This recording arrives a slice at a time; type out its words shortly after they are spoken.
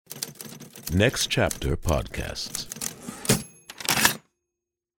Next Chapter Podcasts.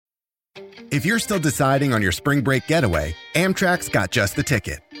 If you're still deciding on your spring break getaway, Amtrak's got just the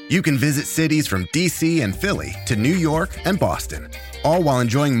ticket. You can visit cities from D.C. and Philly to New York and Boston, all while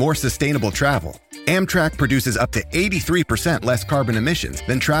enjoying more sustainable travel. Amtrak produces up to 83% less carbon emissions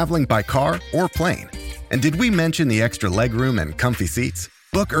than traveling by car or plane. And did we mention the extra legroom and comfy seats?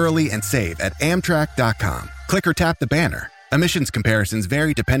 Book early and save at Amtrak.com. Click or tap the banner. Emissions comparisons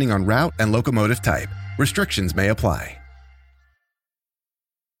vary depending on route and locomotive type. Restrictions may apply.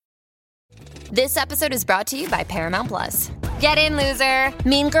 This episode is brought to you by Paramount Plus. Get in, loser!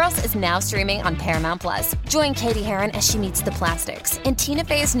 Mean Girls is now streaming on Paramount Plus. Join Katie Heron as she meets the plastics in Tina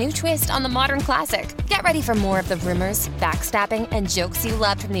Fey's new twist on the modern classic. Get ready for more of the rumors, backstabbing, and jokes you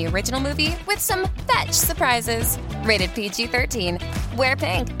loved from the original movie with some fetch surprises. Rated PG-13. Wear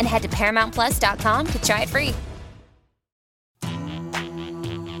pink and head to ParamountPlus.com to try it free.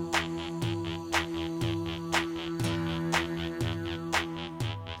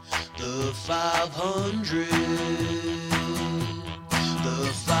 The 500,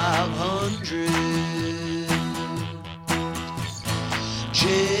 the 500.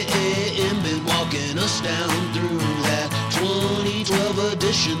 J.A.M. been walking us down through that 2012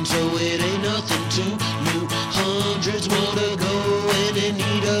 edition, so it ain't nothing too new. Hundreds more to go and in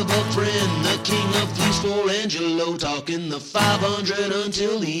need of a friend. The king of fleas for Angelo, talking the 500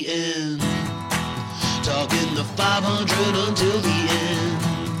 until the end. Talking the 500 until the end.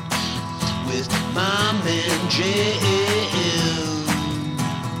 With my man J.M.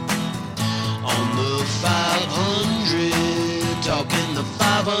 on the 500, talking the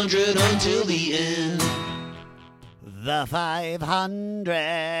 500 until the end. The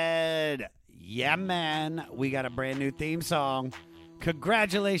 500. Yeah, man. We got a brand new theme song.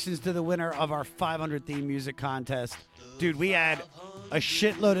 Congratulations to the winner of our 500 theme music contest. Dude, we had a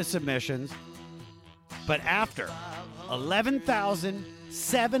shitload of submissions, but after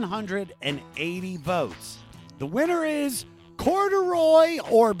 11,780 votes, the winner is Corduroy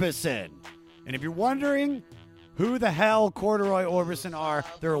Orbison. And if you're wondering who the hell Corduroy Orbison are,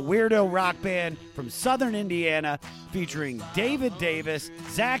 they're a weirdo rock band from Southern Indiana featuring David Davis,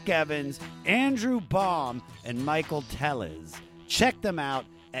 Zach Evans, Andrew Baum, and Michael Tellez. Check them out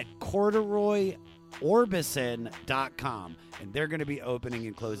at corduroyorbison.com. And they're going to be opening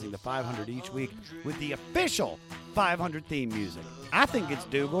and closing the 500 each week with the official 500 theme music. I think it's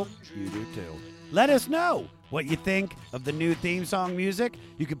Dougal. You do too. Let us know what you think of the new theme song music.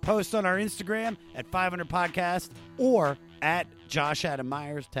 You can post on our Instagram at 500 Podcast or at Josh Adam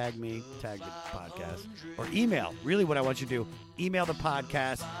Myers. Tag me, tag the podcast. Or email. Really what I want you to do, email the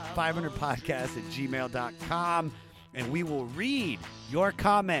podcast, 500podcast@gmail.com. And we will read your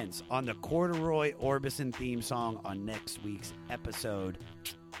comments on the Corduroy Orbison theme song on next week's episode.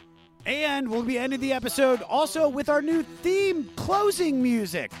 And we'll be ending the episode also with our new theme closing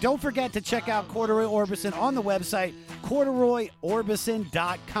music. Don't forget to check out Corduroy Orbison on the website,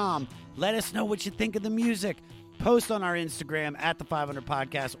 corduroyorbison.com. Let us know what you think of the music. Post on our Instagram at the 500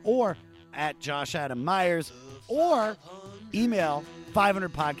 Podcast or at Josh Adam Myers, or email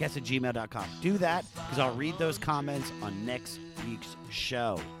 500podcast@gmail.com. Do that because I'll read those comments on next week's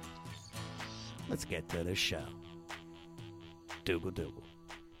show. Let's get to the show. Dougal Dougal.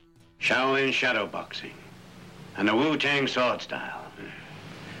 Shaolin shadow boxing and the Wu-Tang sword style.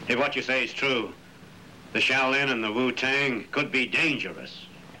 If what you say is true, the Shaolin and the Wu-Tang could be dangerous.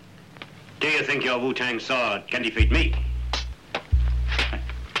 Do you think your Wu-Tang sword can defeat me?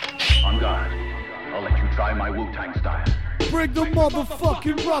 On guard. I'll let you try my Wu-Tang style. Bring the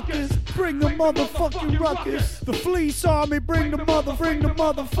motherfucking ruckus. Bring the motherfucking ruckus. The Fleece Army, bring the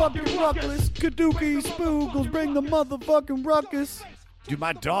motherfucking ruckus. Kadookie Spoogles, bring the motherfucking ruckus. Dude,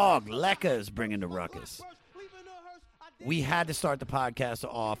 my dog, Lekka, is bringing the ruckus. We had to start the podcast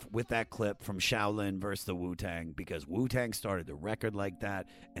off with that clip from Shaolin versus the Wu-Tang because Wu-Tang started the record like that.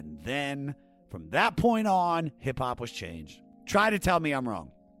 And then, from that point on, hip-hop was changed. Try to tell me I'm wrong.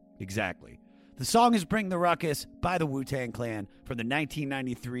 Exactly. The song is Bring the Ruckus by the Wu-Tang Clan from the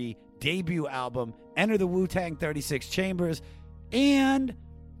 1993 debut album, Enter the Wu-Tang 36 Chambers. And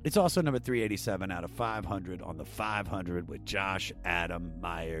it's also number 387 out of 500 on the 500 with Josh Adam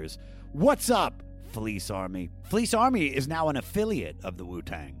Myers. What's up, Fleece Army? Fleece Army is now an affiliate of the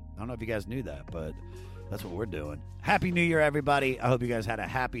Wu-Tang. I don't know if you guys knew that, but that's what we're doing. Happy New Year, everybody. I hope you guys had a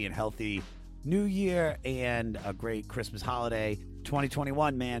happy and healthy New Year and a great Christmas holiday.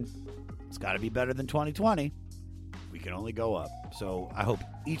 2021, man. It's got to be better than 2020. We can only go up. So I hope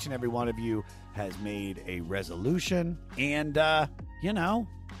each and every one of you has made a resolution and, try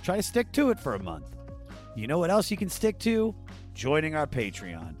to stick to it for a month. You know what else you can stick to? Joining our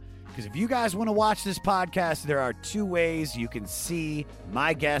Patreon. Because if you guys want to watch this podcast, there are 2 ways you can see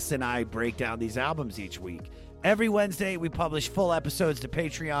my guests and I break down these albums each week. Every Wednesday, we publish full episodes to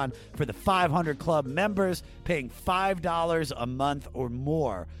Patreon for the 500 Club members, paying $5 a month or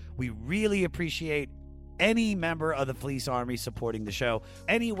more. We really appreciate any member of the Fleece Army supporting the show.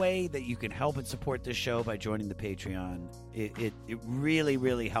 Any way that you can help and support this show by joining the Patreon, it really,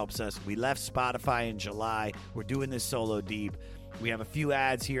 really helps us. We left Spotify in July. We're doing this solo deep. We have a few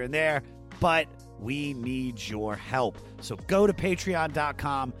ads here and there, but we need your help. So go to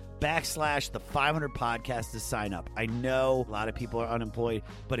patreon.com/the 500 podcast to sign up. I know a lot of people are unemployed,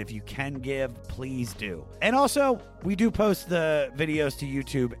 but if you can give, please do. And also, we do post the videos to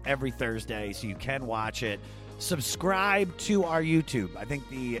YouTube every Thursday, so you can watch it. Subscribe to our YouTube. I think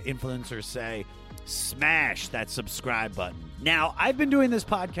the influencers say, smash that subscribe button. Now, I've been doing this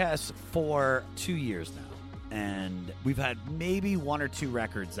podcast for 2 years now, and we've had maybe 1 or 2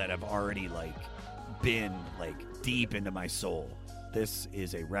 records that have already been deep into my soul. This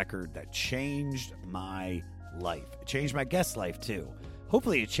is a record that changed my life. It changed my guest's life, too.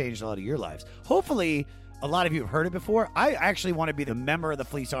 Hopefully, it changed a lot of your lives. Hopefully, a lot of you have heard it before. I actually want to be the member of the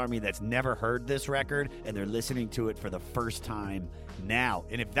Fleece Army that's never heard this record, and they're listening to it for the first time now.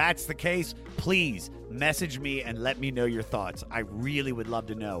 And if that's the case, please message me and let me know your thoughts. I really would love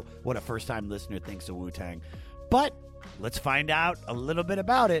to know what a first-time listener thinks of Wu-Tang. But let's find out a little bit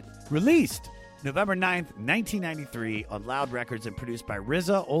about it. Released November 9th, 1993 on Loud Records and produced by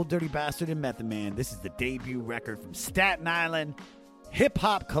RZA, Old Dirty Bastard, and Method Man. This is the debut record from Staten Island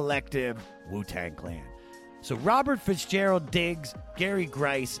hip-hop collective Wu-Tang Clan. So Robert Fitzgerald Diggs, Gary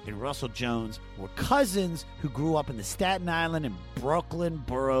Grice, and Russell Jones were cousins who grew up in the Staten Island and Brooklyn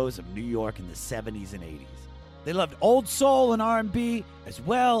boroughs of New York in the 70s and 80s. They loved old soul and R&B, as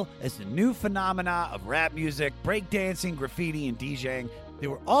well as the new phenomena of rap music, breakdancing, graffiti, and DJing. They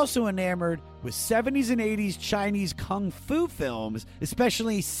were also enamored with 70s and 80s Chinese kung fu films,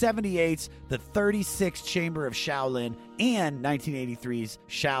 especially 78's The 36th Chamber of Shaolin and 1983's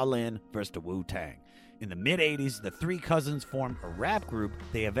Shaolin vs. the Wu-Tang. In the mid-80s, the 3 cousins formed a rap group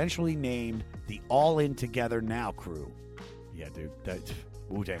they eventually named the All In Together Now crew. Yeah, dude,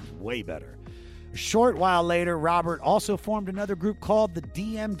 Wu-Tang's way better. A short while later, Robert also formed another group called the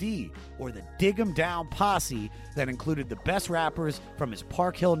DMD, or the Dig 'Em Down Posse, that included the best rappers from his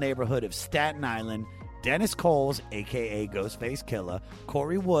Park Hill neighborhood of Staten Island: Dennis Coles, a.k.a. Ghostface Killah,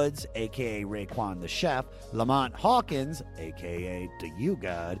 Corey Woods, a.k.a. Raekwon the Chef, Lamont Hawkins, a.k.a. The You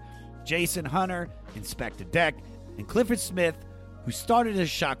God, Jason Hunter, Inspector Deck, and Clifford Smith, who started as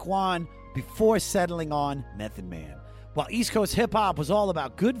Shaquan before settling on Method Man. While East Coast hip-hop was all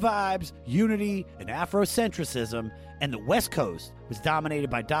about good vibes, unity, and Afrocentrism, and the West Coast was dominated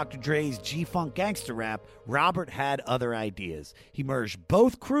by Dr. Dre's G-Funk gangster rap, Robert had other ideas. He merged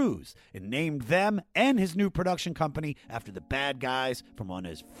both crews and named them and his new production company after the bad guys from one of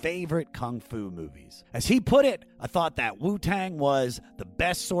his favorite kung fu movies. As he put it, I thought that Wu-Tang was the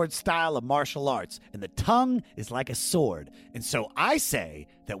best sword style of martial arts, and the tongue is like a sword. And so I say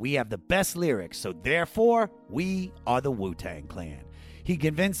that we have the best lyrics, so therefore we are the Wu-Tang Clan. He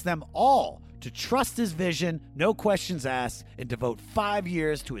convinced them all to trust his vision, no questions asked, and devote 5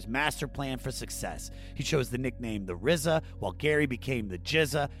 years to his master plan for success. He chose the nickname the RZA, while Gary became the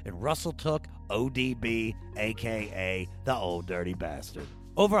Jizza, and Russell took ODB, a.k.a. the Old Dirty Bastard.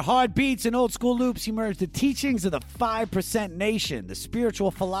 Over hard beats and old school loops, he merged the teachings of the 5% Nation, the spiritual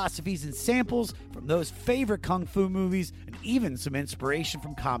philosophies and samples from those favorite kung fu movies, and even some inspiration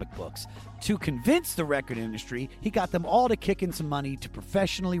from comic books. To convince the record industry, he got them all to kick in some money to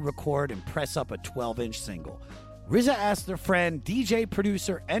professionally record and press up a 12-inch single. RZA asked their friend, DJ,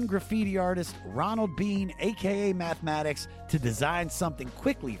 producer, and graffiti artist Ronald Bean, a.k.a. Mathematics, to design something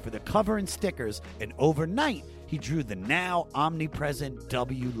quickly for the cover and stickers, and overnight, he drew the now omnipresent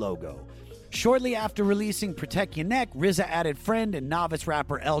W logo. Shortly after releasing Protect Your Neck, RZA added friend and novice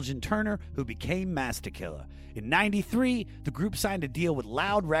rapper Elgin Turner, who became Master Killer. In '93, the group signed a deal with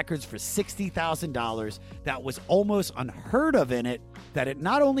Loud Records for $60,000 that was almost unheard of in it, that it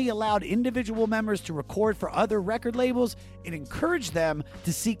not only allowed individual members to record for other record labels, it encouraged them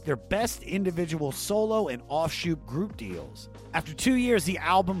to seek their best individual solo and offshoot group deals. After 2 years, the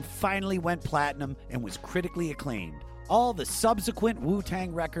album finally went platinum and was critically acclaimed. All the subsequent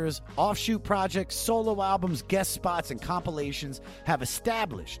Wu-Tang records, offshoot projects, solo albums, guest spots, and compilations have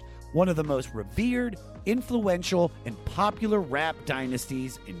established one of the most revered, influential, and popular rap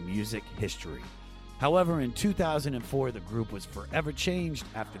dynasties in music history. However, in 2004, the group was forever changed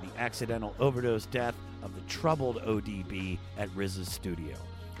after the accidental overdose death of the troubled ODB at RZA's studio.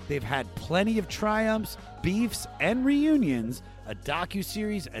 They've had plenty of triumphs, beefs, and reunions, a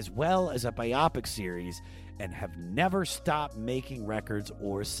docuseries as well as a biopic series, and have never stopped making records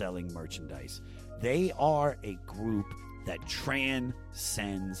or selling merchandise. They are a group that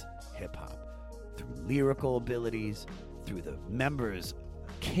transcends hip-hop through lyrical abilities, through the members'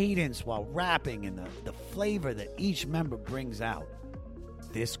 cadence while rapping, and the flavor that each member brings out.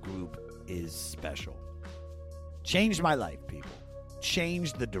 This group is special. Changed my life, people.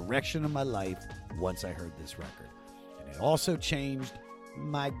 Changed the direction of my life once I heard this record. And it also changed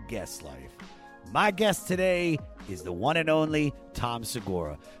my guest's life. My guest today is the one and only Tom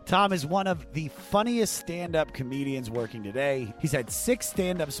Segura. Tom is one of the funniest stand-up comedians working today. He's had 6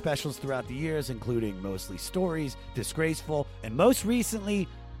 stand-up specials throughout the years, including Mostly Stories, Disgraceful, and most recently,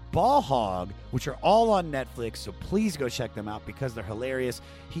 Ball Hog, which are all on Netflix, so please go check them out because they're hilarious.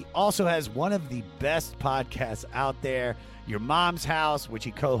 He also has one of the best podcasts out there, Your Mom's House, which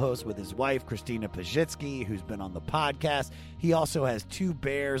he co-hosts with his wife, Christina Pajitsky, who's been on the podcast. He also has 2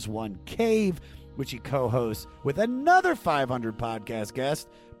 Bears, 1 Cave, which he co-hosts with another 500 podcast guest,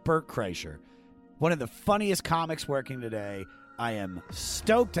 Bert Kreischer. One of the funniest comics working today. I am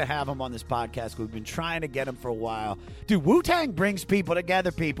stoked to have him on this podcast. We've been trying to get him for a while. Dude, Wu-Tang brings people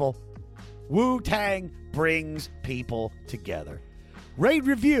together, people. Wu-Tang brings people together. Rate,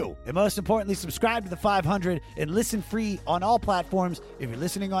 review, and most importantly, subscribe to the 500 and listen free on all platforms. If you're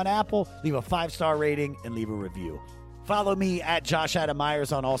listening on Apple, leave a 5-star rating and leave a review. Follow me at Josh Adam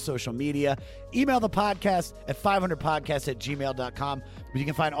Myers on all social media. Email the podcast at 500podcast@gmail.com. But you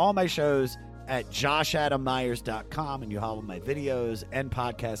can find all my shows at joshadammyers.com, and you'll have all my videos and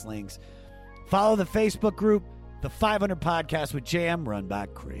podcast links. Follow the Facebook group, The 500 Podcast with Jam, run by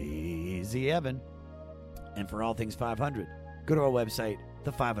Crazy Evan. And for all things 500, go to our website,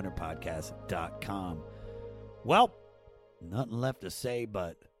 the500podcast.com. Well, nothing left to say,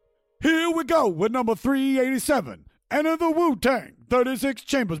 but here we go with number 387. Enter the Wu-Tang, 36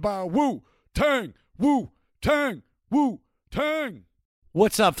 Chambers by Wu-Tang, Wu-Tang, Wu-Tang.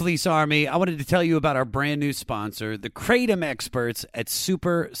 What's up, Fleece Army? I wanted to tell you about our brand new sponsor, the Kratom experts at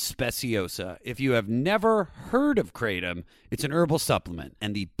Super Speciosa. If you have never heard of Kratom, it's an herbal supplement,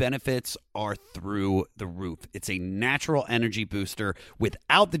 and the benefits are through the roof. It's a natural energy booster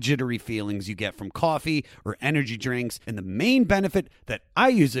without the jittery feelings you get from coffee or energy drinks, and the main benefit that I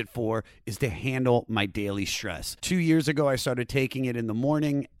use it for is to handle my daily stress. 2 years ago, I started taking it in the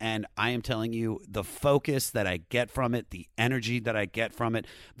morning, and I am telling you, the focus that I get from it, the energy that I get from it,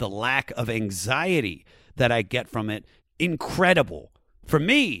 the lack of anxiety that I get from it, incredible. For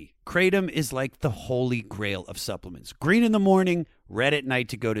me, Kratom is like the holy grail of supplements. Green in the morning, red at night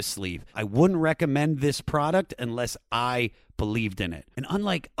to go to sleep. I wouldn't recommend this product unless I believed in it. And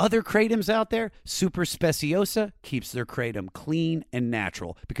unlike other Kratoms out there, Super Speciosa keeps their Kratom clean and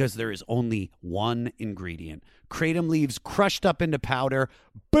natural because there is only one ingredient. Kratom leaves crushed up into powder.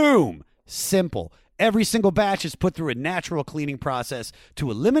 Boom! Simple. Every single batch is put through a natural cleaning process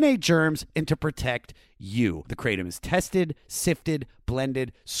to eliminate germs and to protect you. The Kratom is tested, sifted,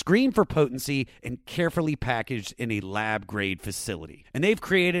 blended, screened for potency, and carefully packaged in a lab-grade facility. And they've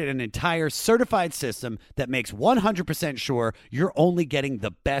created an entire certified system that makes 100% sure you're only getting the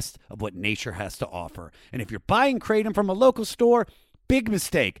best of what nature has to offer. And if you're buying Kratom from a local store, big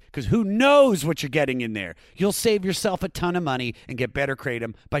mistake, because who knows what you're getting in there. You'll save yourself a ton of money and get better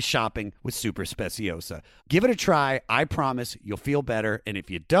Kratom by shopping with Super Speciosa. Give it a try. I promise you'll feel better. And if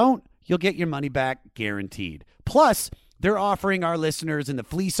you don't, you'll get your money back guaranteed. Plus, they're offering our listeners in the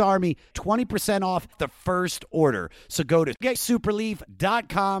Fleece Army 20% off the first order. So go to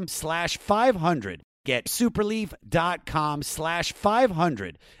getsuperleaf.com/500. Get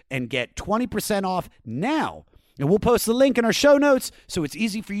superleaf.com/500 and get 20% off now. And we'll post the link in our show notes so it's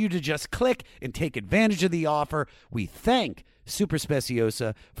easy for you to just click and take advantage of the offer. We thank Super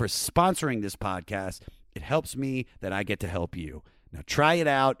Speciosa for sponsoring this podcast. It helps me that I get to help you. Now try it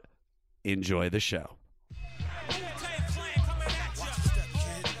out. Enjoy the show.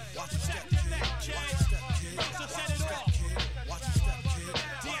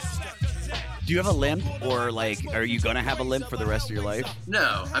 Do you have a limp, or like, are you going to have a limp for the rest of your life?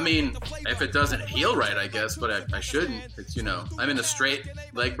 No, I mean, if it doesn't heal right, I guess, but I shouldn't. It's, you know, I'm in a straight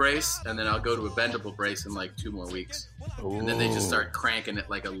leg brace, and then I'll go to a bendable brace in like 2 more weeks. Ooh. And then they just start cranking it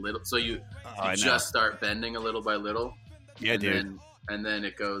like a little. So you just start bending a little by little. Yeah, dude. And then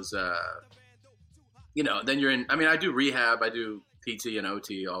it goes, you know, then you're in, I mean, I do rehab, I do PT and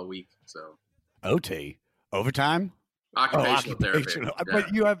OT all week, so. OT? Overtime? Occupational therapy. Yeah.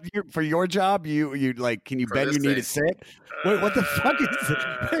 But you have for your job, you like, can you bend your knee to sit? Wait, what the fuck is this?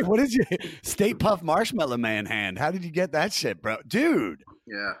 Wait, what is your State Puff Marshmallow Man hand? How did you get that shit, bro? Dude.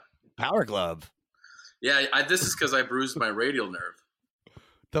 Yeah. Power glove. Yeah, this is because I bruised my radial nerve.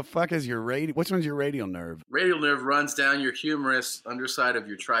 The fuck is your radial? Which one's your radial nerve? Radial nerve runs down your humerus, underside of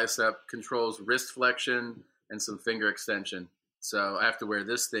your tricep, controls wrist flexion and some finger extension. So I have to wear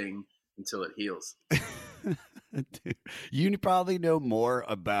this thing until it heals. Dude, you probably know more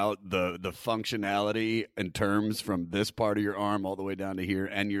about the functionality and terms from this part of your arm all the way down to here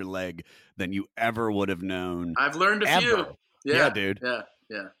and your leg than you ever would have known. I've learned a few. Yeah, dude.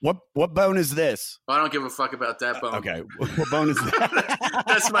 Yeah. What bone is this? I don't give a fuck about that bone. Okay. What bone is that?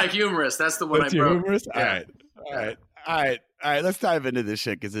 That's my humerus. That's the one That's I your broke. humerus? Yeah. All right. Let's dive into this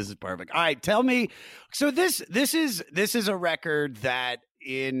shit because this is perfect. All right, tell me. So this is a record that,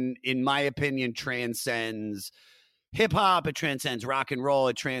 in my opinion, transcends hip hop. It transcends rock and roll.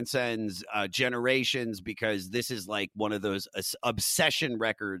 It transcends generations because this is like one of those obsession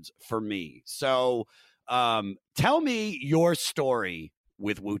records for me. So, tell me your story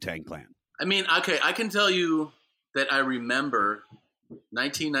with Wu-Tang Clan. I mean, okay, I can tell you that I remember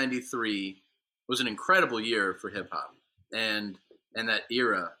 1993 was an incredible year for hip hop, and that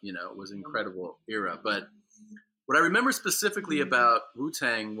era, was an incredible era. But what I remember specifically about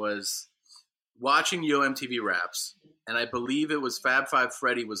Wu-Tang was watching Yo MTV Raps, and I believe it was Fab Five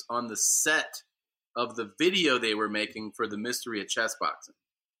Freddy was on the set of the video they were making for the Mystery of Chess Boxing.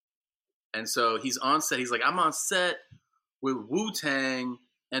 And so he's on set. He's like, I'm on set with Wu-Tang,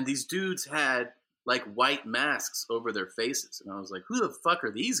 and these dudes had like white masks over their faces. And I was like, who the fuck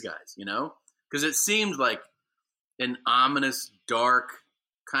are these guys, Because it seemed like an ominous, dark,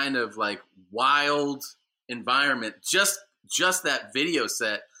 kind of like wild environment, just that video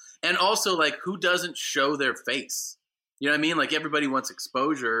set. And also, like, who doesn't show their face? You know what I mean? Like, everybody wants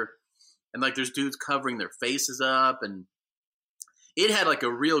exposure, and like there's dudes covering their faces up, and it had like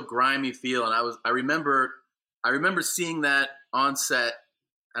a real grimy feel. And I remember seeing that on set,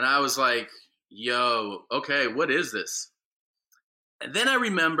 and I was like, yo, okay, what is this? And then I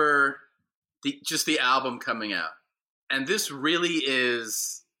remember the album coming out. And this really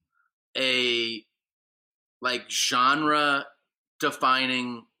is a like genre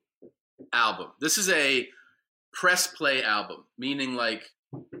defining album. This is a press play album, meaning like,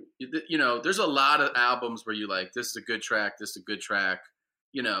 there's a lot of albums where you like, this is a good track, this is a good track,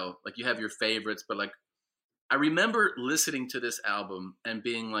 like you have your favorites, but like, I remember listening to this album and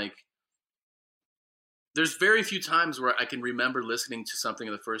being like, there's very few times where I can remember listening to something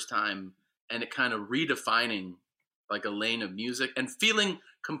the first time and it kind of redefining like a lane of music and feeling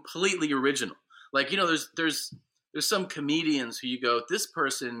completely original. Like, there's some comedians who you go, this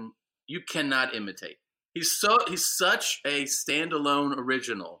person you cannot imitate. He's such a standalone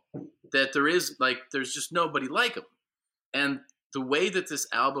original that there's just nobody like him. And the way that this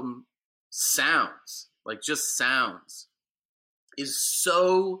album sounds, it's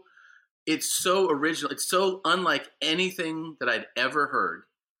so original. It's so unlike anything that I'd ever heard.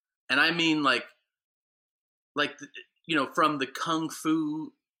 And I mean from the Kung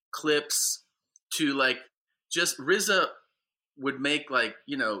Fu clips to like, just RZA would make like,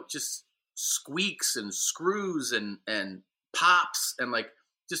 just squeaks and screws and pops and like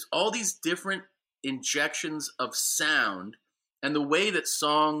just all these different injections of sound, and the way that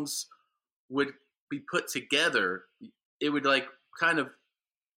songs would be put together, it would like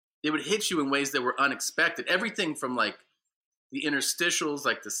it would hit you in ways that were unexpected. Everything from like the interstitials,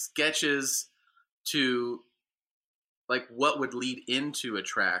 like the sketches, to like what would lead into a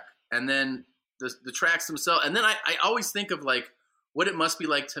track, and then the tracks themselves. And then I always think of like what it must be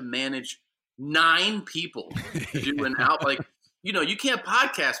like to manage 9 people to do an album. Like, you can't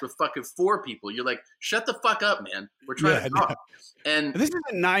podcast with fucking 4 people. You're like, shut the fuck up, man. We're trying to talk. And this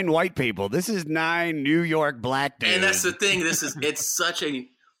isn't 9 white people. This is 9 New York black dudes. And that's the thing.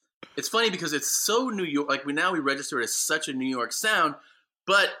 It's funny because it's so New York. Like we register it as such a New York sound,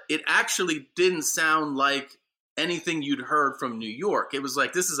 but it actually didn't sound like anything you'd heard from New York. It was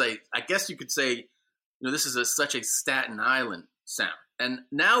like, I guess you could say, this is such a Staten Island sound. And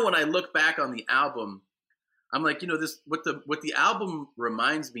now when I look back on the album, I'm like, what the album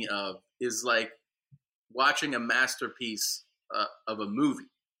reminds me of is like watching a masterpiece of a movie.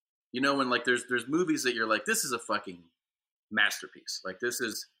 When like there's movies that you're like, this is a fucking masterpiece. Like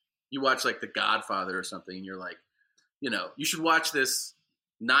you watch like The Godfather or something, and you're like, you should watch this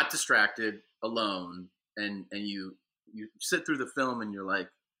not distracted, alone, and you sit through the film and you're like,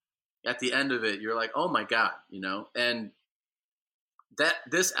 at the end of it, you're like, oh my God, and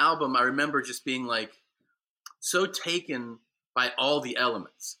this album, I remember just being like so taken by all the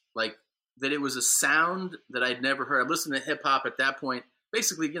elements, like that it was a sound that I'd never heard. I've listened to hip hop at that point,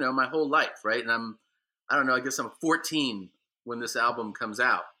 basically, my whole life. Right. And I guess I'm 14 when this album comes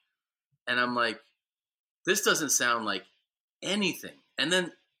out, and I'm like, this doesn't sound like anything. And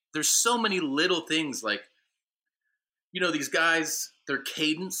then there's so many little things like, these guys, their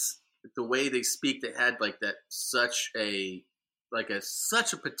cadence, the way they speak, they had like that such a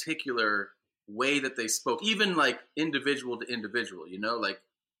particular way that they spoke, even like individual to individual, like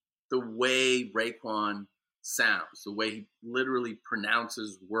the way Raekwon sounds, the way he literally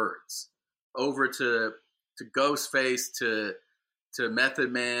pronounces words, over to Ghostface, to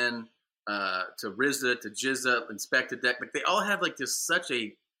Method Man, to RZA, to GZA, Inspector Deck. Like they all have like this such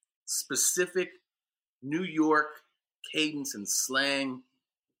a specific New York cadence and slang.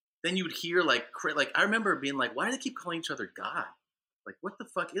 Then you would hear like I remember being like, why do they keep calling each other God? Like, what the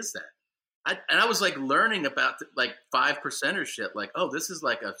fuck is that? I was like learning about like 5%er shit. Like, oh, this is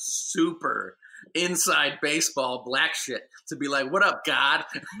like a super inside baseball black shit to be like, what up, God?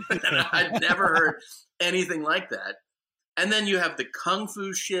 I'd never heard anything like that. And then you have the kung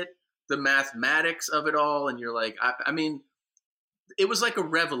fu shit, the mathematics of it all, and you're like, I mean, it was like a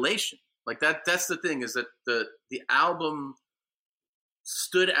revelation. Like that's the thing, is that the album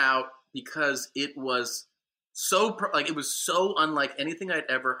stood out because it was so it was so unlike anything I'd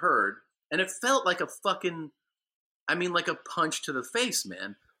ever heard, and it felt like a fucking, like a punch to the face,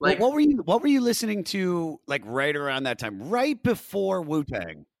 man. Like, what were you listening to like right around that time, right before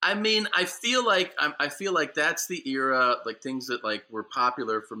Wu-Tang? I mean, I feel like that's the era, like things that like were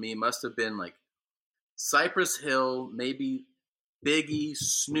popular for me must have been like Cypress Hill, maybe Biggie,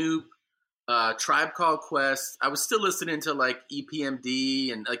 Snoop, Tribe Called Quest. I was still listening to like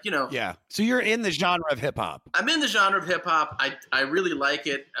EPMD and like, Yeah. So you're in the genre of hip hop. I'm in the genre of hip hop. I really like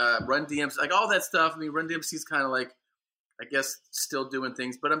it. Run DMC, like all that stuff. I mean, Run DMC's kind of like, I guess, still doing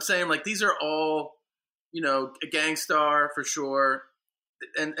things, but I'm saying like these are all, a Gangstar for sure.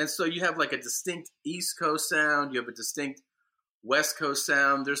 And so you have like a distinct East Coast sound. You have a distinct West Coast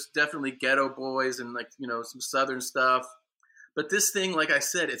sound. There's definitely Ghetto Boys and like, some Southern stuff. But this thing, like I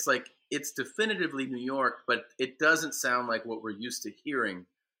said, it's like, it's definitively New York, but it doesn't sound like what we're used to hearing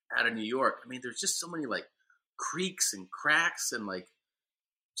out of New York. I mean, there's just so many like creaks and cracks and like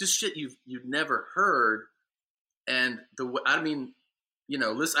just shit you've never heard. And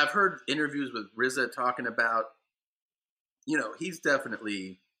listen, I've heard interviews with RZA talking about, he's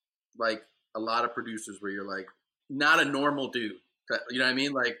definitely like a lot of producers where you're like, not a normal dude. You know what I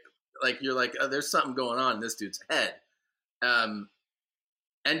mean? Like you're like, oh, there's something going on in this dude's head. And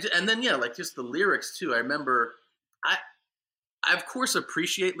then, yeah, like just the lyrics too. I remember I of course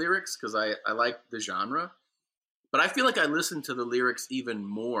appreciate lyrics because I like the genre, but I feel like I listened to the lyrics even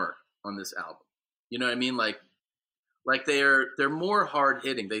more on this album. You know what I mean? Like they're more hard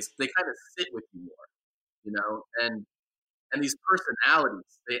hitting. They kind of sit with you more, and these personalities,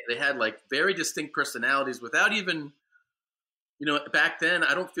 they had like very distinct personalities without even, back then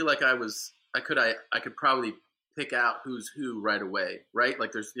I don't feel like I could probably pick out who's who right away, right?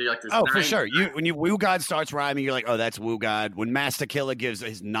 Like there's for sure. When Wu God starts rhyming, you're like, oh, that's Wu God. When Master Killer gives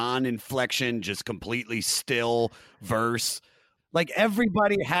his non-inflection, just completely still verse, like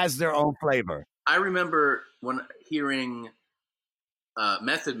everybody has their own flavor. I remember when hearing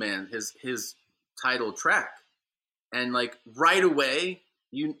Method Man, his title track, and like right away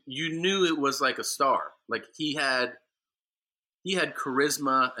you knew it was like a star. Like he had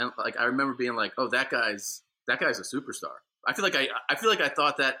charisma, and like I remember being like, oh, that guy's a superstar. I feel like I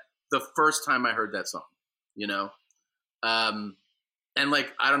thought that the first time I heard that song, and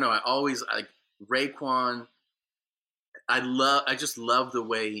like I don't know, I always like Raekwon. I just love the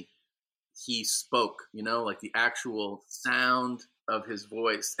way he spoke, like the actual sound of his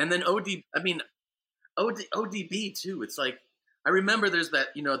voice. And then ODB too. It's like I remember there's that,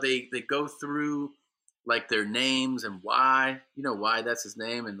 they go through like their names and why that's his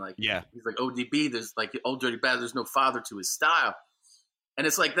name, and like, yeah, he's like ODB, there's like Old Dirty Bastard, there's no father to his style. And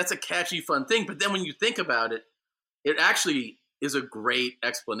it's like that's a catchy, fun thing, but then when you think about it, it actually is a great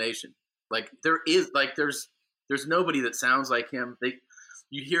explanation. Like there's nobody that sounds like him.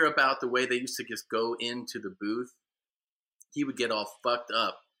 You hear about the way they used to just go into the booth. He would get all fucked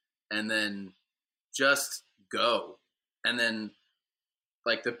up and then just go. And then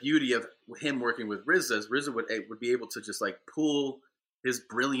like the beauty of him working with RZA is RZA would be able to just like pull his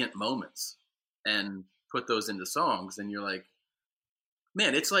brilliant moments and put those into songs. And you're like,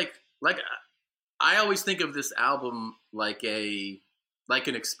 man, it's like I always think of this album like an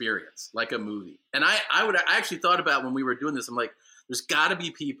experience, like a movie. And I actually thought about when we were doing this, I'm like, there's got to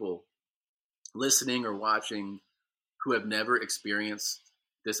be people listening or watching who have never experienced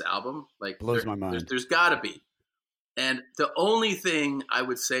this album. Like, blows my mind. There's got to be. And the only thing I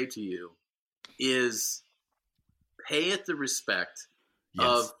would say to you is pay it the respect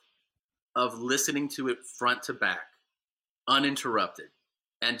of of listening to it front to back, uninterrupted,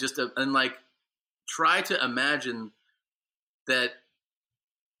 and just and like try to imagine that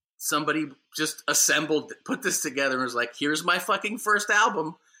somebody just put this together and was like, here's my fucking first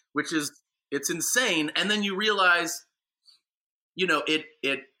album, which is, it's insane. And then you realize, you know,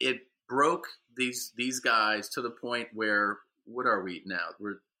 it broke these guys to the point where, what are we now?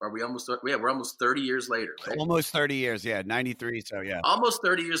 We're almost 30 years later, right? Almost 30 years, yeah, 93, so yeah. Almost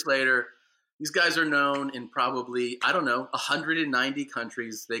 30 years later, these guys are known in probably, I don't know, 190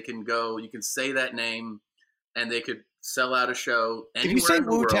 countries. They can go, you can say that name, and they could sell out a show anywhere. If you say in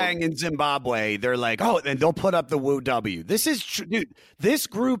the Wu-Tang world. in Zimbabwe, they're like, oh, and they'll put up the Wu-W. This is dude. This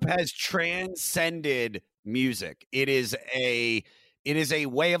group has transcended music. It is a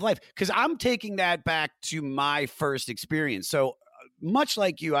way of life. Because I'm taking that back to my first experience. So much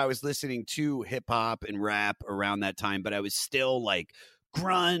like you, I was listening to hip hop and rap around that time, but I was still like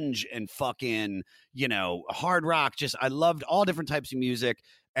grunge and fucking, you know, hard rock. Just I loved all different types of music.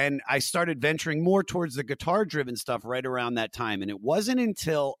 And I started venturing more towards the guitar-driven stuff right around that time. And it wasn't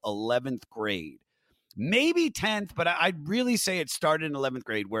until 11th grade, maybe 10th, but I'd really say it started in 11th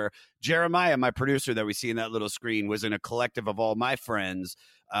grade, where Jeremiah, my producer that we see in that little screen, was in a collective of all my friends,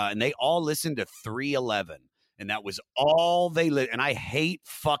 and they all listened to 311. And that was all they and I hate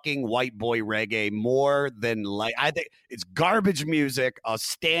fucking white boy reggae more than I think it's garbage music. I'll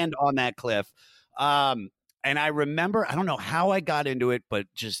stand on that cliff. And I remember, I don't know how I got into it, but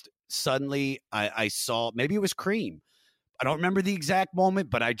just suddenly I saw, maybe it was Cream. I don't remember the exact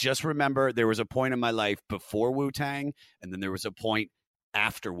moment, but I just remember there was a point in my life before Wu-Tang, and then there was a point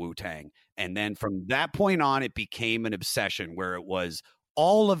after Wu-Tang. And then from that point on, it became an obsession where it was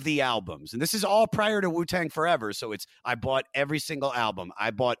all of the albums. And this is all prior to Wu-Tang Forever. So I bought every single album.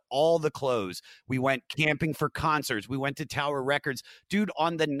 I bought all the clothes. We went camping for concerts. We went to Tower Records. Dude,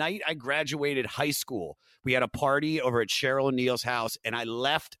 on the night I graduated high school, we had a party over at Cheryl O'Neal's house, and I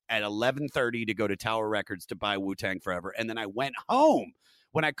left at 11:30 to go to Tower Records to buy Wu-Tang Forever. And then I went home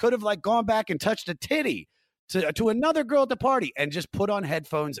when I could have like gone back and touched a titty to another girl at the party and just put on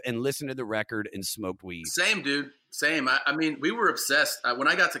headphones and listened to the record and smoked weed. Same, dude. Same. I mean, we were obsessed. When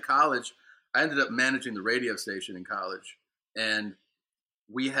I got to college, I ended up managing the radio station in college. And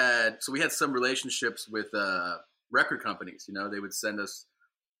we had some relationships with record companies. You know, they would send us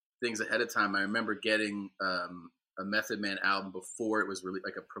things ahead of time. I remember getting a Method Man album before it was really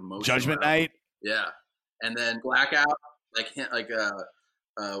like a promotion. Judgment album. Night? Yeah. And then Blackout, like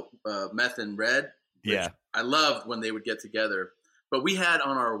Meth and Red. Yeah. I loved when they would get together. But we had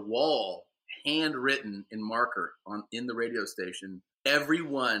on our wall, handwritten in marker in the radio station, every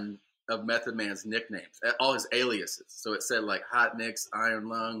one of Method Man's nicknames, all his aliases. So it said like Hot Nicks, Iron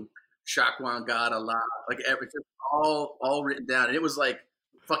Lung, Shakwan God Allah, like everything, all written down. And it was like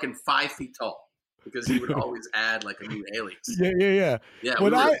fucking 5 feet tall because he would always add like a new alias. Yeah. Yeah,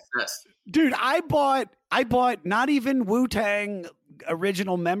 when we were obsessed. Dude, I bought not even Wu-Tang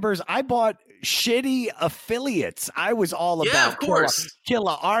original members. I bought shitty affiliates. I was all about of course.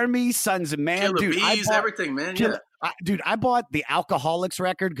 Killer Army, Sons of Man. Killer Dude, Bees, everything, man. I bought the Alcoholics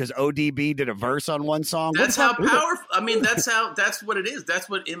record because ODB did a verse on one song. That's how powerful. I mean, that's what it is. That's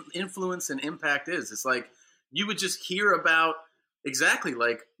what influence and impact is. It's like you would just hear about exactly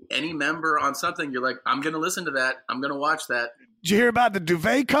like any member on something. You're like, I'm going to listen to that. I'm going to watch that. Did you hear about the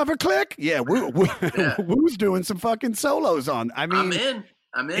Duvet cover click? Yeah, Wu's doing some fucking solos on. I mean, I'm in.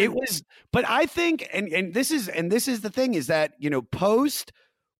 It was, but I think, and this is the thing is that, you know, post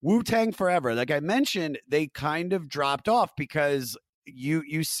Wu-Tang Forever, like I mentioned, they kind of dropped off because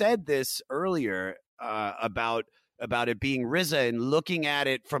you said this earlier about it being RZA and looking at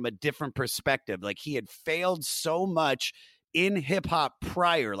it from a different perspective. Like he had failed so much in hip hop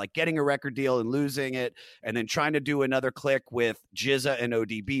prior, like getting a record deal and losing it, and then trying to do another click with GZA and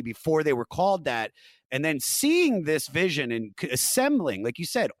ODB before they were called that. And then seeing this vision and assembling, like you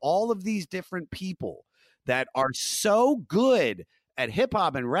said, all of these different people that are so good at hip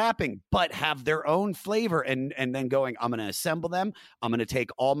hop and rapping, but have their own flavor, and then going, I'm going to assemble them. I'm going to take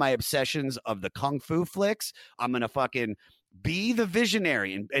all my obsessions of the Kung Fu flicks. I'm going to fucking be the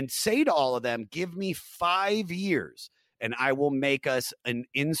visionary and say to all of them, give me 5 years and I will make us an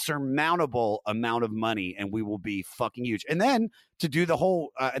insurmountable amount of money and we will be fucking huge. And then to do the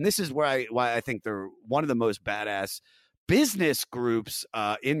whole, and this is why I think they're one of the most badass business groups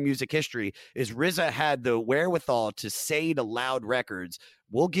in music history, is RZA had the wherewithal to say to Loud Records,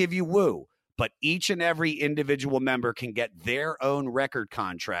 we'll give you Wu, but each and every individual member can get their own record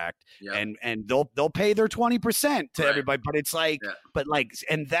contract. Yep. and they'll pay their 20% to everybody. But it's like,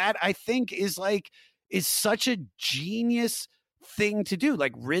 and that I think is such a genius thing to do.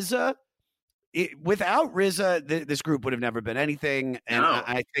 Like RZA without RZA, this group would have never been anything. And No.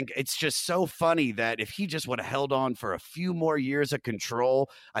 I think it's just so funny that if he just would have held on for a few more years of control,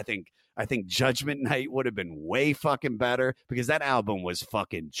 I think Judgment Night would have been way fucking better, because that album was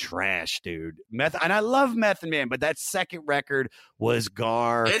fucking trash, dude. And I love Method Man, but that second record was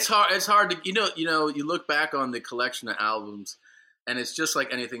gar. It's hard to, you look back on the collection of albums, and it's just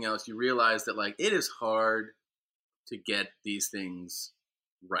like anything else. You realize that, like, it is hard to get these things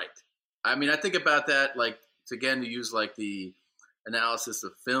right. I mean, I think about that, like, to use like the analysis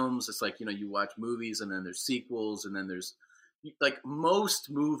of films. It's like, you watch movies, and then there's sequels, and then there's, like,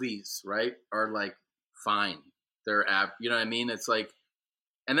 most movies, right, are like fine. They're you know what I mean? It's like,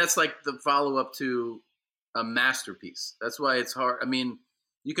 and that's like the follow up to a masterpiece. That's why it's hard. I mean,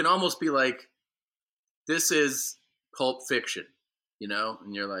 you can almost be like, this is Pulp Fiction,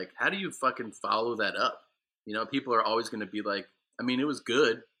 and you're like, how do you fucking follow that up? People are always going to be like, I mean, it was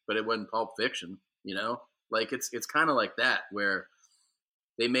good, but it wasn't Pulp Fiction, like it's kind of like that, where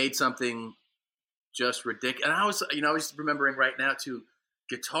they made something just ridiculous. And I was remembering right now too,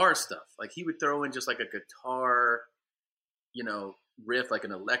 guitar stuff. Like, he would throw in just like a guitar, riff, like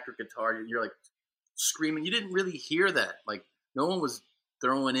an electric guitar. And you're like screaming. You didn't really hear that. Like, no one was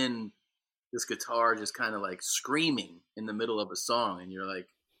throwing in this guitar just kind of like screaming in the middle of a song. And you're like,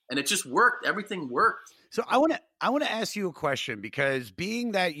 and it just worked. Everything worked. So I want to ask you a question, because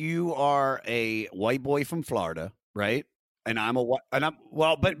being that you are a white boy from Florida, right? And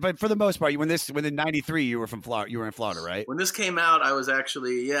but for the most part, when in '93 you were from Florida, you were in Florida, right? When this came out, I was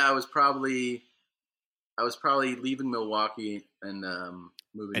actually, I was probably leaving Milwaukee and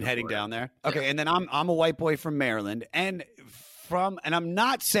moving and heading Florida. down there. Yeah. Okay, and then I'm a white boy from Maryland, and I'm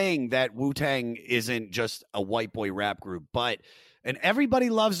not saying that Wu-Tang isn't just a white boy rap group, and everybody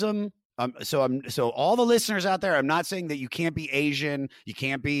loves them. So all the listeners out there, I'm not saying that you can't be Asian, you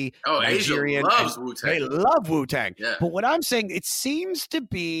can't be Nigerian. Asia loves Wu-Tang. They love Wu-Tang. Yeah. But what I'm saying, it seems to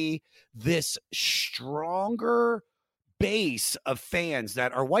be this stronger base of fans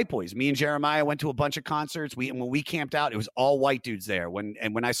that are white boys. Me and Jeremiah went to a bunch of concerts. When we camped out, it was all white dudes there. When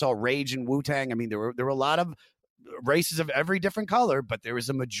I saw Rage and Wu-Tang, I mean, there were a lot of races of every different color, but there was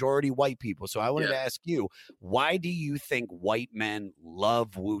a majority white people. So I wanted to ask you, why do you think white men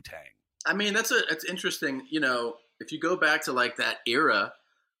love Wu-Tang? I mean, that's interesting. If you go back to like that era,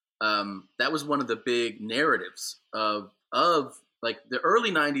 that was one of the big narratives of like the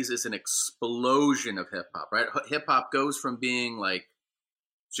early 90s is an explosion of hip hop, right? Hip hop goes from being like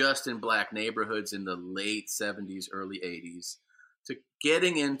just in black neighborhoods in the late 70s, early 80s to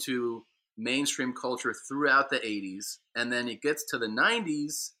getting into mainstream culture throughout the 80s. And then it gets to the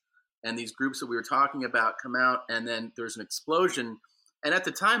 90s and these groups that we were talking about come out, and then there's an explosion. And at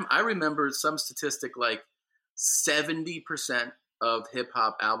the time, I remember some statistic like 70% of hip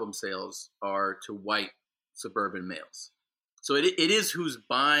hop album sales are to white suburban males. So it is who's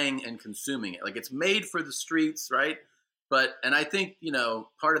buying and consuming it. Like, it's made for the streets, right? And I think,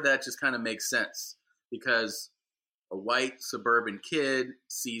 part of that just kind of makes sense, because a white suburban kid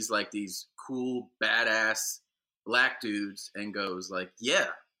sees like these cool, badass black dudes and goes like, yeah,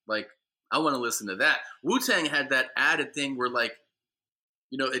 like, I want to listen to that. Wu-Tang had that added thing where, like,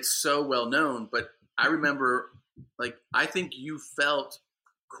 it's so well known, but I remember, like, I think you felt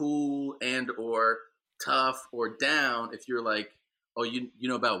cool and or tough or down if you're like, oh, you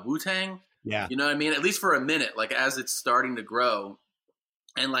know about Wu-Tang? Yeah. You know what I mean? At least for a minute, like, as it's starting to grow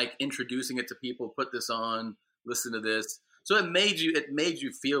and like introducing it to people, put this on, listen to this. So it made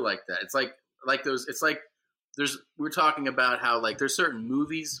you feel like that. It's like those, it's like we're talking about how like there's certain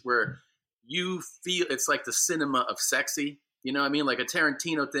movies where you feel it's like the cinema of sexy. You know what I mean? Like a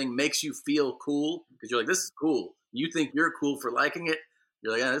Tarantino thing makes you feel cool because you're like, this is cool. You think you're cool for liking it.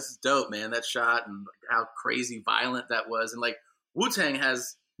 You're like, yeah, this is dope, man. That shot and how crazy violent that was. And like Wu-Tang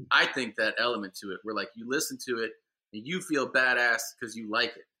has, I think, that element to it where like you listen to it and you feel badass because you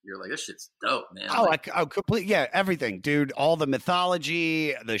like it. You're like, this shit's dope, man. Oh, complete. Yeah, everything, dude. All the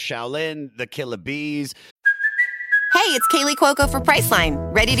mythology, the Shaolin, the Killer Bees. Hey, it's Kaylee Cuoco for Priceline.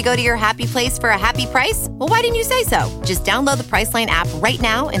 Ready to go to your happy place for a happy price? Well, why didn't you say so? Just download the Priceline app right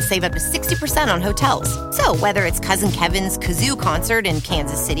now and save up to 60% on hotels. So whether it's Cousin Kevin's Kazoo Concert in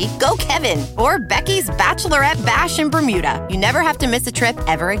Kansas City, go Kevin, or Becky's Bachelorette Bash in Bermuda, you never have to miss a trip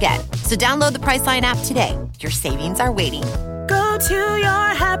ever again. So download the Priceline app today. Your savings are waiting. Go to your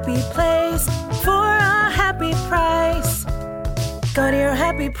happy place for a happy price. Go to your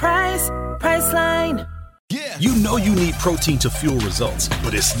happy price, Priceline. Yeah. You know you need protein to fuel results,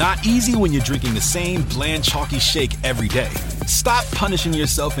 but it's not easy when you're drinking the same bland, chalky shake every day. Stop punishing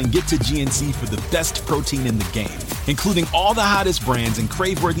yourself and get to GNC for the best protein in the game, including all the hottest brands and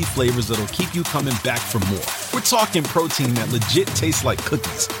crave-worthy flavors that'll keep you coming back for more. We're talking protein that legit tastes like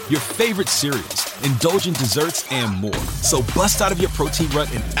cookies, your favorite cereals, indulgent desserts, and more. So bust out of your protein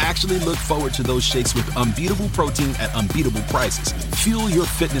rut and actually look forward to those shakes with unbeatable protein at unbeatable prices. Fuel your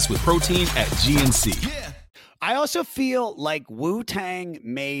fitness with protein at GNC. I also feel like Wu-Tang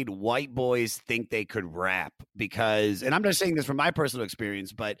made white boys think they could rap because, and I'm not saying this from my personal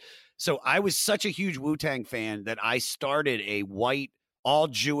experience, but so I was such a huge Wu-Tang fan that I started a white, all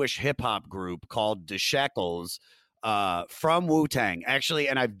Jewish hip hop group called The Shekels from Wu-Tang. Actually,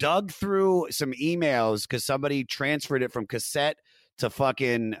 and I've dug through some emails because somebody transferred it from cassette to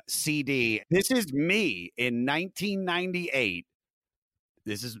fucking CD. This is me in 1998.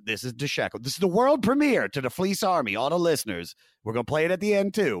 This is DeSheckle. This is the world premiere to the Fleece Army. All the listeners, we're gonna play it at the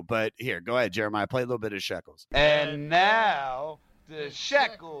end too. But here, go ahead, Jeremiah. Play a little bit of Shekels. And now the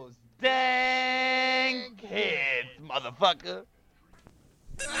Shekels dang hits, motherfucker.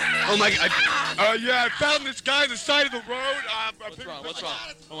 Oh my God! Yeah, I found this guy on the side of the road. What's wrong? What's wrong?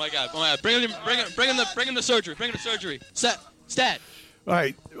 Oh my God! Bring him the surgery. Bring him to surgery. Stat. All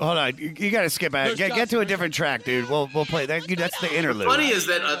right, hold on. You got to skip out. Get to a different track, dude. We'll play that. That's the interlude. Funny is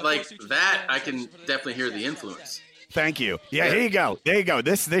that like that I can definitely hear the influence. Thank you. Yeah, here you go. There you go.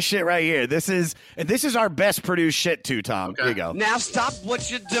 This shit right here. This is our best produced shit too, Tom. Okay. Here you go. Now stop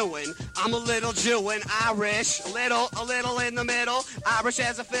what you're doing. I'm a little Jew and Irish, a little in the middle. Irish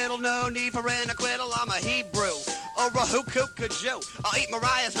as a fiddle, no need for an acquittal. I'm a Hebrew, or a hookah Jew. I'll eat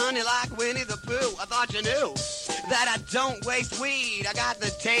Mariah's honey like Winnie the Pooh. I thought you knew that I don't waste weed. I got the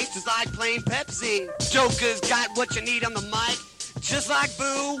taste just like plain Pepsi. Joker's got what you need on the mic. Just like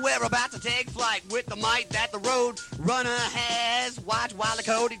Boo, we're about to take flight with the might that the road runner has. Watch Wile E.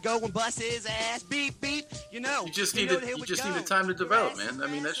 Coyote go and bust his ass. Beep, beep, you just needed time to develop, man. I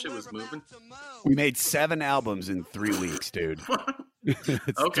mean, that shit was moving. We made 7 albums in 3 weeks, dude.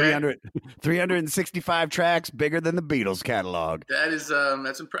 It's okay. 365 tracks, bigger than the Beatles catalog. That is,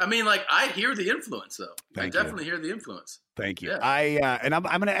 that's I mean, like, I hear the influence, though. I definitely hear the influence. Thank you. Yeah. And I'm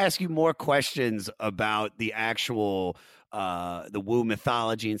going to ask you more questions about the actual the Wu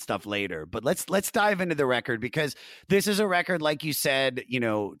mythology and stuff later, but let's dive into the record, because this is a record, like you said,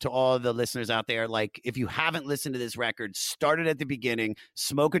 to all the listeners out there, like, if you haven't listened to this record, start it at the beginning,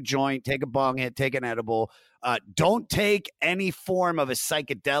 smoke a joint, take a bong hit, take an edible, don't take any form of a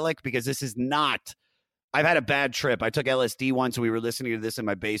psychedelic, because this is not. I've had a bad trip. I took LSD once, and we were listening to this in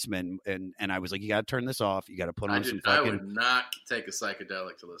my basement, and I was like, you got to turn this off. You got to put on some fucking... I would not take a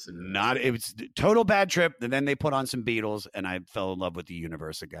psychedelic to listen to this. It was a total bad trip, and then they put on some Beatles, and I fell in love with the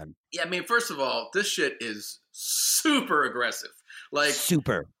universe again. Yeah, I mean, first of all, this shit is super aggressive. Like,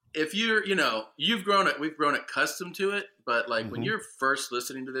 super. If you're, we've grown accustomed to it, but like when you're first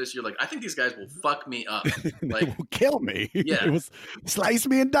listening to this, you're like, I think these guys will fuck me up. Like, they will kill me. Yeah. It was slice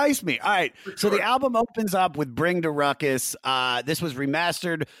me and dice me. All right. So the album opens up with Bring the Ruckus. This was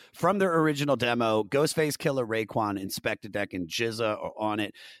remastered from their original demo. Ghostface Killer, Raekwon, Inspector Deck, and Jizza are on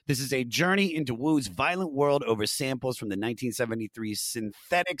it. This is a journey into Wu's violent world over samples from the 1973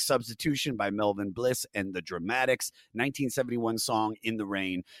 Synthetic Substitution by Melvin Bliss and the Dramatics 1971 song In the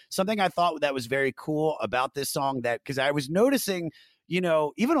Rain. Something I thought that was very cool about this song, that because I was noticing,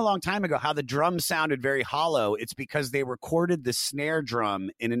 even a long time ago, how the drums sounded very hollow. It's because they recorded the snare drum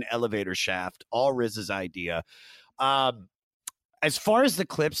in an elevator shaft, all Riz's idea. As far as the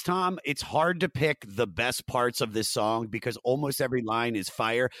clips, Tom, it's hard to pick the best parts of this song because almost every line is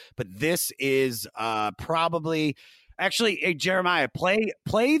fire. But this is probably... Actually, hey, Jeremiah, play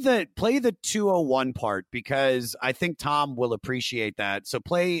the 201 part, because I think Tom will appreciate that. So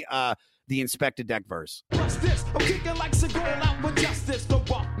play the Inspector Deck verse. What's this? I'm kicking like Segura out with justice. The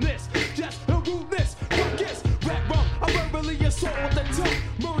roughness, just the rudeness. Ruckus, rap rum. I verbally assault with the tongue.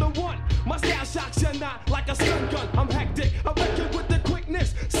 Murder one. My style shocks you not like a stun gun. I'm hectic. I reckon with the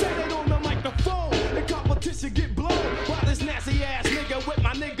quickness. Say it on the microphone. The competition get blown by this nasty ass nigga with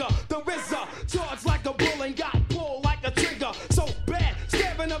my nigga. The RZA charged like a bull and got pulled like a trigger. So bad,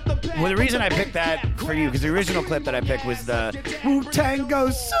 stabbing up the back. Well, the reason I picked that for you, because the original clip that I picked was the Wu-Tang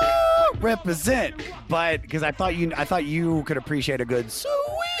goes represent, but because I thought you could appreciate a good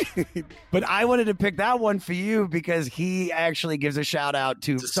sweet. But I wanted to pick that one for you because he actually gives a shout out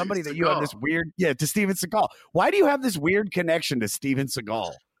to somebody that you have this weird, to Steven Seagal. Why do you have this weird connection to Steven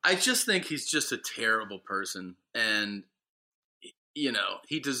Seagal? I just think he's just a terrible person, and he's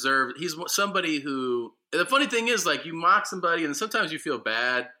somebody who. The funny thing is, like, you mock somebody, and sometimes you feel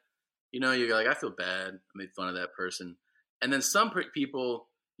bad you're like, I feel bad. I made fun of that person. And then some people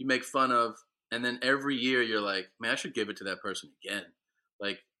you make fun of, and then every year you're like, man, I should give it to that person again.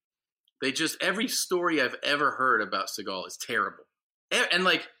 Like, every story I've ever heard about Seagal is terrible. And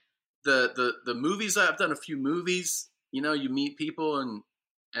like the movies, I've done a few movies, you meet people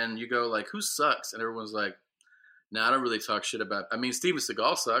and you go like, who sucks? And everyone's like, no, I don't really talk shit about, Steven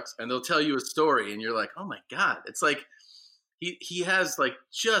Seagal sucks. And they'll tell you a story and you're like, oh my God. It's like, he has like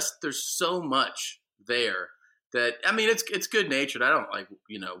there's so much there that, it's good natured. I don't like,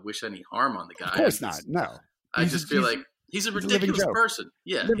 wish any harm on the guy. Of course not. No. I just feel like he's a ridiculous person.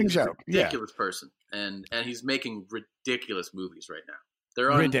 Yeah. Living joke. Ridiculous person. And he's making ridiculous movies right now. They're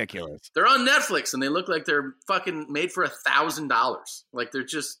ridiculous. They're on Netflix and they look like they're fucking made for $1,000. Like they're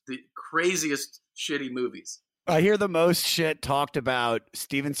just the craziest shitty movies. I hear the most shit talked about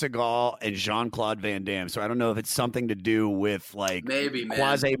Steven Seagal and Jean-Claude Van Damme. So I don't know if it's something to do with like maybe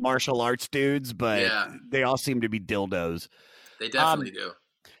quasi martial arts dudes, but they all seem to be dildos. They definitely do.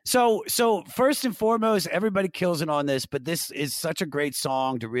 So first and foremost, everybody kills it on this, but this is such a great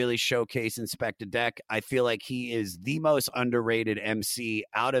song to really showcase Inspector Deck. I feel like he is the most underrated MC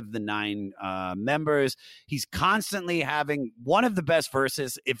out of the 9 members. He's constantly having one of the best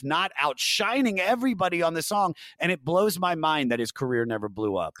verses, if not outshining everybody on the song, and it blows my mind that his career never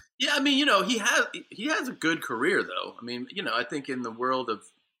blew up. Yeah, he has a good career though. I think in the world of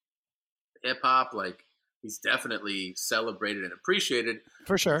hip hop, like, he's definitely celebrated and appreciated.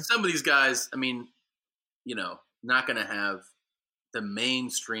 For sure. Some of these guys, not going to have the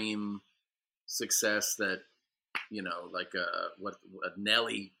mainstream success that, like a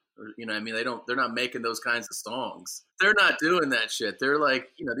Nelly, or, they're not making those kinds of songs. They're not doing that shit. They're like,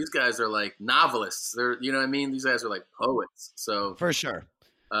 these guys are like novelists. They're, these guys are like poets. So for sure.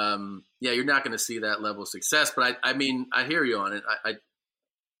 You're not going to see that level of success, but I hear you on it.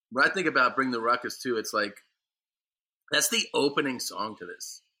 When I think about Bring the Ruckus too, it's like, that's the opening song to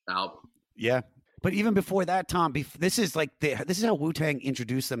this album. Yeah. But even before that, Tom, this is how Wu-Tang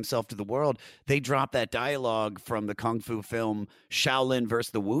introduced themselves to the world. They dropped that dialogue from the Kung Fu film Shaolin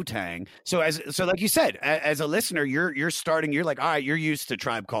versus the Wu-Tang. So like you said, as a listener, you're like, all right, you're used to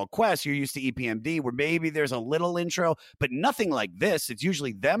Tribe Called Quest, you're used to EPMD, where maybe there's a little intro, but nothing like this. It's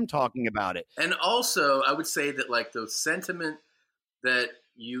usually them talking about it. And also, I would say that like the sentiment that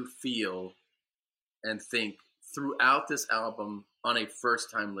you feel and think throughout this album on a first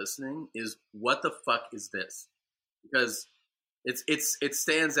time listening is, what the fuck is this? Because it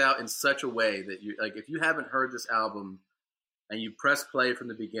stands out in such a way that you like, if you haven't heard this album and you press play from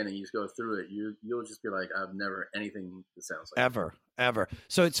the beginning, you just go through it, you'll just be like, I've never heard that sounds like ever.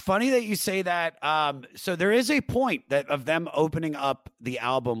 So it's funny that you say that. So there is a point that of them opening up the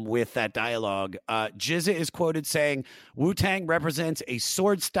album with that dialogue. Jizza is quoted saying, Wu-Tang represents a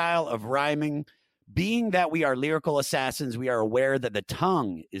sword style of rhyming. Being that we are lyrical assassins, we are aware that the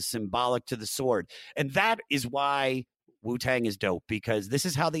tongue is symbolic to the sword. And that is why Wu-Tang is dope, because this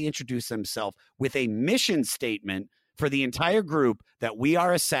is how they introduce themselves with a mission statement for the entire group that we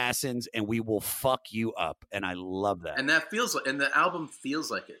are assassins and we will fuck you up. And I love that. And the album feels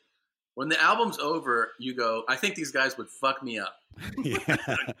like it. When the album's over, you go, I think these guys would fuck me up. Yeah.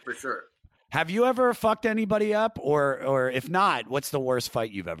 For sure. Have you ever fucked anybody up? Or if not, what's the worst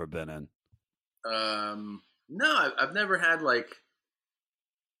fight you've ever been in? No, I've never had like,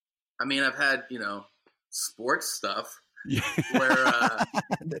 I've had, sports stuff where,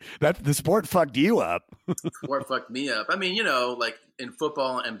 that the sport fucked you up. Sport fucked me up. Like in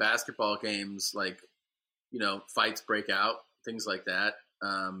football and basketball games, like, fights break out, things like that.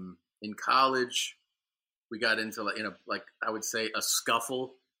 In college, we got into like I would say a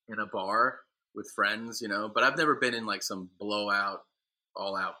scuffle in a bar with friends, but I've never been in like some blowout,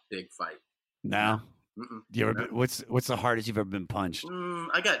 all out big fight. No. You ever been, what's the hardest you've ever been punched?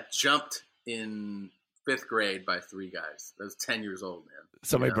 I got jumped in 5th grade by 3 guys. I was 10 years old, man.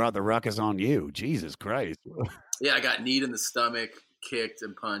 Somebody brought the ruckus on you. Jesus Christ. Yeah, I got kneed in the stomach, kicked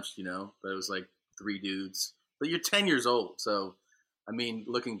and punched, but it was like 3 dudes. But you're 10 years old, so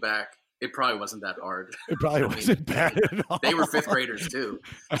looking back, it probably wasn't that hard. It probably wasn't bad at all. They were 5th graders too,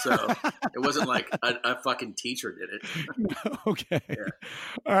 so it wasn't like a fucking teacher did it. Okay. Yeah.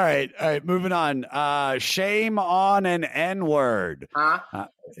 All right. Moving on. Shame on an N-word. Huh?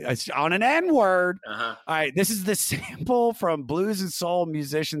 On an N-word. Uh-huh. All right. This is the sample from blues and soul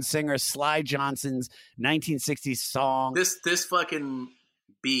musician singer Sly Johnson's 1960s song. This fucking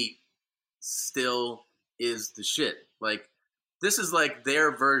beat still is the shit. Like, this is like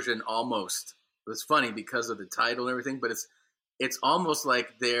their version almost. It's funny because of the title and everything, but it's almost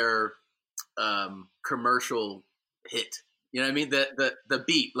like their commercial hit. You know what I mean? The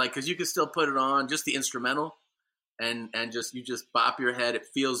beat, like, because you can still put it on, just the instrumental, and you just bop your head. It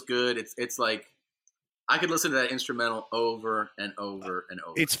feels good. It's like I could listen to that instrumental over and over and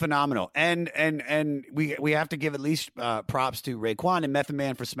over. It's phenomenal. And we have to give at least props to Raekwon and Method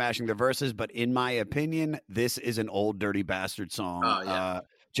Man for smashing the verses. But in my opinion, this is an old Dirty Bastard song. Oh, yeah.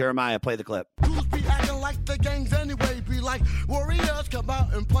 Jeremiah, play the clip. Dudes be acting like the gangs anyway. Be like, warriors, come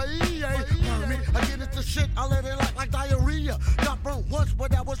out and play. Me, I get into shit, I let it out like diarrhea. Got burnt once, but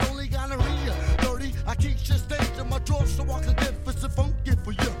that was only gonorrhea. Dirty, I keep shit staged in my drawer so I can get for some funky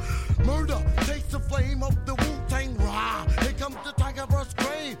for you. Murder takes the flame of the Wu-Tang rah. Here comes the tiger verse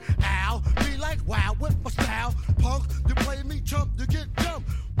grave. Ow, be like wow with my style. Punk, you play me chump, you get jumped.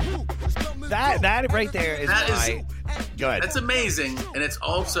 That right there is go ahead. That's amazing, and it's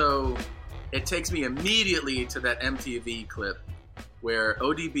also it takes me immediately to that MTV clip where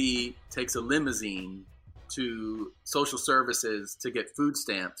ODB takes a limousine to social services to get food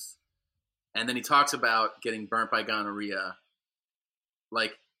stamps, and then he talks about getting burnt by gonorrhea,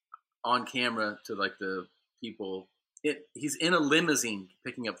 like on camera to like the people. He's in a limousine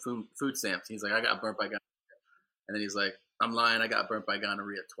picking up food stamps. He's like, I got burnt by gonorrhea, and then he's like, I'm lying, I got burnt by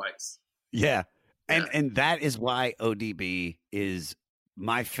gonorrhea twice. Yeah. And that is why ODB is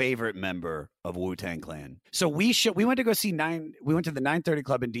my favorite member of Wu-Tang Clan. So we went to go see we went to the 930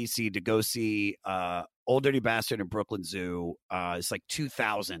 Club in DC to go see Old Dirty Bastard in Brooklyn Zoo. It's like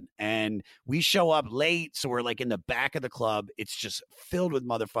 2000. And we show up late, so we're like in the back of the club. It's just filled with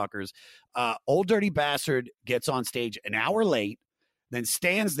motherfuckers. Old Dirty Bastard gets on stage an hour late, then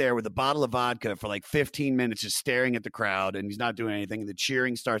stands there with a bottle of vodka for like 15 minutes just staring at the crowd, and he's not doing anything. And the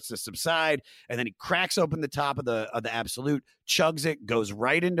cheering starts to subside, and then he cracks open the top of the Absolute, chugs it, goes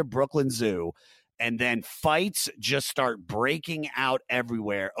right into Brooklyn Zoo, and then fights just start breaking out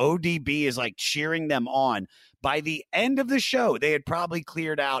everywhere. ODB is like cheering them on. By the end of the show, they had probably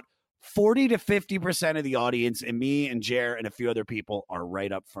cleared out 40 to 50% of the audience, and me and Jer and a few other people are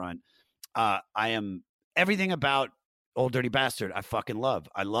right up front. I am everything about Old Dirty Bastard. I fucking love.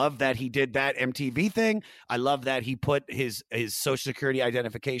 I love that he did that MTV thing. I love that he put his social security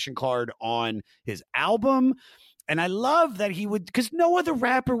identification card on his album. And I love that he would, because no other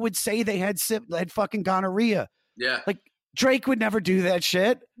rapper would say they had fucking gonorrhea. Yeah. Like Drake would never do that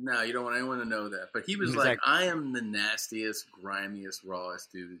shit. No, you don't want anyone to know that. But he was like, I am the nastiest, grimiest,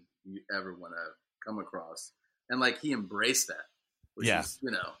 rawest dude you ever want to come across. And like he embraced that. Which is,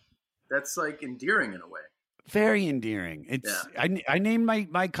 that's like endearing in a way. Very endearing. It's I named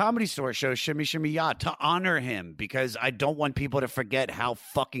my comedy store show Shimmy Shimmy Ya to honor him, because I don't want people to forget how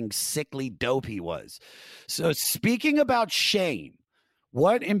fucking sickly dope he was. So speaking about shame,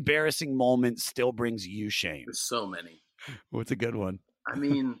 what embarrassing moment still brings you shame? There's so many. What's a good one? I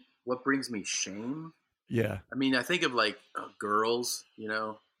mean, what brings me shame? Yeah. I mean, I think of like girls,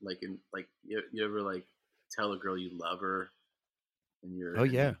 like you ever like tell a girl you love her, and you're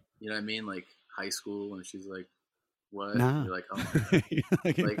you know what I mean, like high school, and she's like, what? Nah. You're like,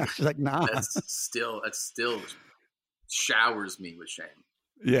 oh. She's like, nah. That's still showers me with shame.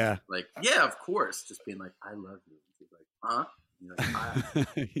 Yeah. Like, yeah, of course. Just being like, I love you. And she's like, huh? And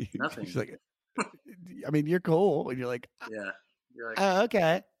you're like, nothing. She's like, I mean, you're cool. And you're like, yeah. You're like, oh,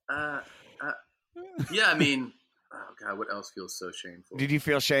 okay. Yeah, I mean, oh God, what else feels so shameful? Did you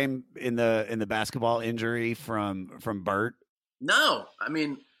feel shame in the basketball injury from Bert? No. I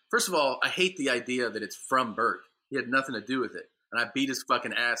mean, first of all, I hate the idea that it's from Bert. He had nothing to do with it. And I beat his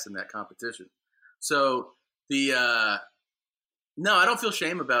fucking ass in that competition. So no, I don't feel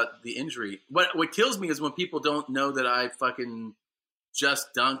shame about the injury. What kills me is when people don't know that I fucking just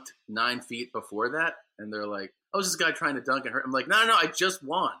dunked 9 feet before that. And they're like, oh, it's this guy trying to dunk and hurt. I'm like, no, I just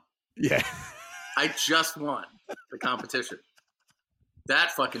won. Yeah. I just won the competition.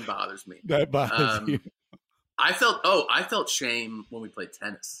 That fucking bothers me. That bothers you. I felt shame when we played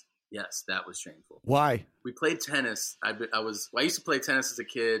tennis. Yes, that was shameful. Why? We played tennis. I used to play tennis as a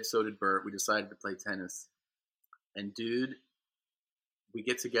kid. So did Bert. We decided to play tennis. And dude, we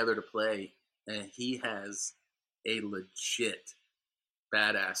get together to play, and he has a legit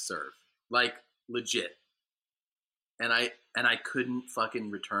badass serve, like legit. And I couldn't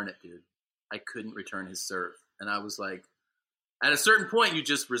fucking return it, dude. I couldn't return his serve, and I was like, at a certain point, you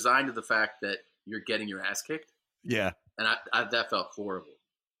just resign to the fact that you're getting your ass kicked. Yeah. And I that felt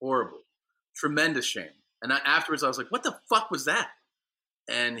horrible, tremendous shame. And afterwards I was like, what the fuck was that?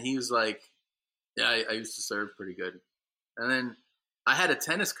 And he was like, yeah, I used to serve pretty good. And then I had a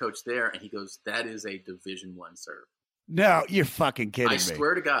tennis coach there, and he goes, that is a Division I serve. No, you're fucking kidding me. I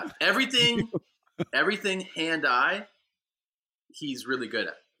swear to God, everything hand-eye, he's really good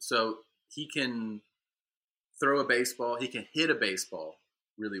at. So he can throw a baseball. He can hit a baseball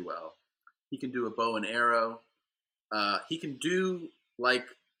really well. He can do a bow and arrow. He can do like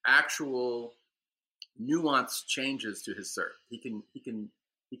actual nuanced changes to his serve. He can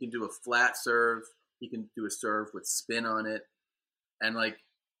do a flat serve. He can do a serve with spin on it, and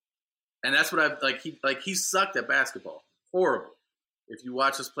that's what I've he sucked at basketball. Horrible. If you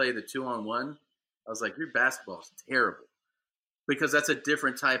watch us play the 2-on-1, I was like, your basketball is terrible, because that's a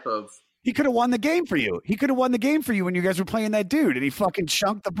different type of. He could have won the game for you. He could have won the game for you when you guys were playing that dude, and he fucking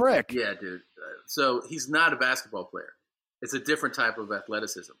chunked the brick. Yeah, dude. So he's not a basketball player. It's a different type of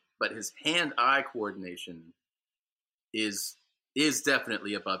athleticism, but his hand-eye coordination is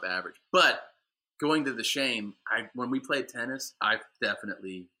definitely above average. But going to the shame, when we played tennis, I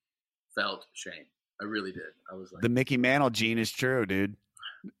definitely felt shame. I really did. I was like, the Mickey Mantle gene is true, dude.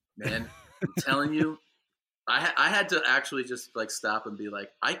 Man, I'm telling you, I had to actually just like stop and be like,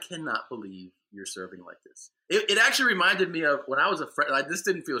 I cannot believe you're serving like this. It actually reminded me of when I was this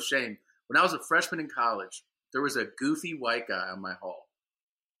didn't feel shame. When I was a freshman in college, there was a goofy white guy on my hall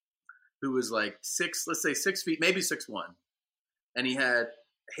who was like 6 feet, maybe 6'1". And he had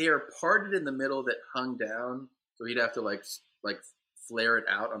hair parted in the middle that hung down. So he'd have to like flare it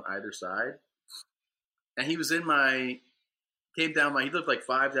out on either side. And he was he lived like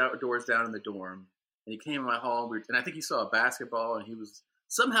 5 doors down in the dorm. And he came in my hall, and I think he saw a basketball, and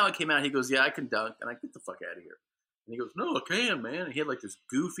somehow it came out, he goes, yeah, I can dunk. And I get the fuck out of here. And he goes, no, I can, man. And he had like this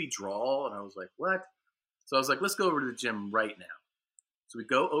goofy drawl, and I was like, what? So I was like, let's go over to the gym right now. So we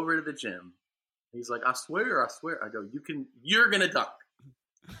go over to the gym. He's like, I swear. I go, you're going to dunk.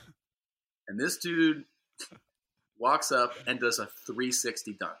 And this dude walks up and does a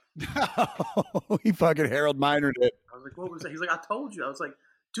 360 dunk. He fucking Harold Minered it. I was like, what was that? He's like, I told you. I was like,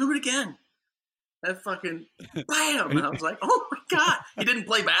 do it again. That fucking bam. And I was like, oh my God. He didn't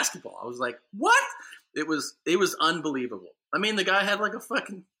play basketball. I was like, what? It was unbelievable. I mean, the guy had like a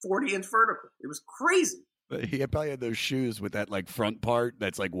fucking 40-inch vertical. It was crazy. But he probably had those shoes with that like front part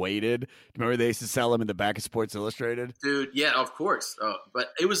that's like weighted. Remember they used to sell them in the back of Sports Illustrated? Dude, yeah, of course.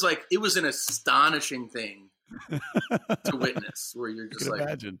 But it was an astonishing thing to witness, where you're just like,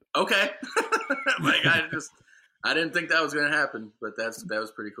 imagine. Okay. Like I didn't think that was going to happen, but that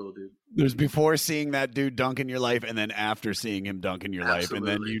was pretty cool, dude. There's before seeing that dude dunk in your life, and then after seeing him dunk in your Absolutely.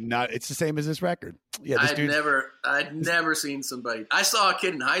 life, and then it's the same as this record. Yeah, I'd never seen somebody. I saw a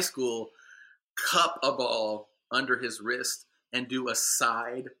kid in high school cup a ball under his wrist and do a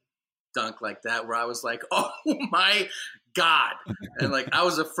side dunk like that, where I was like, oh my God. And like, I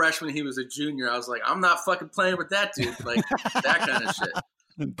was a freshman, he was a junior. I was like, I'm not fucking playing with that dude. Like that kind of shit.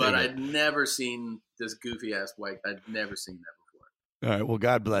 But I'd never seen this goofy ass white. I'd never seen that before. All right. Well,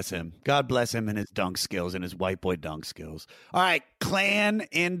 God bless him. God bless him and his dunk skills and his white boy dunk skills. All right. Clan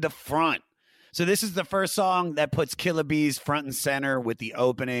in the front. So this is the first song that puts Killer Bees front and center with the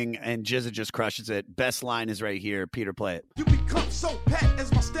opening, and Jizza just crushes it. Best line is right here. Peter, play it. You become so pat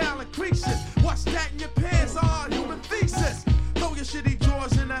as my style increases. What's that in your pants? Human thesis. Throw your shitty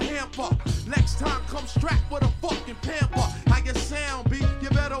drawers in a hamper. Next time, come strapped with a fucking pamper. How your sound be? You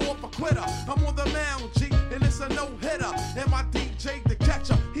better off a quitter. I'm on the mound, G, and it's a no-hitter. And my DJ, the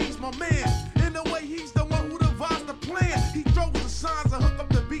catcher, he's my man. In the way, he's the one who devised the plan. He throws the signs and hook up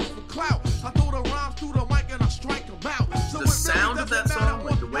the beat for clout. I throw the rhymes through the mic and I strike them out. So the sound of that song,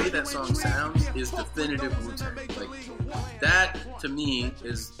 like the way that song sounds, is definitive Wu-Tang. Like that, to me,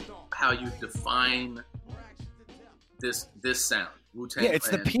 is how you define this sound. Wu-Tang. Yeah, it's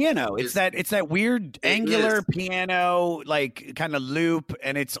the piano. It's that weird angular piano, like kind of loop,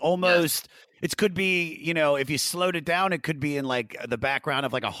 and it's almost. Yes. It could be, if you slowed it down, it could be in like the background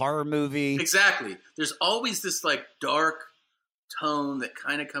of like a horror movie. Exactly. There's always this like dark tone that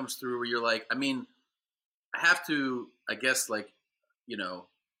kind of comes through where you're like, I mean, I have to, I guess, like,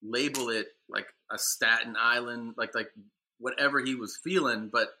 label it like a Staten Island, like whatever he was feeling,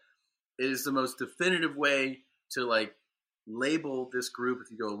 but it is the most definitive way to like label this group. If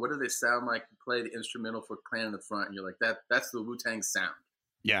you go, what do they sound like? You play the instrumental for Clan in the front, and you're like, that's the Wu-Tang sound.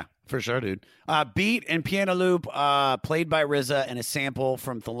 Yeah, for sure, dude. Beat and piano loop played by RZA and a sample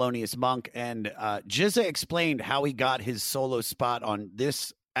from Thelonious Monk. And Jizza explained how he got his solo spot on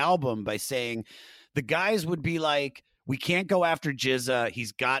this album by saying the guys would be like, we can't go after Jizza.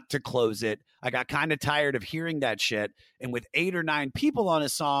 He's got to close it. I got kind of tired of hearing that shit. And with 8 or 9 people on a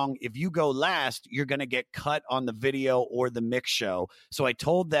song, if you go last, you're going to get cut on the video or the mix show. So I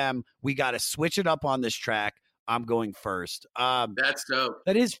told them we got to switch it up on this track. I'm going first. That's dope.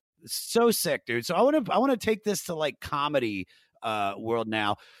 That is so sick, dude. So I want to take this to like comedy world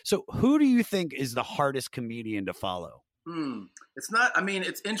now. So who do you think is the hardest comedian to follow? It's not. I mean,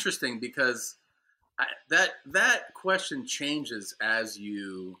 it's interesting because That question changes as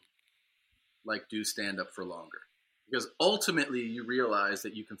you like do stand up for longer, because ultimately you realize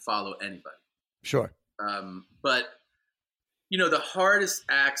that you can follow anybody. Sure. But the hardest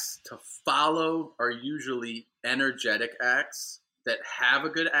acts to follow are usually energetic acts that have a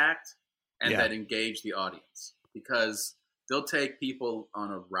good act and that engage the audience, because they'll take people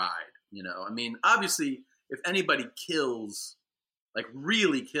on a ride. I mean, obviously, if anybody kills, like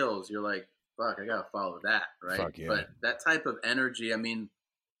really kills, you're like, fuck, I gotta follow that, right? Fuck yeah. But that type of energy, I mean,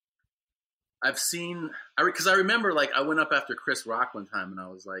 I've seen, because I remember, like, I went up after Chris Rock one time, and I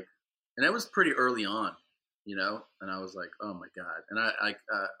was like, and it was pretty early on, and I was like, oh my God. And I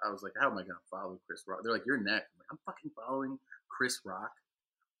was like, how am I going to follow Chris Rock? They're like, you're next. I'm like, I'm fucking following Chris Rock.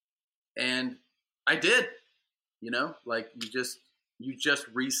 And I did, like you just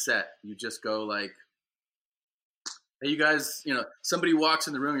reset. You just go like, hey, you guys, somebody walks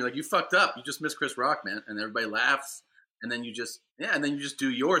in the room. You're like, you fucked up. You just missed Chris Rock, man. And everybody laughs. And then you just do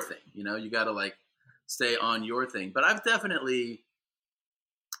your thing. You got to like stay on your thing. But I've definitely,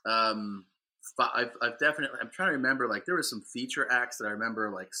 I'm trying to remember, like there was some feature acts that I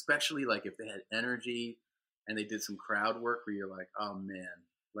remember, like, especially like if they had energy and they did some crowd work where you're like, oh man,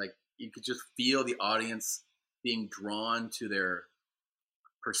 like you could just feel the audience being drawn to their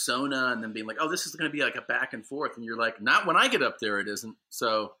persona and then being like, oh, this is going to be like a back and forth. And you're like, not when I get up there, it isn't.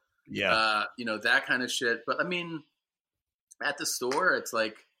 So, that kind of shit. But I mean, at the store, it's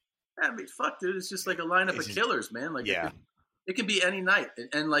like, I mean, fuck, dude, it's just like a lineup of killers, man. Like, it can be any night.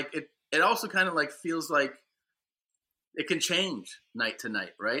 And like, it also kind of like feels like it can change night to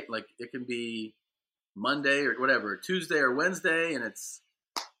night, right? Like it can be Monday or whatever, Tuesday or Wednesday. And it's,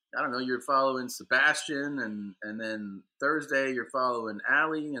 I don't know, you're following Sebastian and then Thursday you're following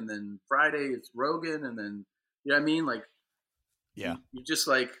Ali, and then Friday it's Rogan. And then, you know what I mean? Like, you just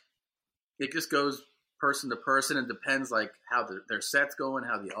like, it just goes person to person, and depends like how their set's going,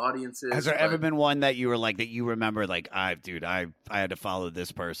 how the audience is. Has there ever been one that you were like, that you remember, like, I had to follow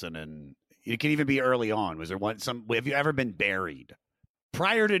this person, and it can even be early on. Was there have you ever been buried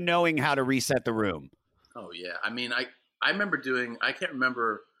prior to knowing how to reset the room? Oh yeah. I mean, I remember I can't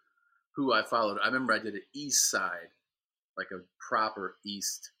remember who I followed. I remember I did an East Side, like a proper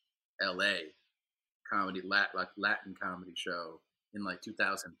East LA comedy, Latin comedy show in like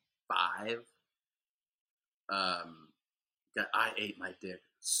 2005. God, I ate my dick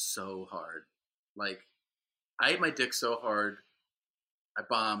so hard. Like, I ate my dick so hard, I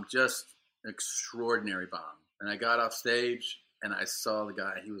bombed, just an extraordinary bomb. And I got off stage and I saw the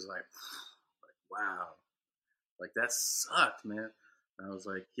guy. He was like, wow, like that sucked, man. And I was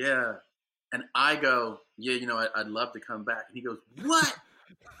like, yeah. And I go, yeah, I'd love to come back. And he goes, what?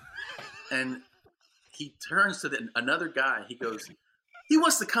 And he turns to another guy. He goes, he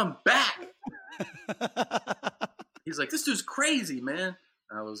wants to come back. He's like, this dude's crazy, man.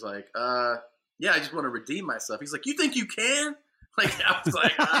 I was like, yeah, I just want to redeem myself. He's like, you think you can? Like, I was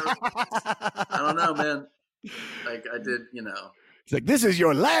like, I don't know, man. Like, I did, It's like, this is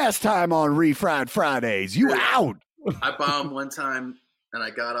your last time on Refried Fridays. You out. I bombed one time and I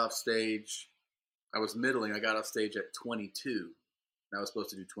got off stage. I was middling. I got off stage at 22. And I was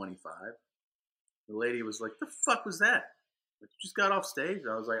supposed to do 25. The lady was like, the fuck was that? Like, you just got off stage?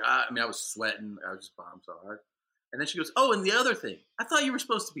 And I was like, I was sweating. I was just bombed so hard. And then she goes, oh, and the other thing, I thought you were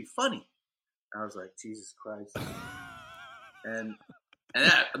supposed to be funny. I was like, Jesus Christ. and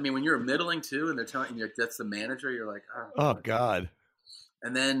that, I mean, when you're middling too, and they're telling you that's the manager, you're like, oh God.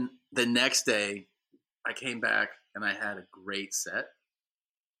 And then the next day I came back and I had a great set.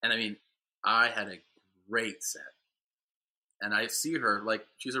 And I mean, I had a great set. And I see her, like,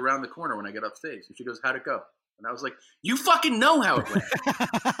 she's around the corner when I get off stage. And she goes, how'd it go? And I was like, you fucking know how it went.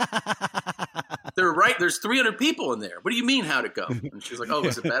 They're right. There's 300 people in there. What do you mean, how'd it go? And she's like, oh,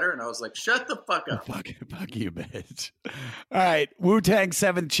 was it better? And I was like, shut the fuck up. Fuck you, bitch. All right. Wu-Tang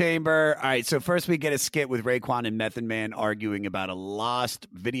 7th Chamber. All right. So first we get a skit with Raekwon and Method Man arguing about a lost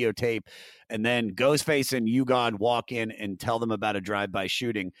videotape. And then Ghostface and U-God walk in and tell them about a drive-by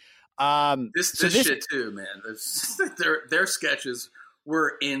shooting. This shit too, man. Their sketches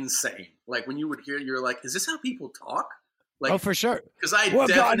were insane. Like when you would hear, you're like, is this how people talk? Like, oh, for sure. Because I God,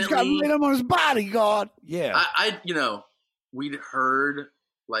 definitely he's got him on his body, God. Yeah. I we'd heard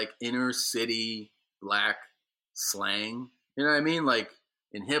like inner city black slang. You know what I mean? Like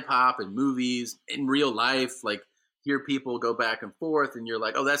in hip hop and movies, in real life, like hear people go back and forth, and you're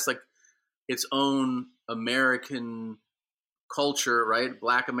like, oh, that's like its own American culture, right?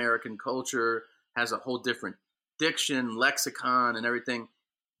 Black American culture has a whole different diction, lexicon, and everything.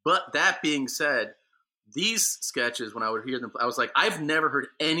 But that being said, these sketches, when I would hear them, I was like, I've never heard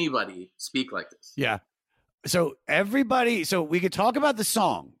anybody speak like this. Yeah. So we could talk about the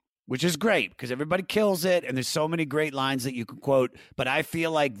song, which is great because everybody kills it. And there's so many great lines that you can quote. But I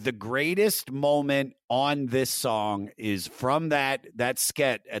feel like the greatest moment on this song is from that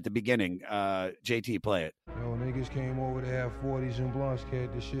skit at the beginning. JT, play it. Yo, niggas came over to have 40s and blunts, kid.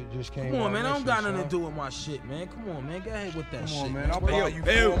 This shit just came Come on, out man. I don't got recent, nothing to son. do with my shit, man. Come on, man. Go ahead with that shit. Come on, man. I'll buy you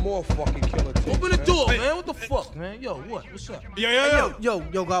Hey, 4 more fucking killer tapes, open the man. door, man. What the fuck, man? Yo, what? What's up? Yo,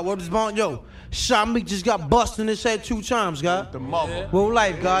 God, what is bond? Yo, Shamik just got busted in his head 2 times, God. The mother. Real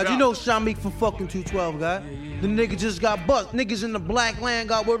life, God. You know Shamik from fucking 212, God. The nigga just got bust. Niggas in the black land,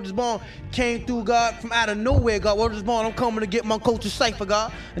 God, word is born, came through, God, from out of nowhere, God, word is born. I'm coming to get my culture cipher,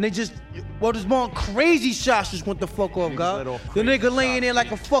 God. And they just, word is born, crazy shots just went the fuck off, God. The nigga laying there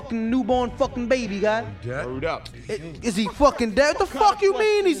like a fucking newborn fucking baby, God. Word up. Is he fucking dead? What the fuck you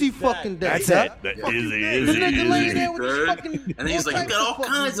mean is he fucking dead? That's it. Is he? The nigga laying there with his fucking... And then he's like, you got all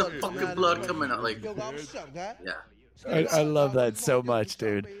kinds of fucking blood coming out. Like, yeah. I love that so much,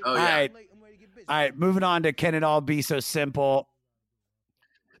 dude. Oh, yeah. All right, moving on to Can It All Be So Simple?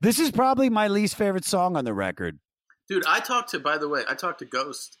 This is probably my least favorite song on the record. Dude, I talked to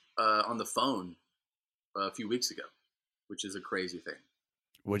Ghost on the phone a few weeks ago, which is a crazy thing.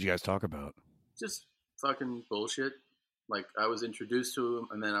 What'd you guys talk about? Just fucking bullshit. Like, I was introduced to him,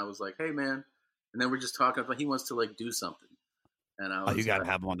 and then I was like, hey, man. And then we're just talking about he wants to, like, do something. And I was you got to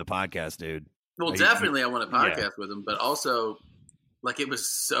have him on the podcast, dude. Well, definitely I want a podcast with him, but also, like, it was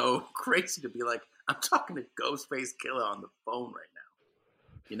so crazy to be like, I'm talking to Ghostface Killer on the phone right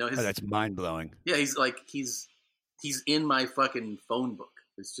now. You know, that's mind-blowing. Yeah, he's like, he's in my fucking phone book.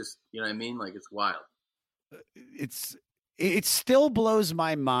 It's just, you know what I mean? Like, it's wild. It still blows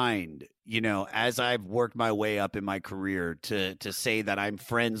my mind, you know, as I've worked my way up in my career to say that I'm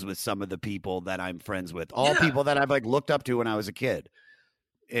friends with some of the people that I'm friends with. All people that I've like looked up to when I was a kid.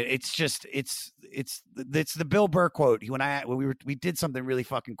 It's just it's the Bill Burr quote. When we did something really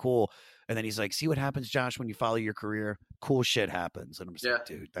fucking cool, and then he's like, "See what happens, Josh, when you follow your career? Cool shit happens." And I'm just like,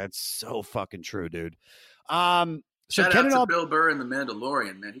 dude, that's so fucking true, dude. So Shout out to Bill Burr and The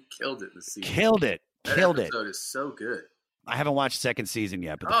Mandalorian, man. He killed it this season. Killed That episode is so good. I haven't watched second season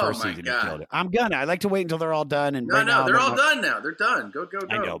yet, but the first season he killed it. I'm gonna. I like to wait until they're all done. And No, they're all done now. They're done. Go.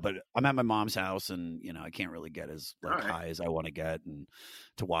 I know, but I'm at my mom's house, and you know I can't really get as high as I want to get and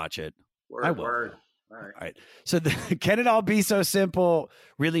to watch it. I will. Word. All right. So Can It All Be So Simple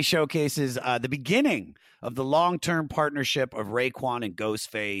really showcases the beginning of the long-term partnership of Raekwon and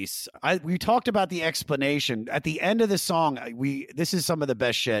Ghostface. We talked about the explanation at the end of the song. This is some of the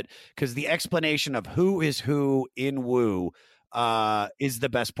best shit because the explanation of who is who in Wu is the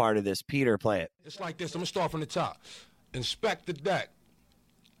best part of this. Peter, play it. It's like this. I'm gonna start from the top. Inspect the deck.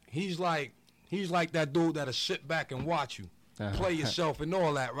 He's like that dude that'll sit back and watch you play yourself and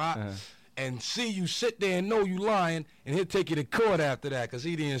all that, right? And see you sit there and know you lying, and he'll take you to court after that because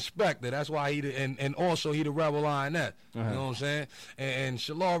he the inspector. That's why and also he the rebel lioness. You know what I'm saying? And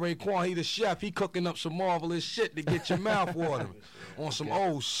Shalal Raekwon, he the chef. He cooking up some marvelous shit to get your mouth watering on some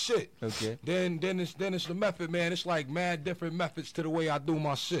old shit. Okay. Then it's the method, man. It's like mad different methods to the way I do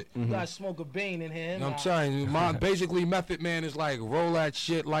my shit. You gotta smoke a bean in here. You know what I'm telling you, basically method, man, is like roll that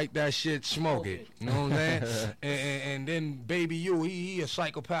shit, light that shit, smoke it. You know what I'm saying? and then Baby You, he a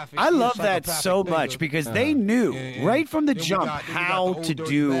psychopathic. I love that so much because they knew right from the jump how to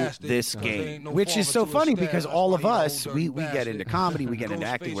do this game, which is so funny because all of us, we get into comedy, we get into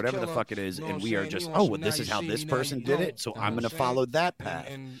acting, whatever the fuck it is, and we are just, this is how this person did it, so I'm going to follow that path.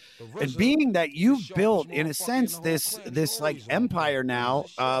 And being that you've built, in a sense, this like empire now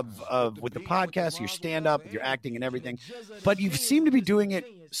of with the podcast, your stand-up, your acting and everything, but you seem to be doing it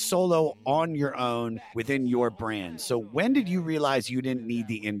solo on your own within your brand. So when did you realize you didn't need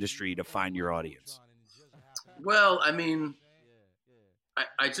the industry to find your audience? Well, I mean,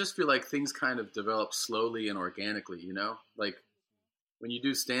 I just feel like things kind of develop slowly and organically, you know? Like when you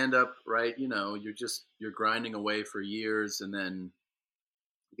do stand-up, right, you know, you're grinding away for years, and then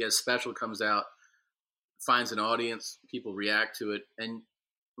you get a special comes out, finds an audience, people react to it, and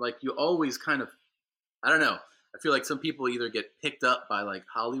like you always kind of, I don't know, I feel like some people either get picked up by like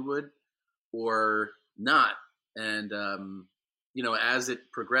Hollywood or not. And, you know, as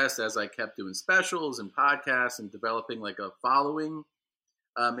it progressed, as I kept doing specials and podcasts and developing like a following,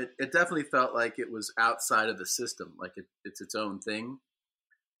 it definitely felt like it was outside of the system, like it's its own thing.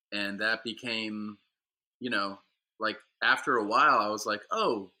 And that became, you know, like after a while, I was like,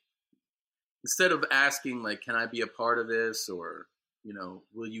 oh, instead of asking like, can I be a part of this? Or, you know,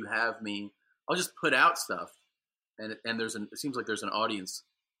 will you have me? I'll just put out stuff. And it seems like there's an audience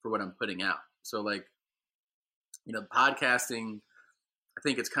for what I'm putting out. So like podcasting, I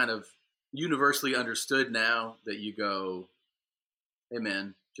think it's kind of universally understood now that you go, hey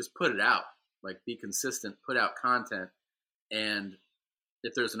man, just put it out, like be consistent, put out content. And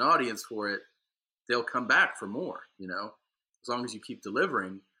if there's an audience for it, they'll come back for more, as long as you keep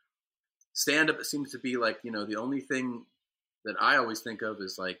delivering. Stand-up seems to be like, the only thing that I always think of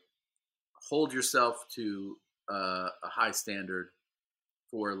is like, hold yourself to a high standard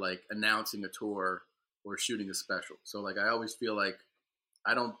for like announcing a tour or shooting a special. So like, I always feel like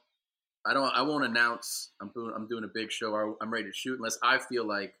I won't announce I'm doing a big show or I'm ready to shoot unless I feel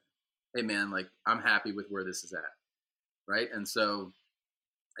like, hey man, like I'm happy with where this is at. Right. And so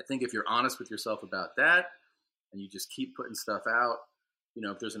I think if you're honest with yourself about that and you just keep putting stuff out,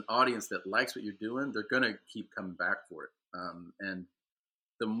 if there's an audience that likes what you're doing, they're going to keep coming back for it. And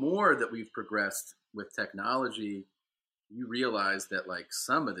the more that we've progressed with technology, you realize that like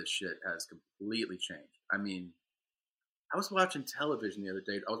some of this shit has completely changed. I mean, I was watching television the other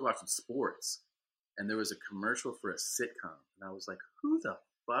day. I was watching sports and there was a commercial for a sitcom. And I was like, who the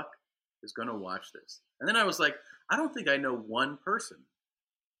fuck is going to watch this? And then I was like, I don't think I know one person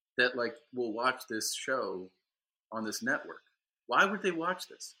that like will watch this show on this network. Why would they watch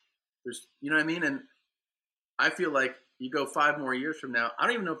this? There's, you know what I mean? And I feel like you go 5 more years from now, I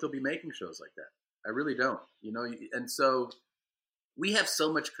don't even know if they'll be making shows like that. I really don't, and so we have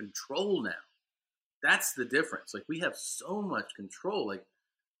so much control now. That's the difference. Like we have so much control. Like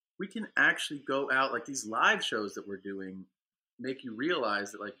we can actually go out, like these live shows that we're doing make you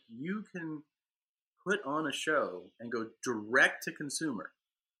realize that like you can put on a show and go direct to consumer.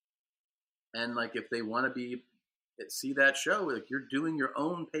 And like, if they want to see that show, like you're doing your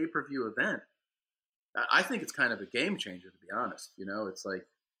own pay-per-view event. I think it's kind of a game changer, to be honest. It's like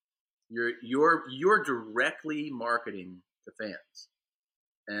you're directly marketing to fans.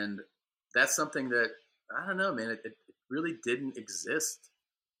 And that's something that, I don't know, man, it really didn't exist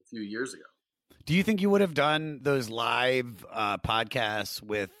a few years ago. Do you think you would have done those live podcasts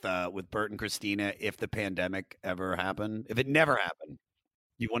with Bert and Christina if the pandemic ever happened? If it never happened,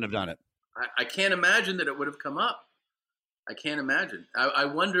 you wouldn't have done it. I can't imagine that it would have come up. I can't imagine. I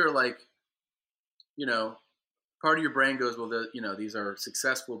wonder, like, part of your brain goes, well, these are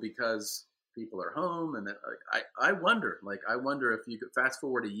successful because people are home. And that, like, I wonder if you could fast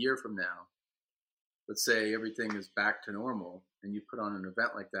forward a year from now, let's say everything is back to normal and you put on an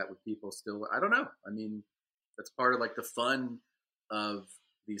event like that with people still, I don't know. I mean, that's part of like the fun of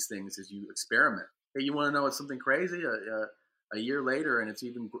these things is you experiment. Hey, you want to know what's something crazy? A year later and it's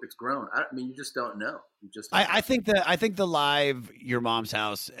grown. I mean, you just don't know. I think the live Your Mom's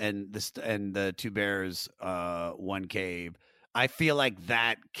House and the Two Bears, One Cave, I feel like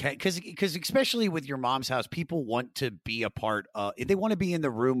that because especially with Your Mom's House, people want to be a part of. They want to be in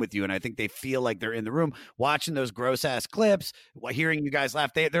the room with you, and I think they feel like they're in the room watching those gross ass clips, hearing you guys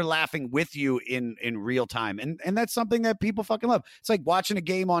laugh. They're laughing with you in real time, and that's something that people fucking love. It's like watching a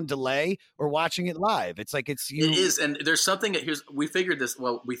game on delay or watching it live. It's like it's you. It is, and there's something that we figured this.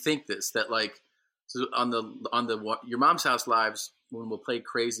 Well, we think this that like so on the Your Mom's House lives when we'll play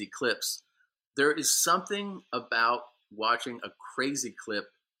crazy clips, there is something about watching a crazy clip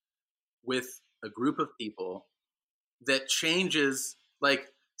with a group of people that changes. Like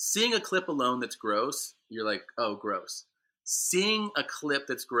seeing a clip alone that's gross, you're like, oh, gross. Seeing a clip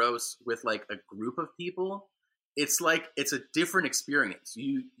that's gross with like a group of people, it's like it's a different experience.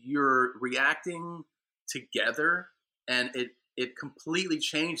 You're reacting together, and it completely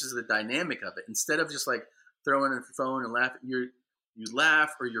changes the dynamic of it. Instead of just like throwing in your phone and laughing, you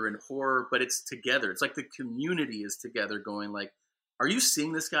laugh or you're in horror, but it's together. It's like the community is together going like, are you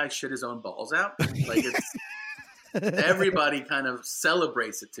seeing this guy shit his own balls out? Like it's everybody kind of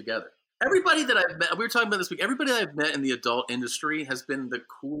celebrates it together. Everybody that I've met, we were talking about this week, everybody that I've met in the adult industry has been the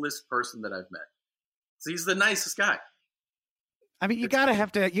coolest person that I've met. So he's the nicest guy. I mean, you gotta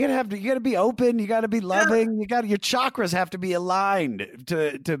be open. You gotta be loving. Yeah. Your chakras have to be aligned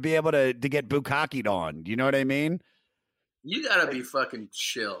to be able to get bukkakied on. You know what I mean? You gotta be fucking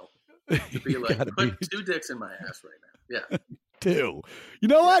chill to be like, put 2 dicks in my ass right now. Yeah. 2. You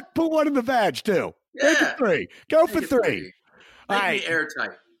know what? Put 1 in the vag too. Yeah. Make it 3. Go for 3. Make me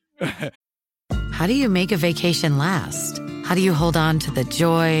airtight. How do you make a vacation last? How do you hold on to the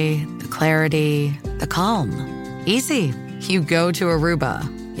joy, the clarity, the calm? Easy. You go to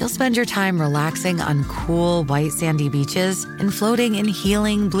Aruba. You'll spend your time relaxing on cool, white, sandy beaches and floating in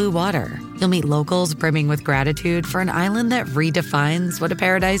healing blue water. You'll meet locals brimming with gratitude for an island that redefines what a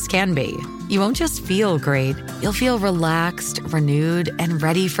paradise can be. You won't just feel great. You'll feel relaxed, renewed, and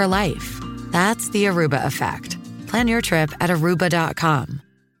ready for life. That's the Aruba effect. Plan your trip at Aruba.com.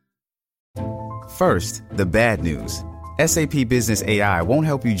 First, the bad news. SAP Business AI won't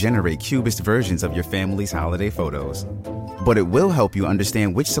help you generate cubist versions of your family's holiday photos. But it will help you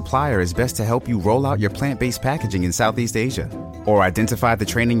understand which supplier is best to help you roll out your plant-based packaging in Southeast Asia, or identify the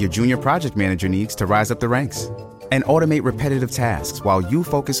training your junior project manager needs to rise up the ranks, and automate repetitive tasks while you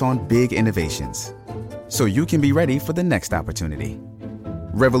focus on big innovations, so you can be ready for the next opportunity.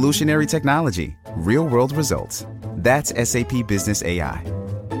 Revolutionary technology, real-world results. That's SAP Business AI.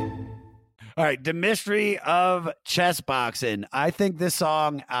 All right, The Mystery of Chess Boxing. I think this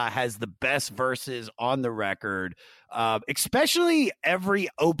song has the best verses on the record, especially every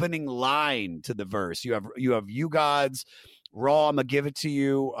opening line to the verse. You have You Gods, Raw, I'm going to give it to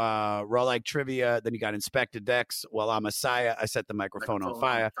you, Raw Like Trivia. Then you got Inspector Dex, Well, I'm Messiah, I set the microphone on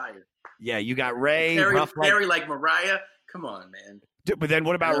fire. Yeah, you got Ray. Perry like Mariah. Come on, man. But then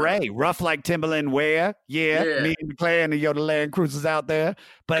what about Ray? Rough like Timberland wear. Yeah. Me and McClare and the Yoda Land Cruisers out there.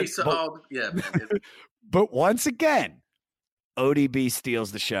 But once again, ODB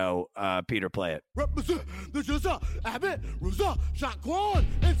steals the show. Peter, play it. Represent the Jizza, Abbott, Ruza, Shaquan,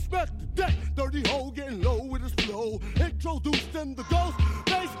 Inspect the Deck, Dirty Hole getting low with his flow. Introduced in the Ghost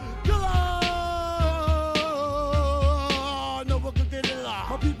Face Killer. No one can get it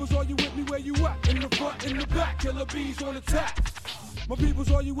out. My peoples, are you with me where you at? In the front, in the back, killer bees on attack. My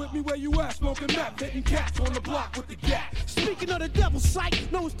peoples, are you with me where you at? Smoking meth, hitting cats on the block with the gat. Speaking of the devil's sight,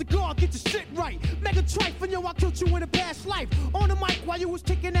 know it's the God, get your shit right. Mega trifling, yo, I killed you in a past life. On the mic while you was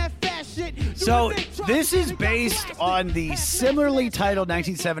kicking that fast shit. So this is based on the similarly titled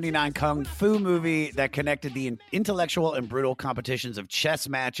 1979 Kung Fu movie that connected the intellectual and brutal competitions of chess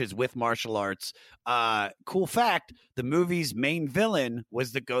matches with martial arts. Cool fact, the movie's main villain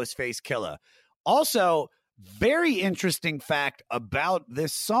was the Ghostface Killer. Also, very interesting fact about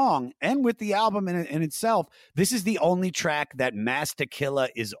this song and with the album in itself, this is the only track that Master Killa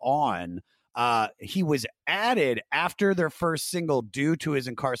is on. He was added after their first single due to his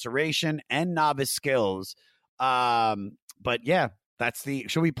incarceration and novice skills. But yeah, that's the.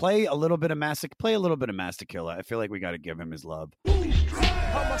 Should we play a little bit of Master Killa? I feel like we got to give him his love.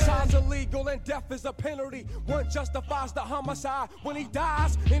 Homicide's illegal and death is a penalty. One justifies the homicide when he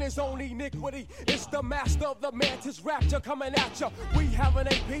dies in his own iniquity. It's the master of the mantis rapture coming at ya. We have an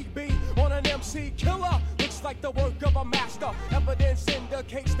APB on an MC killer. Looks like the work of a master. Evidence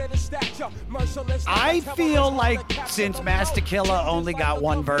indicates that his stature merciless. I feel like since Master Killa only got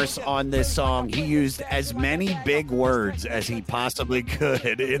one verse on this song, he used as many big words as he possibly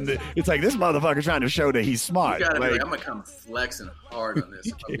could. It's like this motherfucker trying to show that he's smart. I'm gonna come flexing hard on this.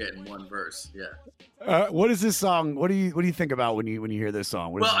 I'm getting one verse. Yeah. What is this song? What do you think about when you hear this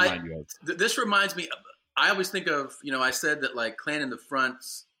song? What does it remind you of? This reminds me. I always think of, I said that like Clan in the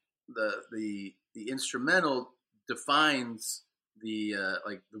Fronts, the instrumental defines the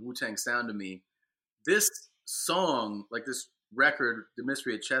like the Wu-Tang sound to me. This song, like this record, The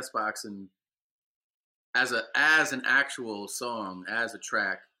Mystery of Chess Boxing, as an actual song, as a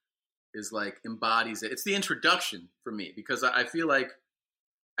track, is like embodies it. It's the introduction for me because I feel like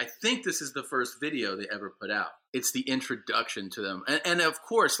I think this is the first video they ever put out. It's the introduction to them. And of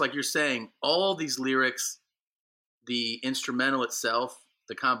course, like you're saying, all these lyrics, the instrumental itself,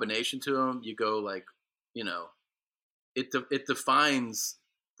 the combination to them, you go like, it defines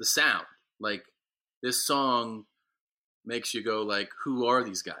the sound. Like this song makes you go like, who are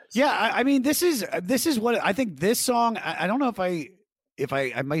these guys? Yeah, I mean, this is what I think this song, I don't know if I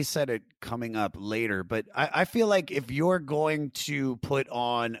might have said it coming up later, but I feel like if you're going to put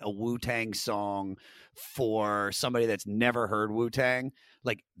on a Wu-Tang song for somebody that's never heard Wu-Tang,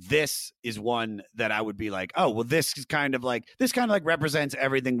 like this is one that I would be like, oh, well, this kind of like represents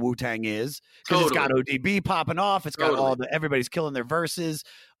everything Wu-Tang is. Because It's got ODB popping off. It's got everybody's killing their verses.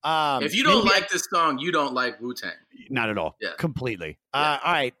 If you don't like this song, you don't like Wu-Tang. Not at all. Yeah. Completely. All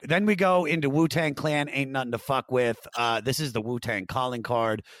right. Then we go into Wu-Tang Clan, Ain't Nothing to Fuck With. This is the Wu-Tang calling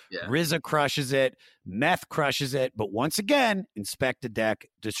card. Yeah. RZA crushes it. Meth crushes it. But once again, Inspect the Deck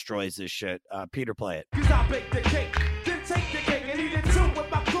destroys this shit. Peter, play it. Cause I baked the cake, then take the cake and eat it too with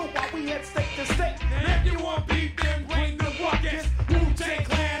my crew while we had steak to steak. And if you want beef, then bring the ruckus. Wu-Tang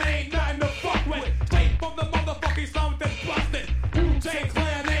Clan ain't nothing to fuck with. Straight from the motherfucking sound that's busted. Wu-Tang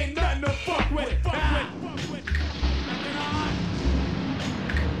Clan ain't nothing to fuck with.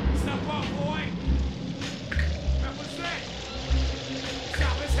 Step up, boy. Represent.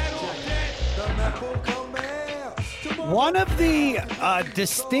 Chop his head off, kid. One of the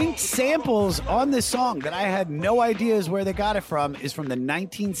distinct samples on this song that I had no idea is where they got it from is from the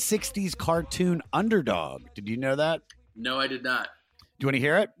 1960s cartoon Underdog. Did you know that? No, I did not. Do you want to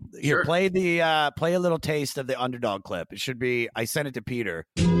hear it? Here, Sure. play a little taste of the Underdog clip. It should be, I sent it to Peter.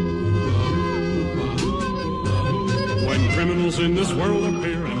 When criminals in this world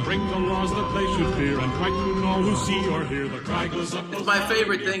appear and break the laws that they should fear and frighten all who see or hear, the cry goes up. It's my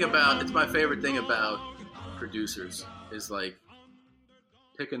favorite thing about producers is like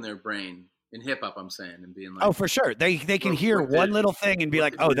picking their brain in hip hop. I'm saying and being like, oh, for sure, they can hear one little thing and be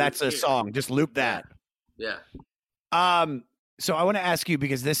like, oh, that's a song. Just loop that. Yeah. So I want to ask you,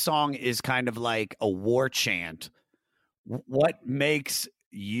 because this song is kind of like a war chant. What makes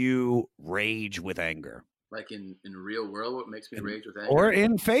you rage with anger? Like in real world, what makes me rage with anger? Or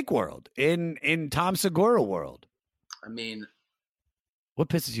in fake world, in Tom Segura world. I mean, what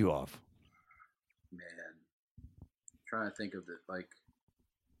pisses you off? Man, I'm trying to think of it. Like,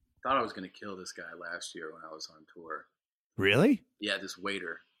 thought I was going to kill this guy last year when I was on tour. Really? Yeah, this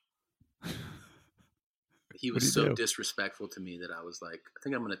waiter. He was so disrespectful to me that I was like, I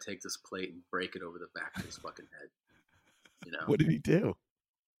think I'm going to take this plate and break it over the back of his fucking head. You know? What did he do?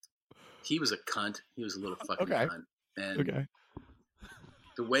 He was a cunt. He was a little fucking cunt. And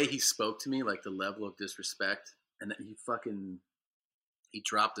the way he spoke to me, like the level of disrespect, and then he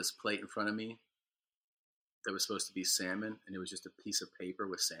dropped this plate in front of me that was supposed to be salmon, and it was just a piece of paper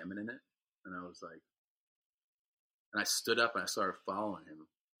with salmon in it. And I was like, and I stood up and I started following him.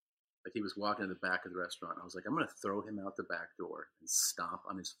 Like he was walking to the back of the restaurant. I was like, I'm going to throw him out the back door and stomp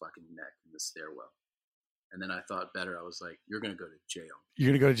on his fucking neck in the stairwell. And then I thought better. I was like, you're going to go to jail. You're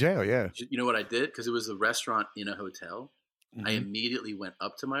going to go to jail, yeah. You know what I did? Because it was a restaurant in a hotel. Mm-hmm. I immediately went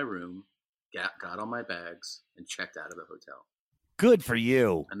up to my room, got all my bags, and checked out of the hotel. Good for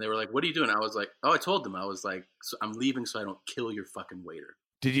you. And they were like, what are you doing? I was like, I told them. I was like, so I'm leaving so I don't kill your fucking waiter.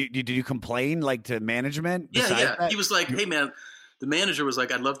 Did you complain like to management? Yeah. That? He was like, hey, man. The manager was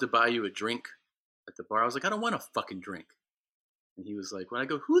like, I'd love to buy you a drink at the bar. I was like, I don't want a fucking drink. And he was like, when I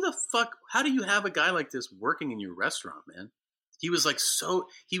go, who the fuck, how do you have a guy like this working in your restaurant, man? He was like,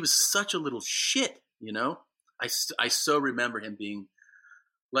 he was such a little shit, you know? I so remember him being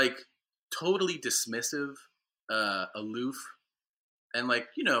like totally dismissive, aloof. And like,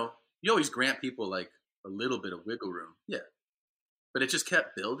 you know, you always grant people like a little bit of wiggle room. Yeah. But it just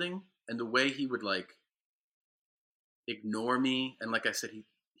kept building. And the way he would like, ignore me, and like I said,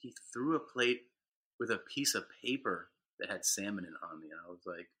 he threw a plate with a piece of paper that had salmon in on me, and I was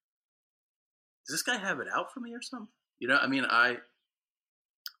like, does this guy have it out for me or something? You know, I mean, I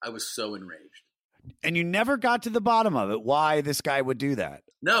was so enraged. And you never got to the bottom of it, why this guy would do that.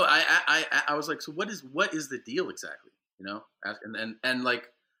 No, I was like, so what is the deal exactly? You know, and like,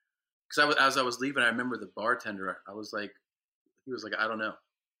 because as I was leaving, I remember the bartender. I was like, he was like, I don't know.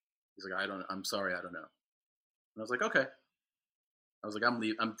 He's like, I'm sorry, I don't know. And I was like, okay. I was like, I'm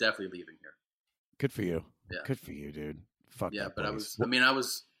definitely leaving here. Good for you. Yeah. Good for you, dude. Fuck yeah, that but place.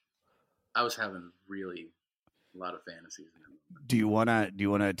 I was having really a lot of fantasies. Do you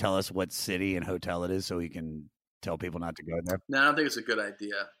wanna tell us what city and hotel it is so we can tell people not to go there? No, I don't think it's a good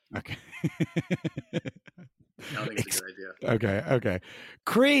idea. Okay. I don't think it's a good idea. Okay.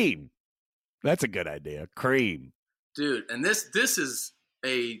 Cream. That's a good idea. Cream. Dude, and this is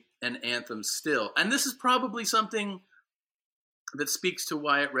an anthem still. And this is probably something that speaks to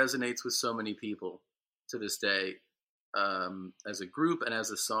why it resonates with so many people to this day, as a group and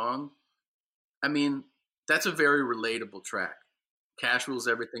as a song. I mean, that's a very relatable track. Cash rules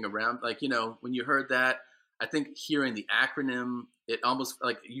everything around. Like, you know, when you heard that, I think hearing the acronym, it almost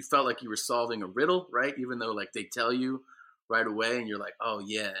like you felt like you were solving a riddle, right? Even though like they tell you right away and you're like, oh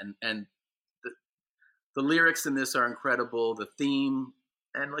yeah. And the lyrics in this are incredible. The theme,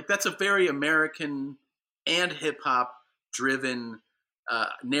 and like that's a very American and hip hop driven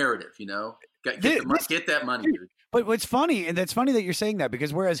narrative, you know. Get that money, dude. But what's funny, and that's funny that you're saying that,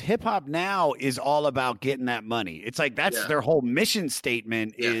 because whereas hip hop now is all about getting that money, it's like that's their whole mission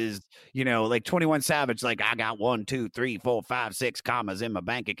statement is, you know, like 21 Savage, like I got 1, 2, 3, 4, 5, 6 commas in my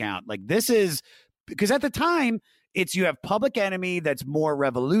bank account. Like this is because at the time. It's you have Public Enemy that's more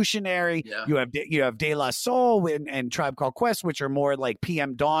revolutionary. Yeah. You have De La Soul and Tribe Called Quest, which are more like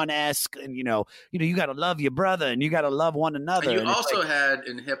PM Dawn-esque, and you got to love your brother and you got to love one another. And you also had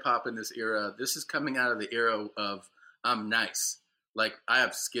in hip hop in this era. This is coming out of the era of I'm nice, like I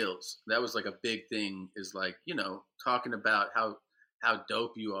have skills. That was like a big thing. Is like talking about how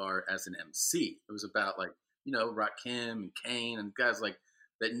dope you are as an MC. It was about like Rakim and Kane and guys like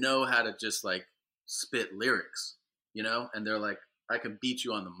that know how to just like spit lyrics. And they're like, I can beat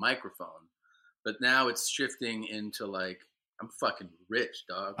you on the microphone. But now it's shifting into like, I'm fucking rich,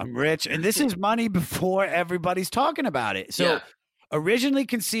 dog. I'm rich. And this is money before everybody's talking about it. So originally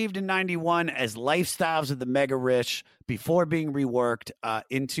conceived in 91 as lifestyles of the mega rich before being reworked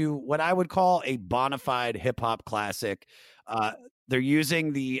into what I would call a bona fide hip hop classic. They're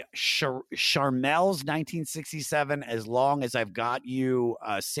using the Charmel's 1967 "As Long as I've Got You"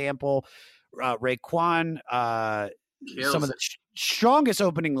 sample. Raekwon, some of the strongest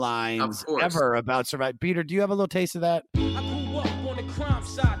opening lines ever about survival. Peter, do you have a little taste of that? I grew up on the crime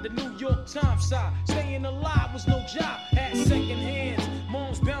side, the New York Times side. Staying alive was no job, had second hands.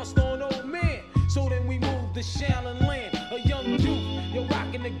 Moms bounced on old man, so then we moved to Shaolin Land. A young youth, you're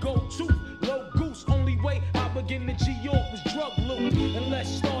rocking the go-to, low goose. Only way I begin to G-York was drug loot. And let's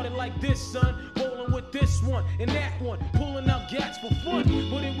start it like this, son. Rolling with this one and that one, pulling out gats for fun.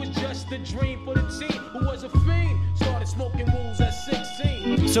 But it was just a dream for the teen who was a fiend. Started smoking rules at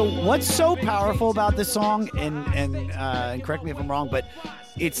 16. So what's so powerful about this song, and correct me if I'm wrong, but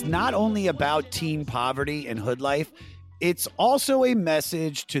it's not only about teen poverty and hood life, it's also a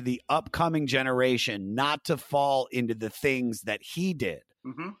message to the upcoming generation not to fall into the things that he did.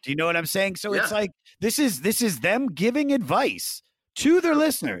 Mm-hmm. Do you know what I'm saying? So it's like this is them giving advice to their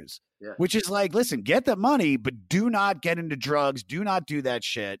listeners, which is like, listen, get the money, but do not get into drugs. Do not do that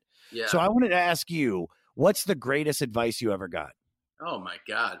shit. Yeah. So I wanted to ask you, what's the greatest advice you ever got? Oh my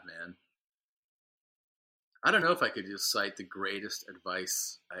God, man. I don't know if I could just cite the greatest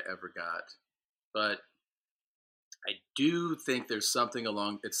advice I ever got, but I do think there's something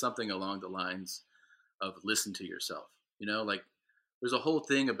along the lines of listen to yourself. You know, like there's a whole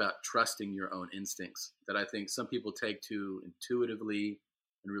thing about trusting your own instincts that I think some people take to intuitively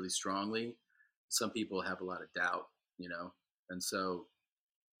and really strongly. Some people have a lot of doubt, you know? And so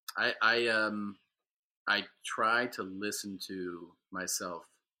I try to listen to myself.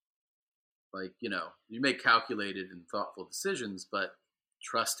 Like, you know, you make calculated and thoughtful decisions, but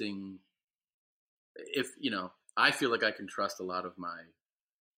trusting, if, you know, I feel like I can trust a lot of my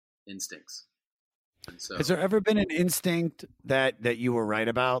instincts. And so, has there ever been an instinct that you were right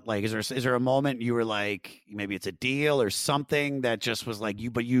about? Like, is there a moment you were like, maybe it's a deal or something that just was like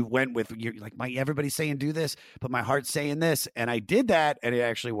but you went with, you're like, everybody's saying do this, but my heart's saying this, and I did that, and it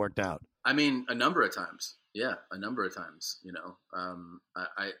actually worked out? I mean, a number of times. Yeah, a number of times, you know.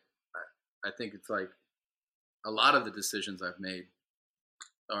 I think it's like a lot of the decisions I've made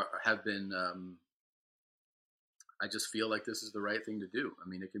have been, I just feel like this is the right thing to do. I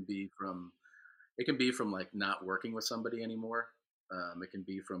mean, it can be from like not working with somebody anymore. It can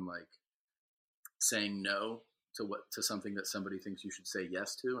be from like saying no to something that somebody thinks you should say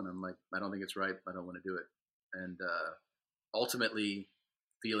yes to. And I'm like, I don't think it's right. I don't want to do it. And ultimately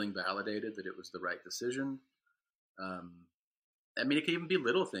feeling validated that it was the right decision. I mean, it can even be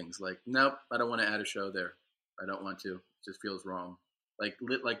little things like, nope, I don't want to add a show there. I don't want to. It just feels wrong. Like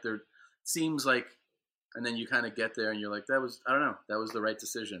there seems like, and then you kind of get there and you're like, that was the right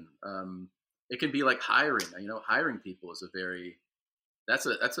decision. It can be like hiring. You know, hiring people is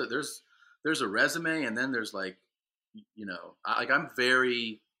there's a resume, and then there's like, you know, I'm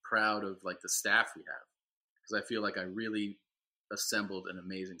very proud of like the staff we have, because I feel like I really assembled an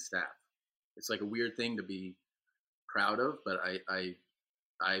amazing staff. It's like a weird thing to be proud of, but I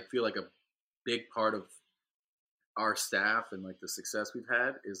feel like a big part of our staff and like the success we've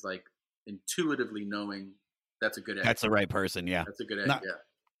had is like intuitively knowing that's a good egg. That's the right person. Yeah. That's a good egg. Yeah.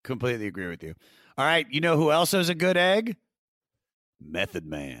 Completely agree with you. All right. You know who else is a good egg? Method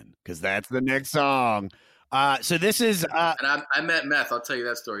Man. Cause that's the next song. So this is, and I met Meth. I'll tell you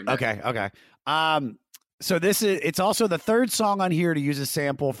that story next. Okay. So it's also the third song on here to use a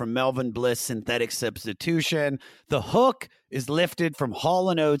sample from Melvin Bliss' Synthetic Substitution. The hook is lifted from Hall &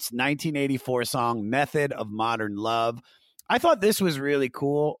 Oates' 1984 song, Method of Modern Love. I thought this was really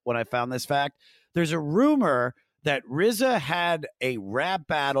cool when I found this fact. There's a rumor that RZA had a rap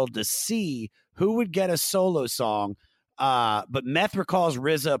battle to see who would get a solo song. But Meth recalls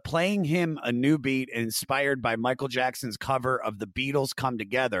RZA playing him a new beat inspired by Michael Jackson's cover of The Beatles' Come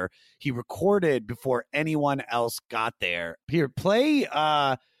Together. He recorded before anyone else got there. Here, play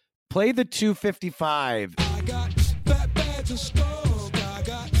the 255. I got fat bags of skunk. I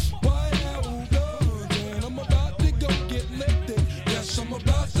got white arrow guns, and I'm about to go get lifted. Yes, I'm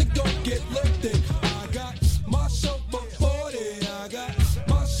about to go get lifted. I got myself a 40. I got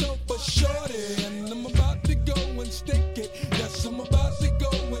myself a shorty, and I'm about to go and stick it. Yes, I'm about to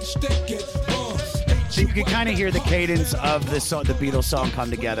go and stick it. So you can kind of hear the cadence of the song, the Beatles song Come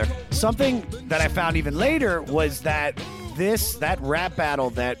Together. Something that I found even later was that that rap battle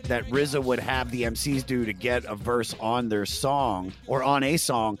that RZA would have the MCs do to get a verse on their song or on a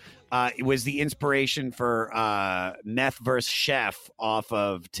song, it was the inspiration for Meth vs. Chef off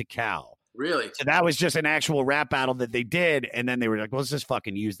of Tikal. Really? So that was just an actual rap battle that they did, and then they were like, well, let's just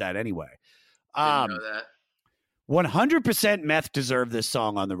fucking use that anyway. Didn't know that. 100% Meth deserved this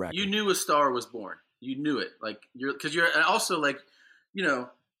song on the record. You knew a star was born. You knew it. Like you're also like you know,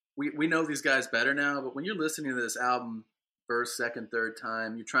 we know these guys better now, but when you're listening to this album first, second, third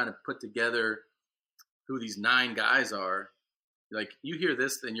time, you're trying to put together who these 9 guys are. Like, you hear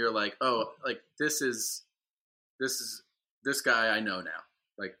this and you're like, oh, like this is this guy I know now.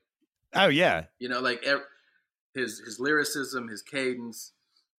 Like, oh yeah, you know, like his lyricism, his cadence.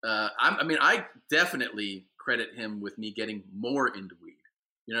 I definitely credit him with me getting more into weed.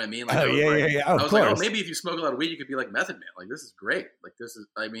 You know what I mean? Like, oh yeah. I was like, oh, maybe if you smoke a lot of weed, you could be like Method Man. Like, this is great. Like, this is.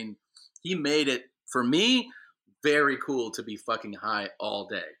 I mean, he made it for me very cool to be fucking high all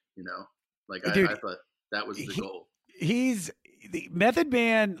day. You know, like Dude, I thought that was the goal. He's the Method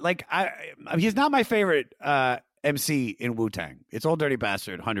Man. Like he's not my favorite MC in Wu-Tang. It's Old Dirty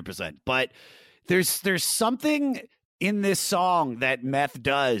Bastard, 100%. But there's something in this song that Meth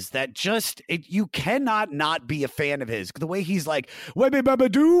does that just you cannot not be a fan of his. The way he's like,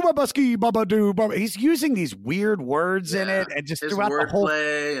 he's using these weird words in it, and just his throughout the whole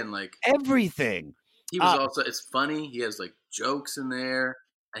play and like everything. He was also, it's funny. He has like jokes in there,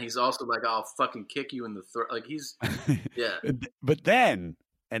 and he's also like, I'll fucking kick you in the throat. Like he's, yeah. But then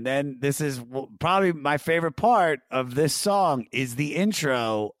this is probably my favorite part of this song is the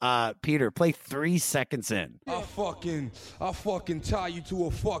intro. Peter, play 3 seconds in. I'll fucking tie you to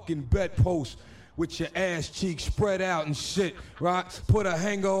a fucking bedpost with your ass cheeks spread out and shit, right? Put a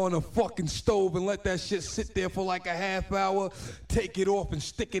hanger on a fucking stove and let that shit sit there for like a half hour. Take it off and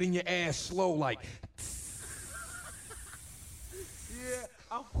stick it in your ass slow like.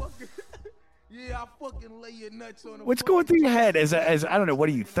 I fucking lay your nuts on. What's going through your head as I don't know, what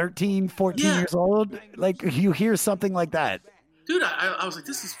are you, 13, 14 years old? Like, you hear something like that. Dude, I was like,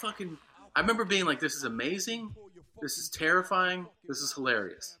 this is fucking, I remember being like, this is amazing. This is terrifying. This is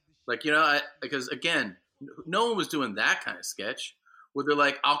hilarious. Like, you know, because again, no one was doing that kind of sketch where they're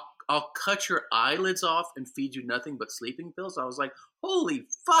like, I'll cut your eyelids off and feed you nothing but sleeping pills. I was like, holy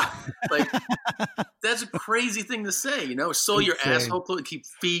fuck. Like, that's a crazy thing to say, you know? Sew your asshole closed and keep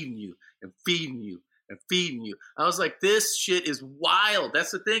feeding you and feeding you and feeding you. I was like, this shit is wild.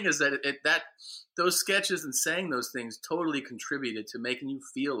 That's the thing, is that that those sketches and saying those things totally contributed to making you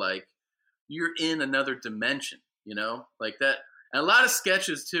feel like you're in another dimension, you know? Like that. And a lot of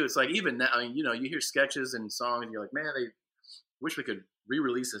sketches too. It's like, even now, I mean, you know, you hear sketches and songs and you're like, man, they wish we could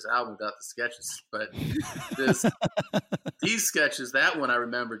re-release this album without the sketches. But these sketches, that one I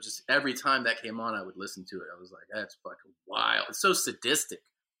remember, just every time that came on, I would listen to it. I was like, that's fucking wild. It's so sadistic.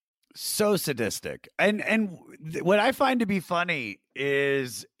 So sadistic. And what I find to be funny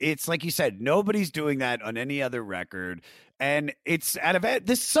is, it's like you said, nobody's doing that on any other record. And it's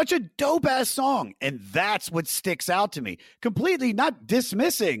this is such a dope ass song. And that's what sticks out to me. Completely not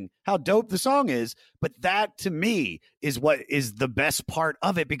dismissing how dope the song is, but that to me is what is the best part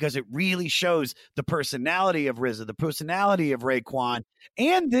of it, because it really shows the personality of RZA, the personality of Raekwon,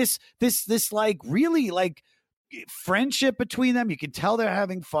 and this like really like friendship between them. You can tell they're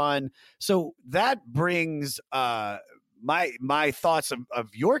having fun. So that brings my thoughts of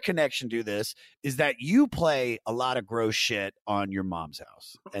your connection to this is that you play a lot of gross shit on your mom's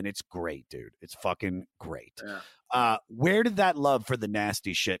house, and it's great, dude. It's fucking great. Yeah. Where did that love for the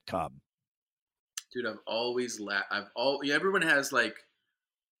nasty shit come? Dude, I've always everyone has like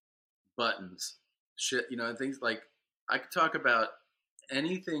buttons, shit, you know, and things like, I could talk about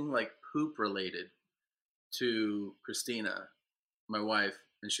anything like poop related to Christina, my wife,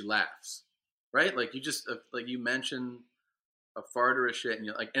 and she laughs, right? Like, you just like, you mention a fart or a shit, and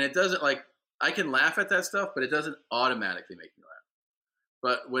you're like, and it doesn't, like, I can laugh at that stuff, but it doesn't automatically make me laugh.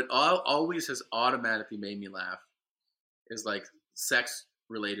 But what always has automatically made me laugh is like sex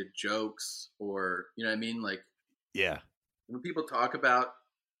related jokes, or, you know what I mean? Like, yeah, when people talk about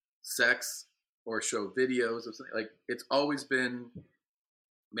sex or show videos of something, like, it's always been, I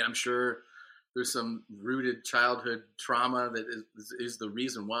mean, I'm sure there's some rooted childhood trauma that is the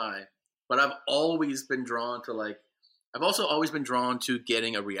reason why, but I've always been drawn to, like, I've also always been drawn to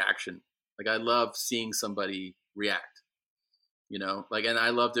getting a reaction. Like, I love seeing somebody react, you know, like, and I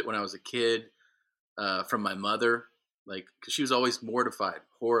loved it when I was a kid, from my mother, like, cause she was always horrified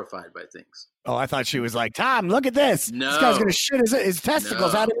by things. Oh, I thought she was like, Tom, look at this. No. This guy's going to shit his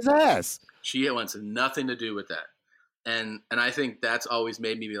testicles out of his ass. She wants nothing to do with that. And I think that's always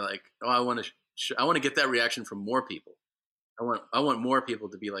made me be like, oh, I want to get that reaction from more people. I want more people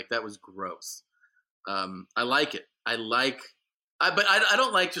to be like, that was gross. I like it. But I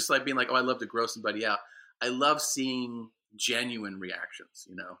don't like just like being like, oh, I love to gross somebody out. I love seeing genuine reactions,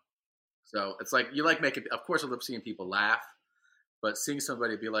 you know? So it's like, you like making, of course I love seeing people laugh, but seeing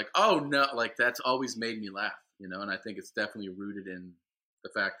somebody be like, oh no, like, that's always made me laugh, you know? And I think it's definitely rooted in the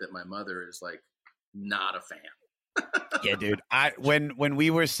fact that my mother is like not a fan. Yeah, dude. When we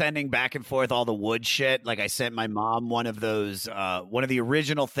were sending back and forth all the wood shit, like I sent my mom one of those, one of the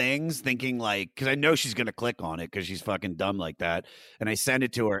original things, thinking like, because I know she's gonna click on it because she's fucking dumb like that. And I send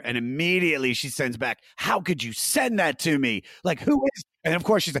it to her, and immediately she sends back, "How could you send that to me? Like, who is?" And of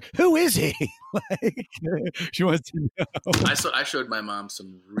course she's like, "Who is he?" Like, she wants to know. I showed my mom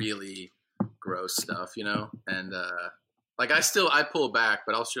some really gross stuff, and like I pull back,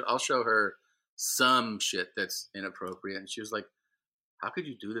 but I'll show her some shit that's inappropriate, and she was like, "How could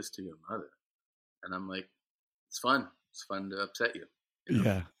you do this to your mother?" And I'm like, "It's fun. It's fun to upset you."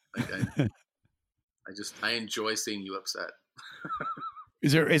 Yeah. Like I enjoy seeing you upset.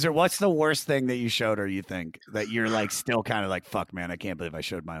 Is there what's the worst thing that you showed her, you think, that you're like still kind of like, fuck man, I can't believe I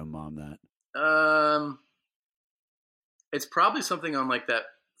showed my own mom that? It's probably something on like that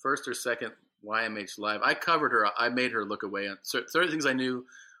first or second YMH live. I covered her. I made her look away on certain things I knew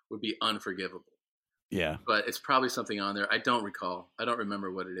would be unforgivable. Yeah. But it's probably something on there. I don't recall. I don't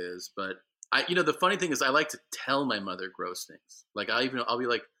remember what it is. But the funny thing is I like to tell my mother gross things. Like I'll be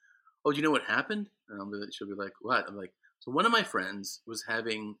like, "Oh, do you know what happened?" And she'll be like, "What?" I'm like, "So one of my friends was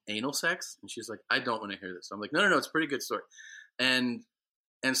having anal sex," and she's like, "I don't want to hear this." So I'm like, No, it's a pretty good story. And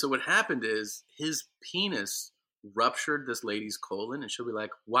so what happened is his penis ruptured this lady's colon, and she'll be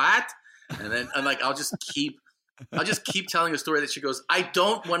like, "What?" And then I'm like, I'll just keep telling a story that she goes, "I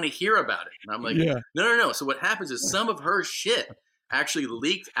don't want to hear about it." And I'm like, Yeah. No. So what happens is some of her shit actually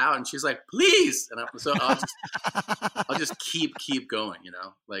leaked out, and she's like, "Please." And I'll just keep going,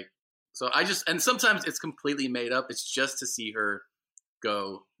 like, so and sometimes it's completely made up. It's just to see her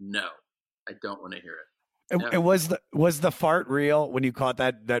go, "No, I don't want to hear it." And was the fart real when you caught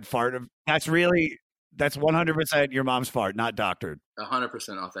that fart? That's 100% your mom's fart, not doctored.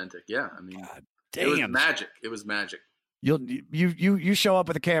 100% authentic. Yeah. I mean, damn. It was magic. You show up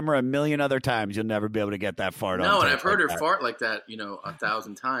with a camera a million other times, you'll never be able to get that fart on. No, and I've heard her that. fart like that,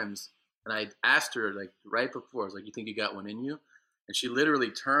 1,000 times. And I asked her like right before, I was like, "You think you got one in you?" And she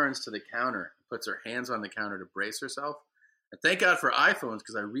literally turns to the counter, puts her hands on the counter to brace herself. And thank God for iPhones,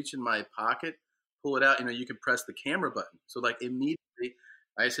 because I reach in my pocket, pull it out, you can press the camera button. So like immediately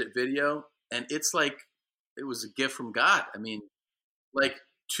I just hit video, and it's like it was a gift from God. I mean, like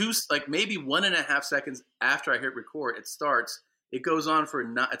maybe 1.5 seconds after I hit record, it starts. It goes on for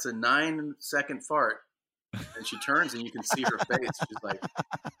it's a 9-second fart, and she turns and you can see her face. She's like,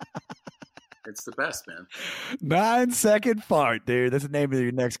 it's the best, man. 9-second fart, dude. That's the name of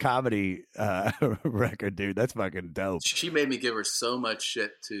your next comedy record, dude. That's fucking dope. She made me give her so much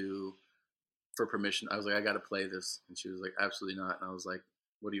shit for permission. I was like, "I got to play this," and she was like, "Absolutely not." And I was like,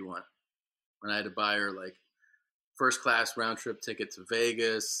 "What do you want?" And I had to buy her like first class round trip ticket to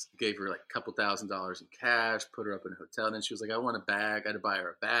Vegas, gave her like a couple $1,000s in cash, put her up in a hotel. And then she was like, "I want a bag." I had to buy her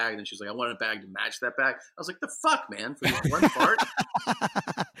a bag. And then she was like, "I want a bag to match that bag." I was like, "The fuck, man, for this one fart?"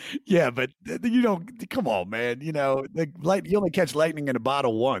 Yeah, but you don't, come on, man. You only catch lightning in a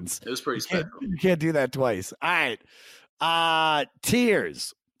bottle once. It was pretty special. You can't do that twice. All right.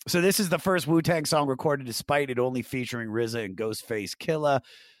 Tears. So this is the first Wu-Tang song recorded despite it only featuring RZA and Ghostface Killah.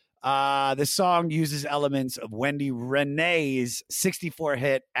 The song uses elements of Wendy Renee's 64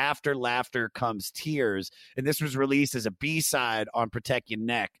 hit After Laughter Comes Tears, and this was released as a B-side on Protect Your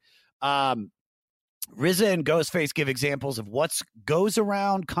Neck. RZA and Ghostface give examples of what goes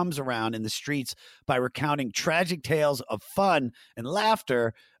around comes around in the streets by recounting tragic tales of fun and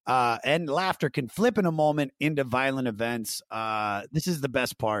laughter can flip in a moment into violent events. This is the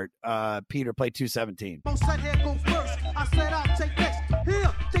best part. Peter, play 217. I said I'll take next.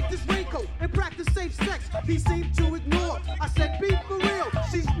 Here, take this raincoat and practice safe sex. He seemed to ignore. I said, "Be for real.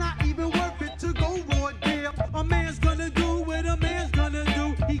 She's not even worth it to go raw deal. A man's gonna do what a man's gonna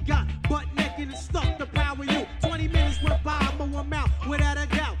do." He got butt naked and stuck to power you. 20 minutes went by, I'm out without a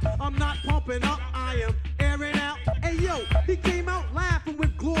doubt. I'm not pumping up, I am airing out. Hey yo, he came out laughing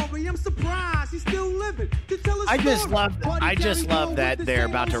with glory. I'm surprised he's still living to tell his I just story. love that they're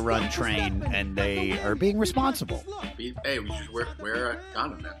about to run train and they are being responsible. Hey, we should wear a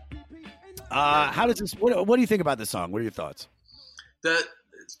condom, man. How does this? What do you think about this song? What are your thoughts?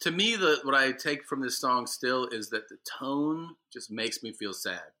 To me, what I take from this song still is that the tone just makes me feel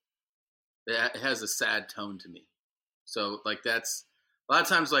sad. It has a sad tone to me. So like that's a lot of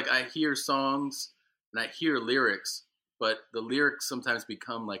times like I hear songs and I hear lyrics, but the lyrics sometimes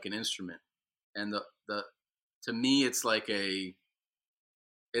become like an instrument, and the to me it's like a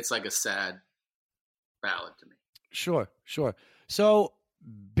sad ballad to me. Sure. So,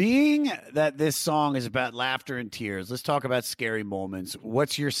 being that this song is about laughter and tears, let's talk about scary moments.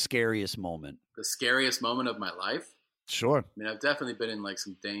 What's your scariest moment? The scariest moment of my life? Sure. I mean, I've definitely been in like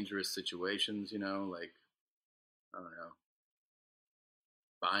some dangerous situations, like I don't know,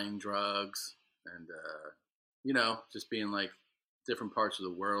 buying drugs and just being like different parts of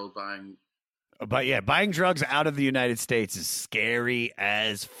the world buying. But yeah, buying drugs out of the United States is scary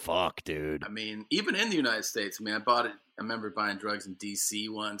as fuck, dude. I mean, even in the United States, I remember buying drugs in DC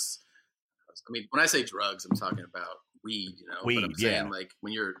once. I mean, when I say drugs, I'm talking about weed, Weed, but I'm saying like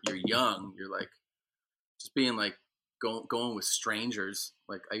when you're young, you're like just being like going with strangers.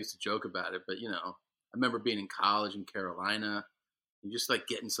 Like I used to joke about it, but I remember being in college in Carolina. You just like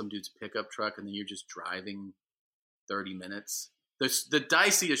getting some dude's pickup truck and then you're just driving 30 minutes. The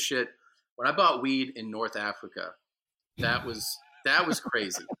diciest shit. When I bought weed in North Africa, that was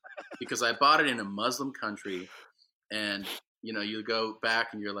crazy because I bought it in a Muslim country and you go back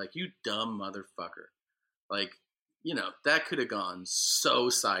and you're like, you dumb motherfucker. Like, that could have gone so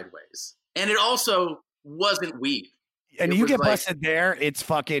sideways. And it also wasn't weed. And it you was get like, busted there, it's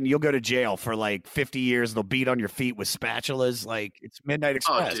fucking, you'll go to jail for like 50 years. They'll beat on your feet with spatulas. Like it's Midnight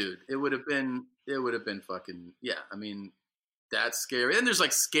Express. Oh, dude, it would have been fucking, yeah. I mean, that's scary. And there's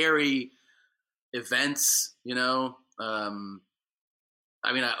like scary events, I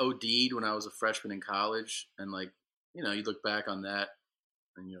mean, I OD'd when I was a freshman in college and like, you look back on that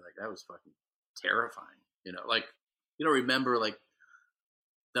and you're like, that was fucking terrifying. Like you don't remember like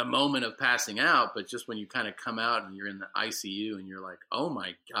the moment of passing out, but just when you kind of come out and you're in the ICU and you're like, oh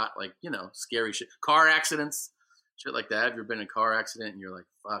my God, like, scary shit, car accidents, shit like that. Have you ever been in a car accident and you're like,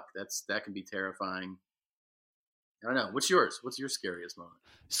 fuck, that can be terrifying. I don't know. What's yours? What's your scariest moment?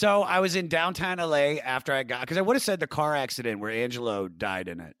 So I was in downtown LA after because I would have said the car accident where Angelo died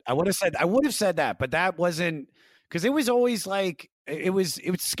in it. I would have said that, but that wasn't, because it was always like, it was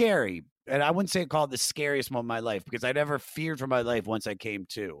scary. And I wouldn't say called the scariest moment of my life because I never feared for my life once I came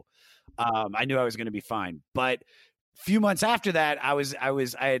to. I knew I was going to be fine. But a few months after that, I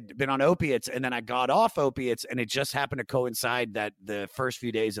had been on opiates and then I got off opiates, and it just happened to coincide that the first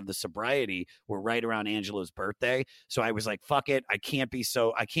few days of the sobriety were right around Angelo's birthday. So I was like, fuck it. I can't be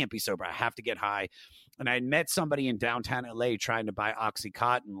sober. I have to get high. And I met somebody in downtown LA trying to buy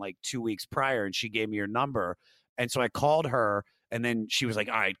Oxycontin like 2 weeks prior, and she gave me her number. And so I called her. And then she was like,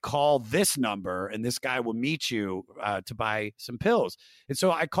 all right, call this number and this guy will meet you to buy some pills. And so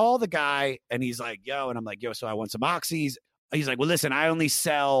I call the guy and he's like, yo. And I'm like, yo, so I want some oxys. He's like, well, listen, I only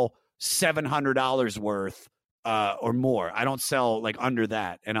sell $700 worth or more. I don't sell like under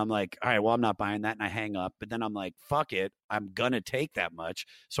that. And I'm like, all right, well, I'm not buying that. And I hang up. But then I'm like, fuck it. I'm going to take that much.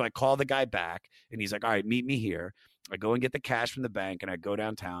 So I call the guy back and he's like, all right, meet me here. I go and get the cash from the bank and I go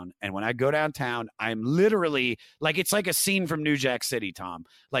downtown. And when I go downtown, I'm literally like, it's like a scene from New Jack City, Tom.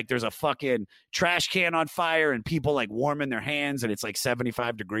 Like there's a fucking trash can on fire and people like warming their hands and it's like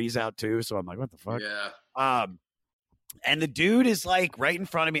 75 degrees out too. So I'm like, what the fuck? Yeah. And the dude is like right in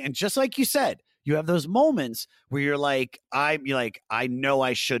front of me. And just like you said, you have those moments where you're like, I know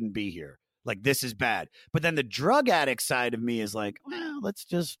I shouldn't be here. Like, this is bad. But then the drug addict side of me is like, well, let's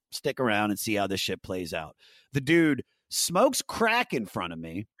just stick around and see how this shit plays out. The dude smokes crack in front of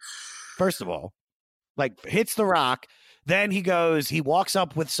me, first of all, like hits the rock. Then he walks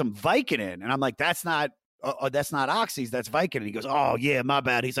up with some Vicodin. And I'm like, that's not oxys, that's Vicodin. He goes, oh, yeah, my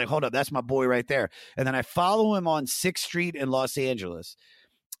bad. He's like, hold up, that's my boy right there. And then I follow him on 6th Street in Los Angeles.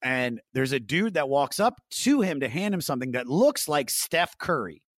 And there's a dude that walks up to him to hand him something that looks like Steph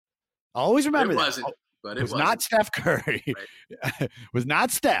Curry. I always remember But it was not Steph Curry. Right. It was not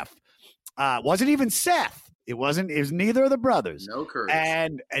Steph. Wasn't even Seth. It was neither of the brothers. No Currys.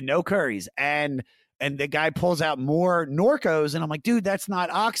 And no Currys. And the guy pulls out more Norcos, and I'm like, dude, that's not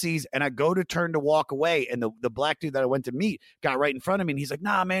oxys. And I go to turn to walk away, and the black dude that I went to meet got right in front of me, and he's like,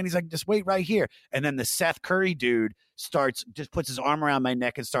 nah, man. He's like, just wait right here. And then the Seth Curry dude just puts his arm around my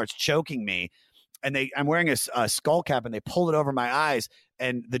neck and starts choking me. And I'm wearing a skull cap, and they pull it over my eyes.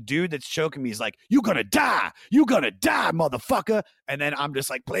 And the dude that's choking me is like, "You gonna die, motherfucker!" And then I'm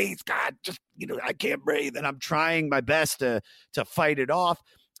just like, "Please, God, just I can't breathe." And I'm trying my best to fight it off.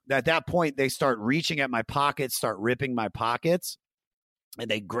 At that point, they start reaching at my pockets, start ripping my pockets, and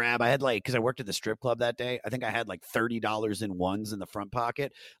they grab. I had because I worked at the strip club that day. I think I had like $30 in ones in the front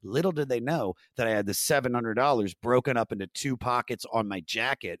pocket. Little did they know that I had the $700 broken up into 2 pockets on my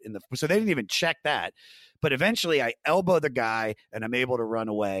jacket. So they didn't even check that. But eventually, I elbow the guy, and I'm able to run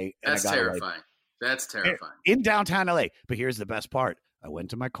away. And That's terrifying. That's terrifying. In downtown LA. But here's the best part. I went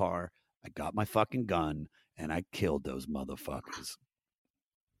to my car, I got my fucking gun, and I killed those motherfuckers.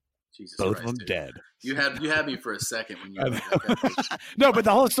 Jesus Both Christ, of them dude. dead. You had me for a second when you. No, but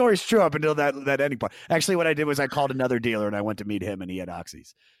the whole story's true up until that ending part. Actually, what I did was I called another dealer and I went to meet him, and he had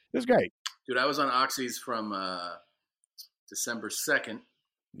oxys. It was great. Dude, I was on oxys from December 2nd.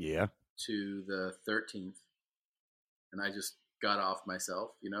 Yeah. To the 13th. and I just got off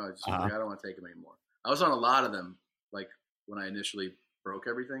myself. You know, I just was like, I don't want to take them anymore. I was on a lot of them, like when I initially broke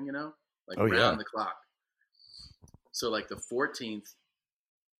everything, you know, like round the clock. So like the 14th,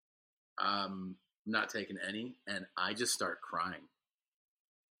 I'm not taking any, and I just start crying.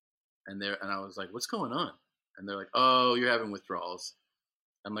 And I was like, "What's going on?" And they're like, "Oh, you're having withdrawals."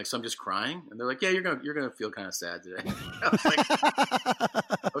 I'm like, "So I'm just crying?" And they're like, "Yeah, you're gonna feel kind of sad today." I was like,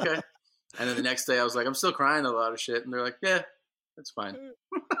 "Okay." And then the next day, I was like, "I'm still crying a lot of shit," and they're like, "Yeah, that's fine."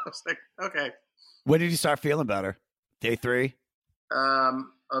 I was like, "Okay." When did you start feeling better? Day 3?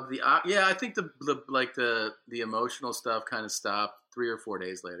 I think the emotional stuff kind of stopped 3 or 4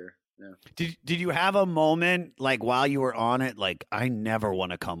 days later. Yeah. Did you have a moment like while you were on it, like I never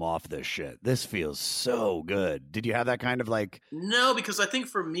want to come off this shit? This feels so good. Did you have that kind of like? No, because I think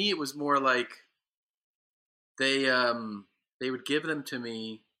for me it was more like they would give them to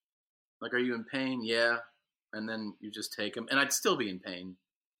me, like, "Are you in pain?" "Yeah," and then you just take them, and I'd still be in pain.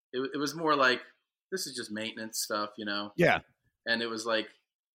 It was more like, this is just maintenance stuff, you know? Yeah. And it was like,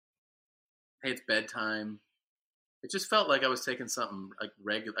 hey, it's bedtime. It just felt like I was taking something like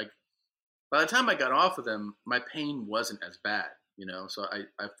regular. Like, by the time I got off of them, my pain wasn't as bad, you know? So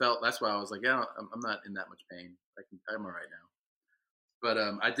I felt, that's why I was like, yeah, I'm not in that much pain. I'm all right now. But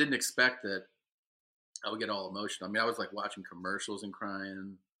I didn't expect that I would get all emotional. I mean, I was like watching commercials and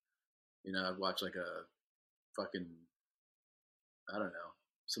crying. You know, I'd watch like a fucking, I don't know,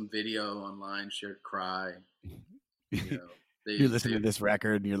 some video online, shared cry. You know, you listen to this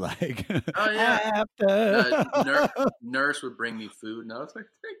record and you're like, oh yeah. After. Nurse would bring me food, and I was like,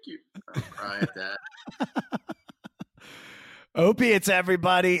 thank you. I'd cry at that. Opiates,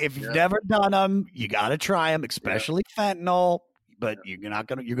 everybody. If you've never done them, you got to try them, especially fentanyl. But you're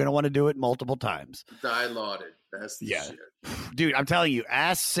gonna want to do it multiple times. Dilaudid. That's the shit. Dude, I'm telling you,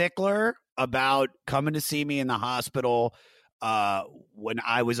 ask Sickler about coming to see me in the hospital when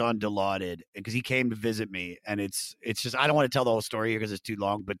I was on Dilaudid, because he came to visit me, and it's just, I don't want to tell the whole story here because it's too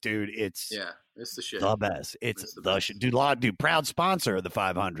long, but dude, it's the shit. The best. It's the shit. Dude, proud sponsor of the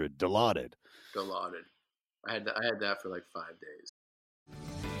 500, Dilaudid. Dilaudid. I had that for like 5 days.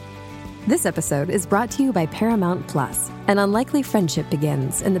 This episode is brought to you by Paramount Plus. An unlikely friendship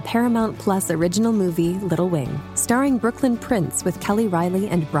begins in the Paramount Plus original movie Little Wing, starring Brooklyn Prince with Kelly Riley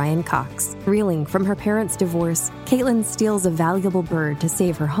and Brian Cox. Reeling from her parents' divorce, Caitlin steals a valuable bird to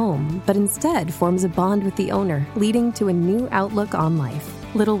save her home, but instead forms a bond with the owner, leading to a new outlook on life.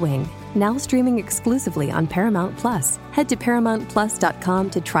 Little Wing, now streaming exclusively on Paramount Plus. Head to ParamountPlus.com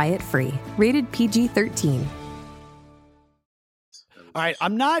to try it free. Rated PG-13. All right,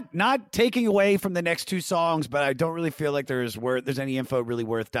 I'm not taking away from the next 2 songs, but I don't really feel like there's any info really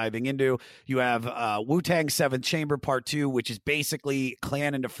worth diving into. You have Wu-Tang 7th Chamber Part 2, which is basically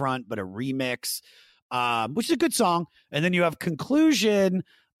Clan in the Front, but a remix, which is a good song. And then you have Conclusion,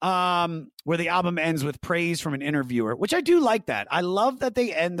 where the album ends with praise from an interviewer, which I do like that. I love that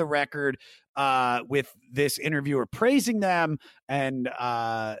they end the record with this interviewer praising them, and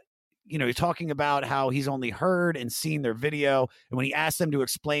he's talking about how he's only heard and seen their video. And when he asks them to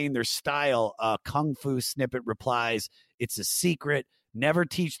explain their style, Kung Fu Snippet replies, "It's a secret. Never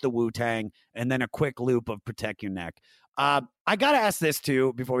teach the Wu-Tang." And then a quick loop of "Protect Your Neck." I got to ask this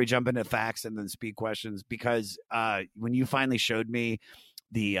too, before we jump into facts and then speed questions, because when you finally showed me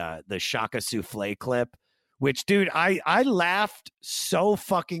the Shaka Souffle clip, which, dude, I laughed so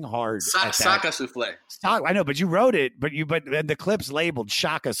fucking hard. Shaka Souffle. I know, but you wrote it, but the clip's labeled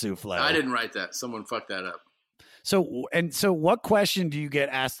Shaka Souffle. I didn't write that. Someone fucked that up. So what question do you get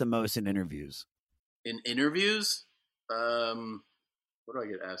asked the most in interviews? In interviews? What do I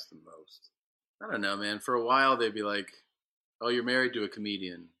get asked the most? I don't know, man. For a while, they'd be like, "Oh, you're married to a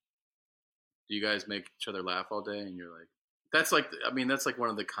comedian. Do you guys make each other laugh all day?" And you're like, that's like one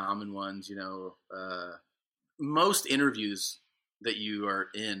of the common ones, you know. Most interviews that you are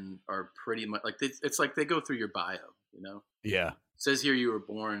in are pretty much like, it's like they go through your bio, you know? Yeah. It says here you were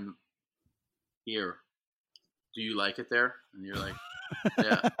born here. Do you like it there? And you're like,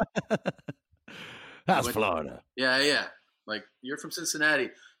 yeah. That's Florida. Yeah. Like, you're from Cincinnati.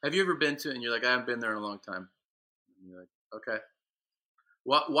 Have you ever been to? And you're like, I haven't been there in a long time. And you're like, okay.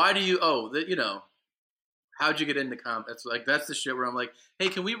 Why do you? You know, how'd you get into comedy? That's the shit where I'm like, hey,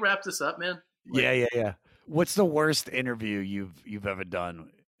 can we wrap this up, man? Like, yeah. What's the worst interview you've ever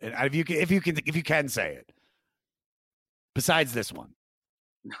done? And if you can say it, besides this one.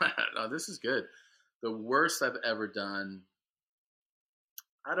 No, this is good. The worst I've ever done.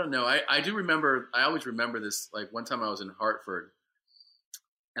 I don't know. I do remember. I always remember this. Like, one time I was in Hartford,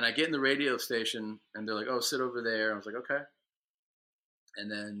 and I get in the radio station, and they're like, "Oh, sit over there." I was like, "Okay." And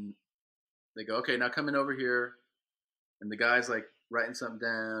then they go, "Okay, now come in over here." And the guy's like writing something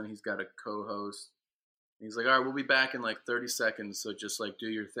down. He's got a co-host. He's like, all right, we'll be back in like 30 seconds. So just like do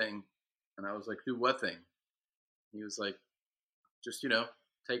your thing. And I was like, do what thing? He was like, just,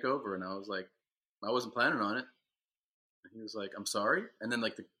 take over. And I was like, I wasn't planning on it. And he was like, I'm sorry. And then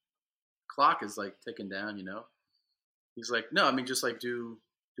like the clock is like ticking down, He's like, no, I mean, just like do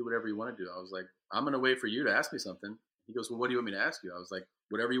whatever you want to do. I was like, I'm going to wait for you to ask me something. He goes, well, what do you want me to ask you? I was like,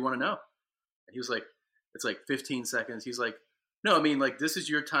 whatever you want to know. And he was like, it's like 15 seconds. He's like, no, I mean, like, this is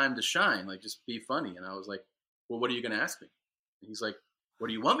your time to shine. Like, just be funny. And I was like, well, what are you going to ask me? And he's like, what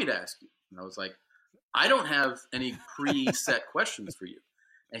do you want me to ask you? And I was like, I don't have any preset questions for you.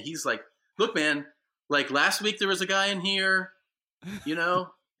 And he's like, look, man, like last week there was a guy in here, he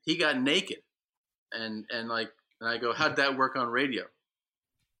got naked. And I go, how'd that work on radio?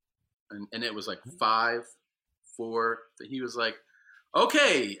 And it was like 5, 4. He was like,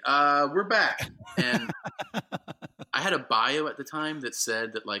 okay, we're back. And I had a bio at the time that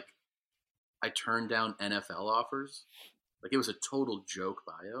said that like I turned down NFL offers. Like it was a total joke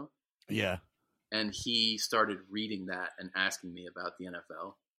bio. Yeah. And he started reading that and asking me about the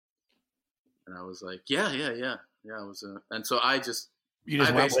NFL. And I was like, yeah. I was, and so I just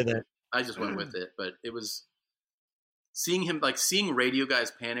went with it. I just went with it. But it was seeing radio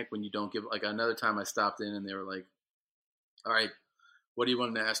guys panic when you don't give, like another time I stopped in and they were like, all right, what do you want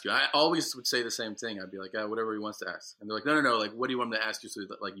him to ask you? I always would say the same thing. I'd be like, whatever he wants to ask. And they're like, no. Like, what do you want him to ask you so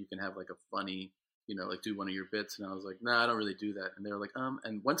that like you can have like a funny, like do one of your bits? And I was like, no, I don't really do that. And they were like,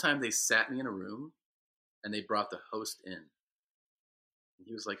 and one time they sat me in a room and they brought the host in. And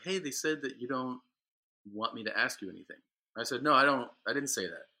he was like, hey, they said that you don't want me to ask you anything. I said, no, I didn't say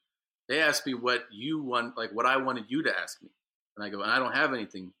that. They asked me what you want, like what I wanted you to ask me. And I go, and I don't have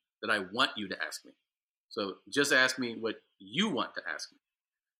anything that I want you to ask me. So just ask me what you want to ask me.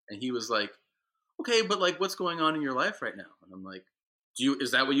 And he was like, okay, but like what's going on in your life right now? And I'm like,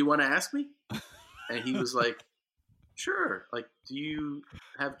 is that what you want to ask me? And he was like, sure. Like, do you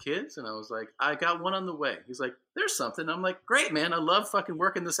have kids? And I was like, I got one on the way. He's like, there's something. I'm like, great, man. I love fucking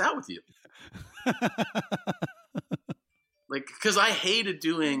working this out with you. Like, because I hated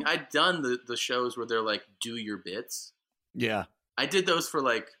I'd done the shows where they're like, do your bits. Yeah. I did those for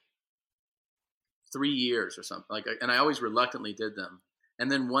like 3 years or something. Like, and I always reluctantly did them.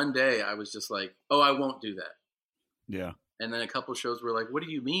 And then one day I was just like, oh, I won't do that. Yeah. And then a couple of shows were like, what do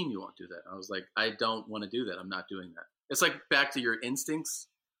you mean you won't do that? I was like, I don't want to do that. I'm not doing that. It's like back to your instincts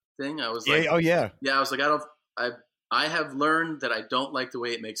thing. I was like, oh yeah. Yeah. I was like, I have learned that I don't like the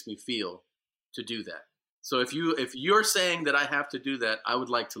way it makes me feel to do that. So if you're saying that I have to do that, I would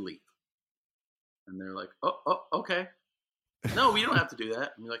like to leave. And they're like, oh, okay. No, we don't have to do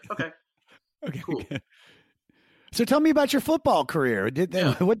that. And you're like, okay. Okay. Cool. So tell me about your football career.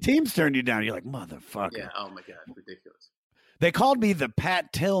 What teams turned you down? You're like, motherfucker. Yeah. Oh my God. Ridiculous. They called me the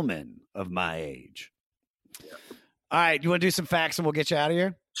Pat Tillman of my age. Yeah. All right. You want to do some facts and we'll get you out of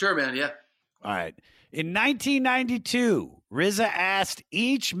here? Sure, man. Yeah. All right. In 1992, RZA asked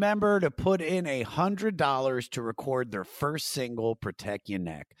each member to put in $100 to record their first single, Protect Your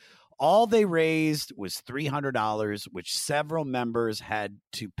Neck. All they raised was $300, which several members had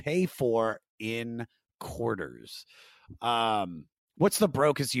to pay for in quarters. What's the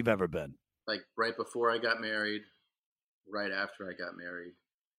brokest you've ever been? Like right before I got married, right after I got married.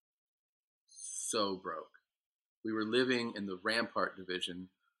 So broke. We were living in the Rampart division,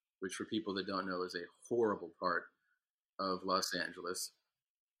 which for people that don't know is a horrible part of Los Angeles.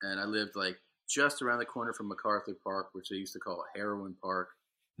 And I lived like just around the corner from MacArthur Park, which they used to call Heroin Park.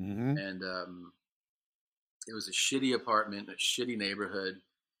 Mm-hmm. And it was a shitty apartment, a shitty neighborhood.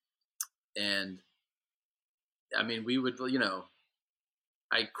 And I mean, we would,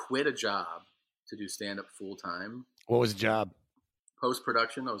 I quit a job to do stand-up full-time. What was the job?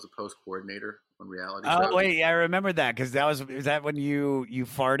 Post-production. I was a post coordinator on reality shows. Oh, wait, yeah, I remember that because was that when you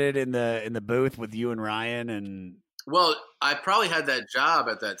farted in the booth with you and Ryan and. Well, I probably had that job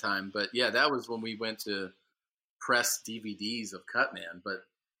at that time, but yeah, that was when we went to press DVDs of Cutman.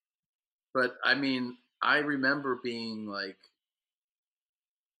 But I mean, I remember being like,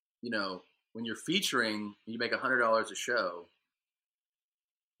 when you're featuring, you make $100 a show.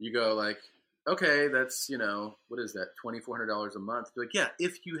 You go like, okay, that's, what is that? $2,400 a month. You're like, yeah,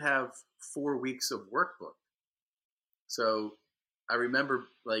 if you have 4 weeks of work booked. So I remember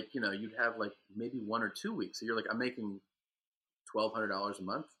like, you'd have like maybe 1 or 2 weeks. So you're like, I'm making $1,200 a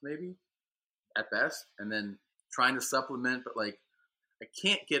month, maybe at best. And then trying to supplement, but like, I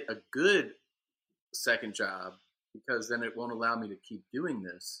can't get a good second job because then it won't allow me to keep doing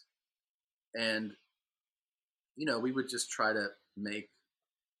this. And, we would just try to make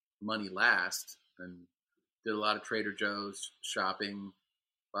money last. And Did a lot of Trader Joe's shopping,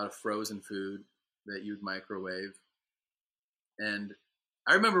 a lot of frozen food that you'd microwave. And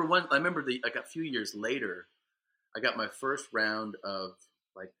I remember like a few years later, I got my first round of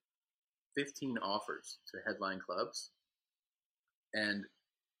like 15 offers to headline clubs. And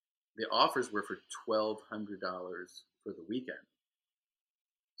the offers were for $1,200 for the weekend.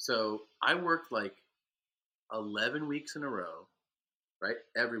 So I worked like 11 weeks in a row, right?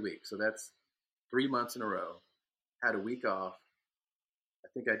 Every week. So that's 3 months in a row. Had a week off. I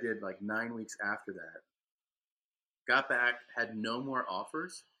think I did like 9 weeks after that. Got back, had no more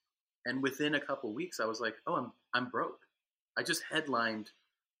offers. And within a couple weeks, I was like, oh, I'm broke. I just headlined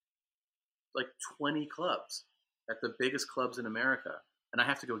like 20 clubs at the biggest clubs in America. And I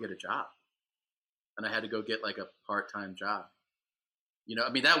have to go get a job. And I had to go get like a part-time job. You know,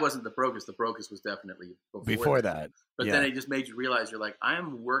 I mean, that wasn't the brokest. The brokest was definitely before that. But then it just made you realize you're like, I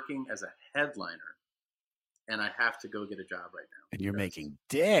am working as a headliner and I have to go get a job right now. And you're making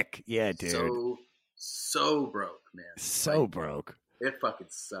dick. Yeah, dude. So broke, man. So like, broke. It fucking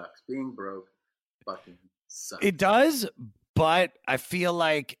sucks. Being broke fucking sucks. It does, but I feel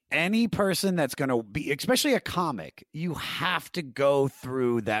like any person that's going to be, especially a comic, you have to go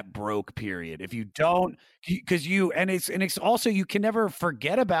through that broke period. If you don't, because it's also, you can never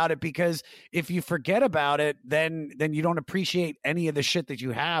forget about it, because if you forget about it, then you don't appreciate any of the shit that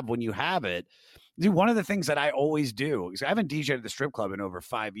you have when you have it. Dude, one of the things that I always do, because I haven't DJed at the strip club in over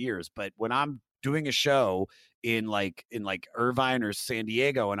 5 years, but when I'm doing a show in Irvine or San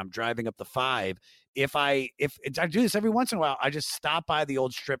Diego and I'm driving up the 5, if I do this every once in a while, I just stop by the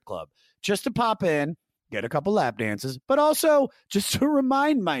old strip club just to pop in, get a couple lap dances, but also just to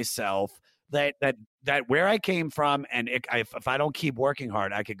remind myself that where I came from, and if I don't keep working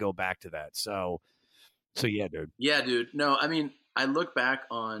hard, I could go back to that. So yeah, dude. Yeah, dude. No, I mean, I look back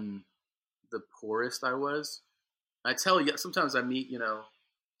on the poorest I was. I tell you, sometimes I meet,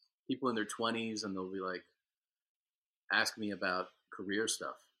 people in their 20s and they'll be like, ask me about career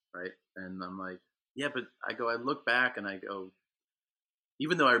stuff, right? And I'm like, yeah, but I look back and I go,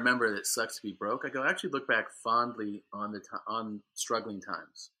 even though I remember that it sucks to be broke, I go, I actually look back fondly on struggling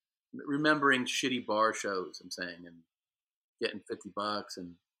times, remembering shitty bar shows, I'm saying, and getting $50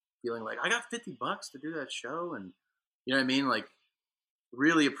 and feeling like I got $50 to do that show. And you know what I mean? Like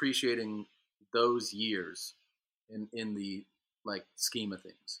really appreciating those years in the like scheme of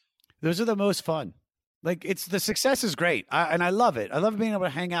things. Those are the most fun. Like the success is great. And I love it. I love being able to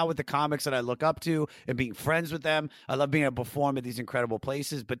hang out with the comics that I look up to and being friends with them. I love being able to perform at these incredible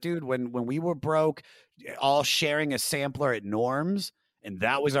places. But dude, when we were broke, all sharing a sampler at Norm's, and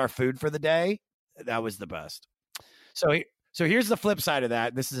that was our food for the day, that was the best. So here's the flip side of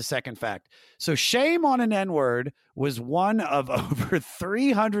that. This is a second fact. So Shame on an N-Word was one of over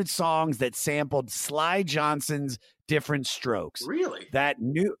 300 songs that sampled Sly Johnson's Different Strokes. Really? That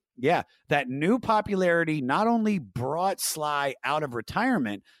new popularity not only brought Sly out of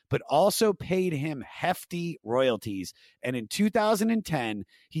retirement, but also paid him hefty royalties. And in 2010,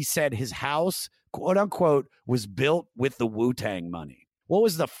 he said his house, quote unquote, was built with the Wu-Tang money. What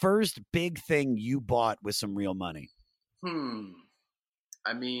was the first big thing you bought with some real money?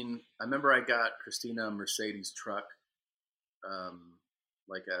 I mean, I remember I got Christina a Mercedes truck,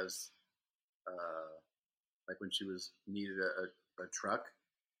 like when she needed a truck.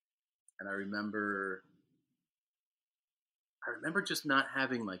 And I remember just not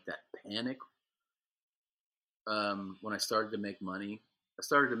having like that panic when I started to make money. I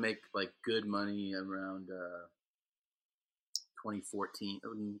started to make like good money around 2014,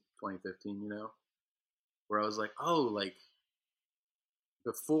 2015, where I was like, oh, like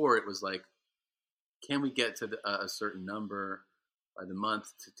before it was like, can we get to a certain number by the month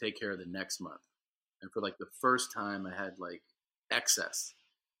to take care of the next month? And for like the first time I had like excess,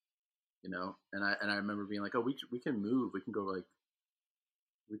 and I remember being like, oh, we can move. We can go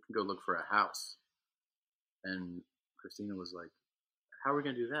look for a house. And Christina was like, how are we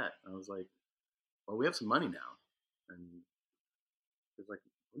going to do that? And I was like, well, we have some money now. And she was like,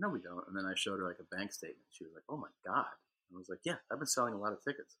 no, we don't. And then I showed her like a bank statement. She was like, oh my God. And I was like, yeah, I've been selling a lot of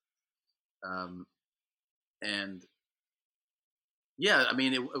tickets. And yeah, I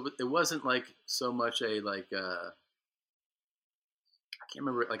mean, it wasn't like so much I can't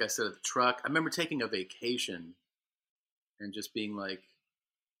remember, like I said, at the truck. I remember taking a vacation and just being like,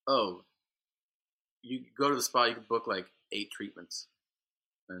 oh, you go to the spa, you can book like 8 treatments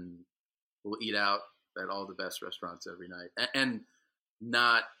and we'll eat out at all the best restaurants every night. And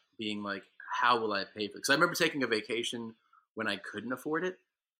not being like, how will I pay for it? Because I remember taking a vacation when I couldn't afford it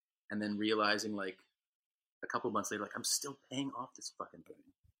and then realizing like a couple months later, like I'm still paying off this fucking thing.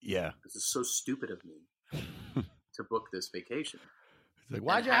 Yeah. This is so stupid of me. to book this vacation. It's like,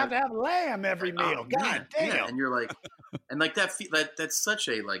 why'd you have to have lamb every meal? God damn. Yeah, and you're like, and like that's such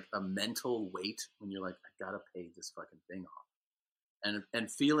a like a mental weight when you're like, I gotta pay this fucking thing off,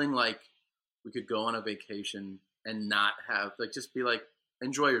 and feeling like we could go on a vacation and not have like just be like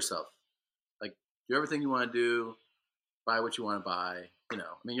enjoy yourself, like do everything you want to do, buy what you want to buy. You know,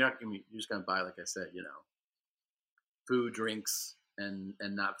 I mean, you're just gonna buy, like I said, you know, food, drinks, and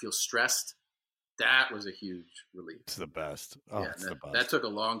not feel stressed. That was a huge relief. It's the best. Oh, it's the best. That took a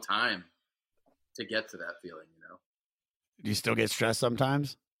long time to get to that feeling, you know. Do you still get stressed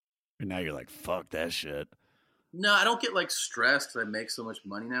sometimes? And now you're like, fuck that shit. No, I don't get like stressed because I make so much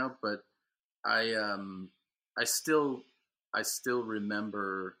money now, but I still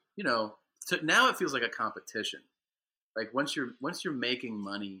remember, you know, now it feels like a competition. Like once you're making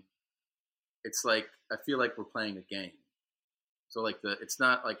money, it's like I feel like we're playing a game. So like it's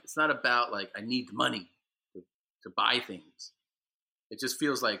not about like I need money to buy things. It just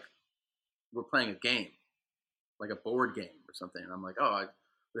feels like we're playing a game, like a board game or something. And I'm like, but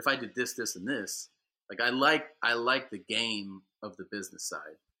if I did this, this, and this, like I like the game of the business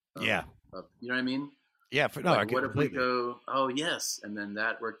side. You know what I mean? Yeah. Like, what if we go? Oh yes, and then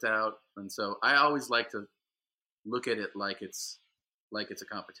that worked out. And so I always like to look at it like it's a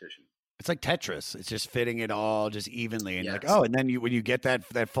competition. It's like Tetris. It's just fitting it all just evenly, and you're like, and then when you get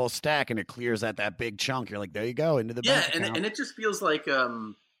that full stack and it clears that big chunk, you're like, there you go, into the bank account. and it just feels like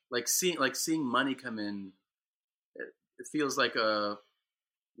seeing money come in. It feels like a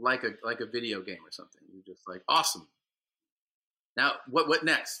video game or something. You're just like, awesome. Now what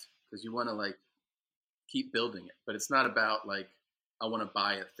next? Because you want to like keep building it, but it's not about like I want to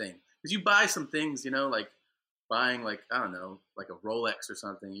buy a thing, because you buy some things, you know, like buying like, I don't know, like a Rolex or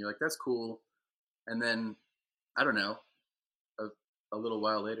something. You're like, that's cool. And then, I don't know, a little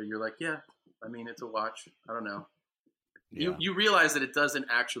while later, you're like, yeah, I mean, it's a watch. I don't know. Yeah. You realize that it doesn't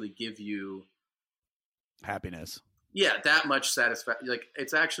actually give you happiness. Yeah, that much satisfaction. Like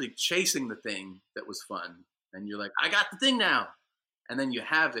it's actually chasing the thing that was fun. And you're like, I got the thing now. And then you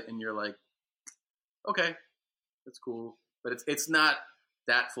have it and you're like, okay, that's cool. But it's not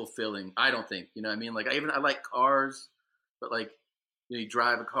that fulfilling, I don't think. You know what I mean? Like I like cars, but like, you know, you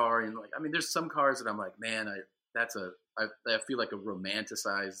drive a car and like, I mean, there's some cars that I'm like, man, I feel like a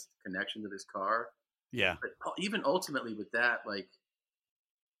romanticized connection to this car. Yeah. But even ultimately with that, like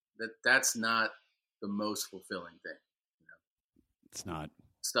that's not the most fulfilling thing. You know? It's not.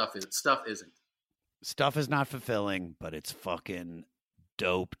 Stuff isn't. Stuff is not fulfilling, but it's fucking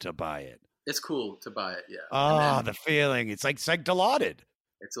dope to buy it. It's cool to buy it, yeah. Oh, the feeling. It's like Dilaudid.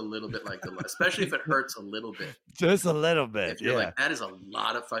 It's a little bit like especially if it hurts a little bit. Just a little bit. If you're like, that is a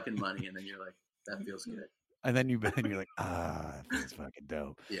lot of fucking money, and then you're like, that feels good. And then you're like, that feels fucking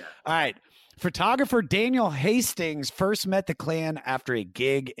dope. Yeah. All right. Photographer Daniel Hastings first met the Klan after a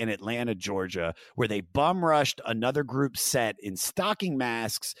gig in Atlanta, Georgia, where they bum rushed another group's set in stocking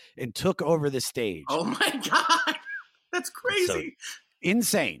masks and took over the stage. Oh my God. That's crazy. So,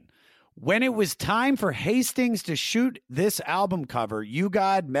 insane. When it was time for Hastings to shoot this album cover, You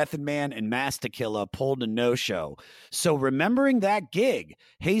God, Method Man, and Mass Tequila pulled a no-show. So remembering that gig,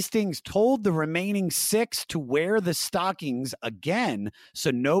 Hastings told the remaining 6 to wear the stockings again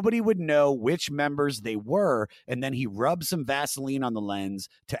so nobody would know which members they were, and then he rubbed some Vaseline on the lens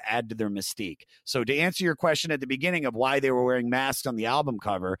to add to their mystique. So to answer your question at the beginning of why they were wearing masks on the album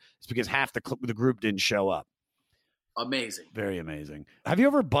cover, it's because half the group didn't show up. Amazing. Very amazing. Have you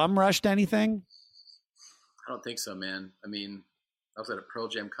ever bum rushed anything? I don't think so, man. I mean, I was at a Pearl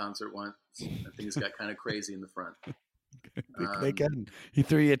Jam concert once. Things got kind of crazy in the front. They can. He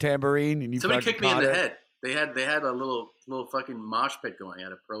threw you a tambourine and you somebody kicked me in the head. They had a little fucking mosh pit going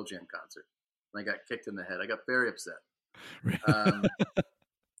at a Pearl Jam concert. And I got kicked in the head. I got very upset.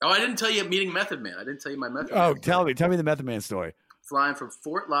 I didn't tell you meeting Method Man. I didn't tell you my Method Man. Oh, tell me the Method Man story. Flying from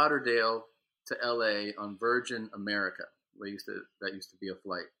Fort Lauderdale to LA on Virgin America. That used to be a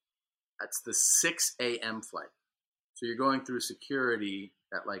flight. That's the 6 a.m. flight. So you're going through security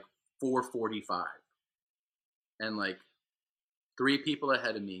at like 4:45. And like 3 people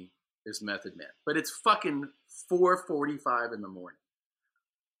ahead of me is Method Man. But it's fucking 4:45 in the morning.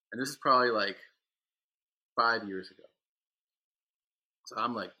 And this is probably like 5 years ago. So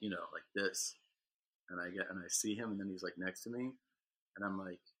I'm like, you know, like this. And I see him and then he's like next to me. And I'm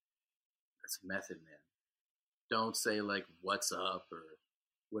like, that's Method Man. Don't say like what's up or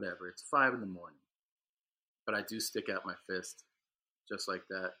whatever. It's 5 a.m. But I do stick out my fist just like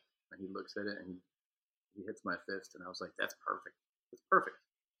that. And he looks at it and he hits my fist. And I was like, that's perfect. It's perfect.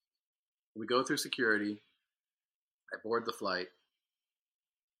 We go through security. I board the flight.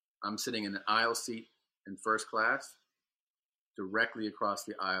 I'm sitting in an aisle seat in first class. Directly across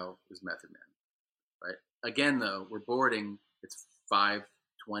the aisle is Method Man. Right. Again, though, we're boarding. It's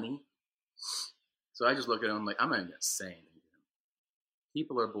 5:20. So I just look at him like, I'm not even gonna say anything to him.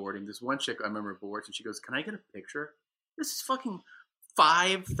 People are boarding. This one chick I remember boards, and she goes, "Can I get a picture?" This is fucking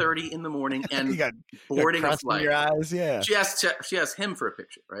 5:30 in the morning, and boarding a flight. Your eyes, yeah. She asks him for a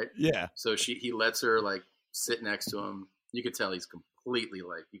picture, right? Yeah. So he lets her like sit next to him. You could tell he's completely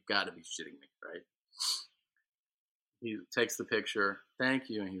like, "You got to be shitting me," right? He takes the picture. Thank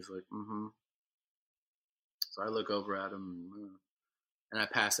you, and he's like, "Mm-hmm." So I look over at him, and I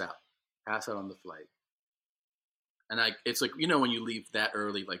pass out on the flight. And it's like, when you leave that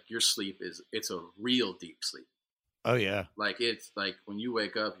early, like your sleep it's a real deep sleep. Oh yeah. Like it's like when you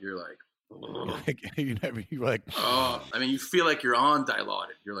wake up, you're like, you're like, oh, I mean, you feel like you're on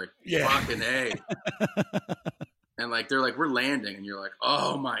Dilaudid. You're like, fucking A. And like, they're like, we're landing. And you're like,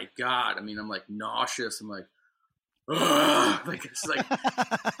 oh my God. I mean, I'm like nauseous. I'm like, ugh. Like, it's like,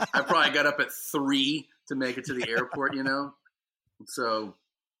 I probably got up at 3 to make it to the airport, So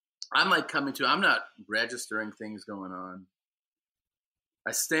I'm like I'm not registering things going on.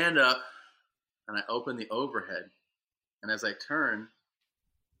 I stand up and I open the overhead. And as I turn,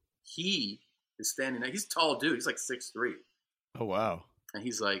 he is standing there. He's a tall dude. He's like 6'3". Oh, wow. And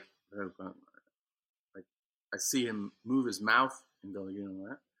he's like I see him move his mouth and go,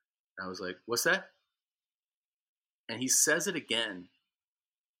 what? And I was like, what's that? And he says it again.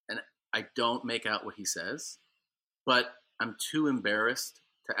 And I don't make out what he says, but I'm too embarrassed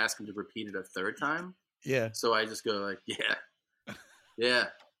to ask him to repeat it a third time. Yeah. So I just go like, yeah. Yeah.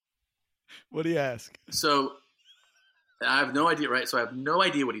 What do you ask? So I have no idea, right? So I have no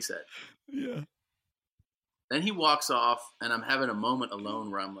idea what he said. Yeah. Then he walks off, and I'm having a moment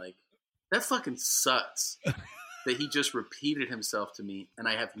alone where I'm like, that fucking sucks that he just repeated himself to me, and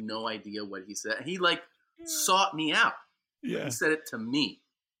I have no idea what he said. And he, like, sought me out. Yeah. He said it to me.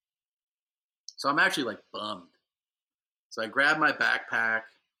 So I'm actually, like, bummed. So I grab my backpack,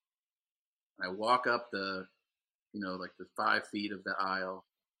 and I walk up the 5 feet of the aisle.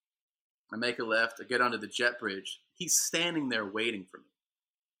 I make a left. I get onto the jet bridge. He's standing there waiting for me.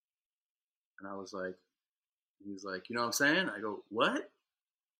 And I was like, he's like, you know what I'm saying? I go, what? And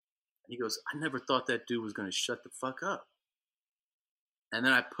he goes, I never thought that dude was going to shut the fuck up. And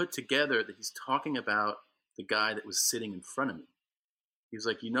then I put together that he's talking about the guy that was sitting in front of me. He was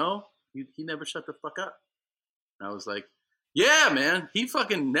like, he never shut the fuck up. And I was like, yeah, man, he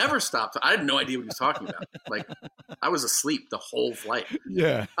fucking never stopped. I had no idea what he was talking about. Like, I was asleep the whole flight.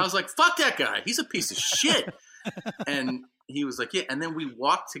 Yeah. I was like, fuck that guy. He's a piece of shit. And he was like, yeah. And then we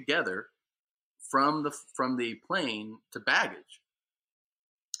walked together from the plane to baggage.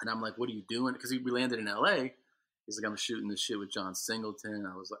 And I'm like, what are you doing? Because we landed in LA. He's like, I'm shooting this shit with John Singleton.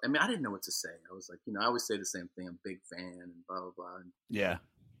 I was like, I didn't know what to say. I was like, I always say the same thing. I'm a big fan and blah, blah, blah. And yeah.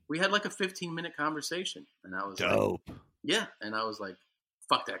 We had like a 15-minute conversation. And I was dope. Like, yeah. And I was like,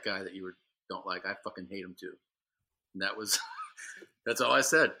 fuck that guy that you don't like. I fucking hate him too. And that's all I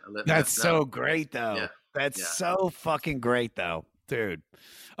said. That's so great though. Yeah. That's so fucking great though, dude.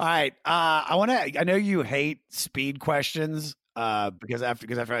 All right. I know you hate speed questions because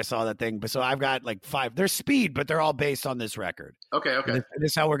after I saw that thing, but so I've got like 5. They're speed, but they're all based on this record. Okay. This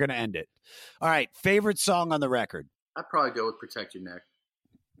is how we're going to end it. All right. Favorite song on the record? I'd probably go with Protect Your Neck.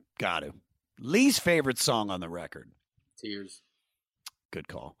 Got to. Least favorite song on the record? Tears. Good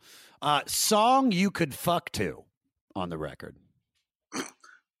call. Song you could fuck to on the record?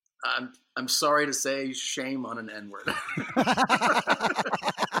 I'm sorry to say, shame on an N-word.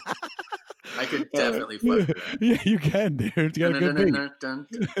 I could definitely fuck that. Yeah, you can, dude. You got a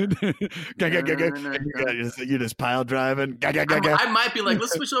good beat. You just pile driving. I might be like,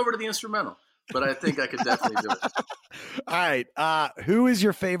 let's switch over to the instrumental, but I think I could definitely do it. All right. Who is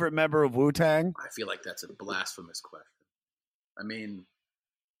your favorite member of Wu-Tang? I feel like that's a blasphemous question. I mean,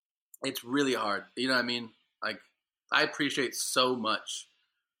 it's really hard. You know what I mean? Like, I appreciate so much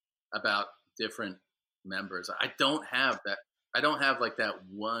about different members. I don't have that. I don't have like that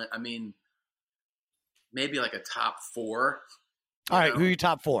one. I mean, maybe like a top 4. All right. Who are your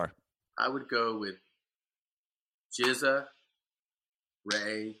top 4? I would go with Jizza,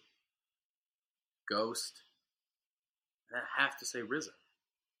 Ray, Ghost. And I have to say RZA.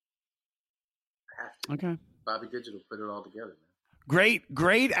 I have to. Okay. Bobby Digital put it all together, man.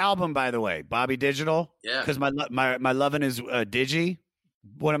 Great album, by the way. Bobby Digital. Yeah. Because my lovin' is Digi.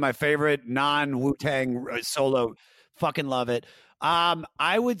 One of my favorite non-Wu-Tang solo. Fucking love it.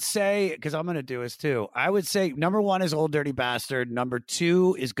 I would say, because I'm going to do this too, I would say number 1 is Old Dirty Bastard. Number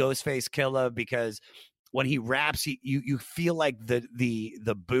 2 is Ghostface Killah, because when he raps, you feel like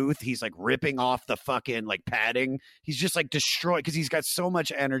the booth, he's like ripping off the fucking like padding. He's just like destroyed because he's got so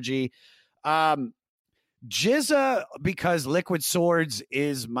much energy. Jizza, because Liquid Swords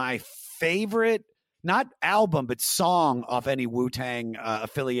is my favorite, not album, but song off any Wu-Tang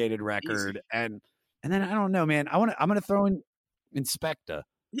affiliated record. Easy. And then I don't know, man. I'm gonna throw in Inspector.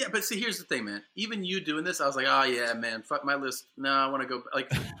 Yeah, but see, here's the thing, man. Even you doing this, I was like, oh yeah, man, fuck my list. No, I want to go.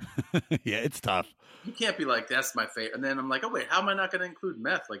 Like, yeah, it's tough. You can't be like, that's my favorite. And then I'm like, oh wait, how am I not going to include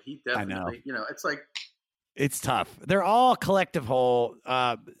Meth? Like, he definitely, it's like, it's tough. They're all collective whole.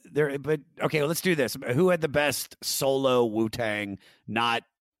 But okay, let's do this. Who had the best solo Wu-Tang, not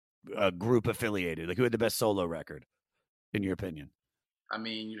group affiliated? Like, who had the best solo record, in your opinion? I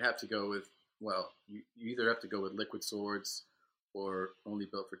mean, you'd have to go with, you either have to go with Liquid Swords or Only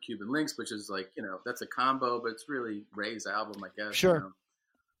Built for Cuban Links, which is like, that's a combo, but it's really Ray's album, I guess. Sure.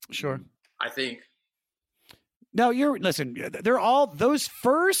 Sure. I think. No, listen, they're all, those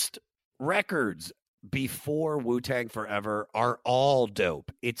first records before Wu-Tang Forever are all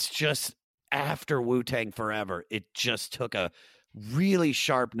dope. It's just after Wu-Tang Forever, it just took a really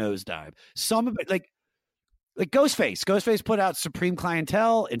sharp nosedive. Some of it, like Ghostface put out Supreme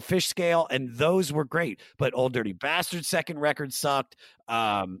Clientele and Fish Scale, and those were great. But Old Dirty Bastard's second record sucked.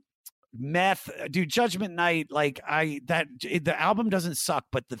 Meth, dude, Judgment Night, the album doesn't suck,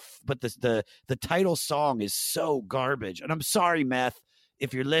 but the title song is so garbage. And I'm sorry, Meth,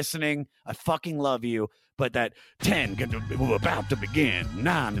 if you're listening, I fucking love you. But that 10, we're about to begin.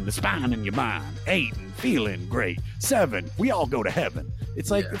 9 in the spine in your mind. 8 and feeling great. 7, we all go to heaven. It's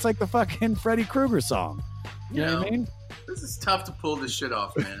like the fucking Freddy Krueger song. You know what I mean? This is tough to pull this shit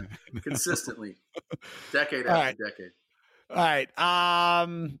off, man. Consistently, decade after decade. All right.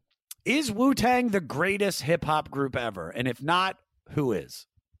 Is Wu-Tang the greatest hip hop group ever? And if not, who is?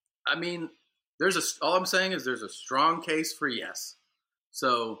 I mean, all I'm saying is there's a strong case for yes.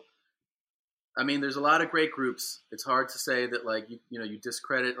 So, I mean, there's a lot of great groups. It's hard to say that, like, you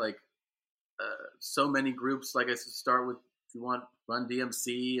discredit, like, so many groups. Like, I should start with, if you want, Run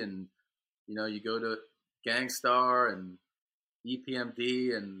DMC, and, you go to Gangstar and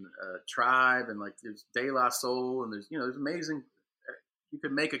EPMD and Tribe, and, like, there's De La Soul, and there's amazing. You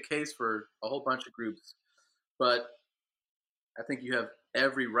could make a case for a whole bunch of groups, but I think you have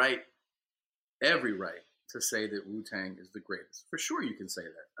every right to say that Wu-Tang is the greatest. For sure, you can say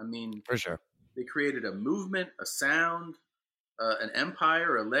that. I mean, for sure, they created a movement, a sound, an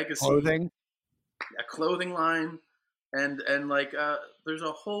empire, a legacy, a clothing line, and like there's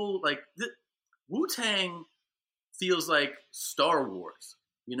a whole Wu-Tang feels like Star Wars.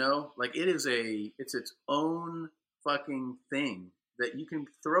 Like it's its own fucking thing that you can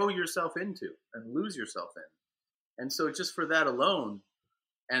throw yourself into and lose yourself in. And so just for that alone,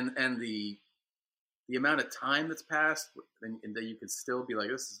 and the amount of time that's passed, and that you can still be like,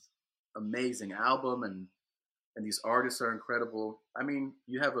 this is amazing album, and these artists are incredible. I mean,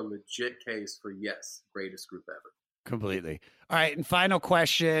 you have a legit case for yes, greatest group ever. Completely. All right, and final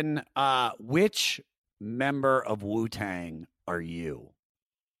question. Which member of Wu-Tang are you?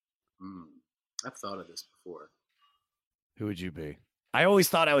 I've thought of this before. Who would you be? I always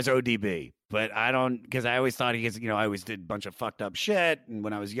thought I was ODB, but I don't, because I always thought I always did a bunch of fucked up shit. And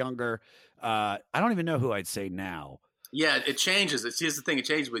when I was younger, I don't even know who I'd say now. Yeah, it changes. Here's the thing. It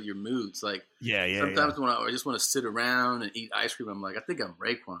changes with your moods. Like, sometimes when I just want to sit around and eat ice cream, I'm like, I think I'm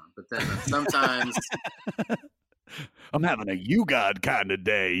Raekwon. But then sometimes I'm having a you God kind of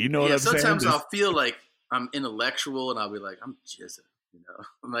day. You know what I'm saying? Sometimes I'll feel like I'm intellectual and I'll be like, I'm jizzing,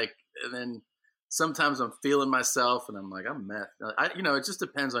 I'm like, and then sometimes I'm feeling myself and I'm like, I'm Meth. It just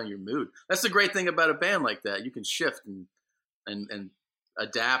depends on your mood. That's the great thing about a band like that. You can shift and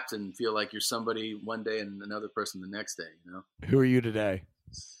adapt and feel like you're somebody one day and another person the next day, Who are you today?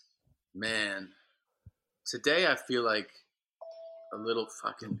 Man, today I feel like a little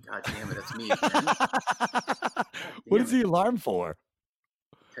fucking, God damn it, that's me again. What is the alarm for?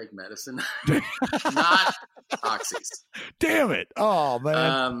 Take medicine. Not oxys. Damn it. Oh,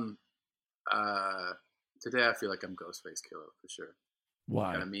 man. Today I feel like I'm Ghostface Killer for sure.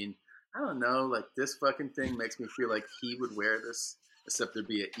 Why? I mean, I don't know. Like, this fucking thing makes me feel like he would wear this, except there'd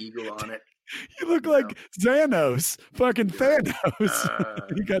be an eagle on it. You look like Xanos, fucking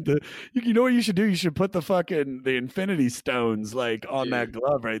Thanos. You got you know what you should do? You should put the Infinity Stones on that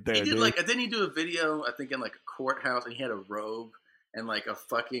glove right there. Didn't he do a video? I think in like a courthouse, and he had a robe and like a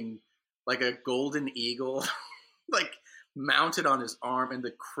fucking a golden eagle, mounted on his arm, and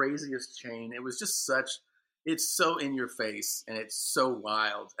the craziest chain. It was just it's so in your face, and it's so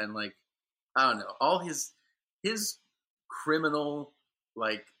wild, and I don't know, all his criminal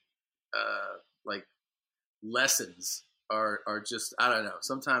lessons are just, I don't know.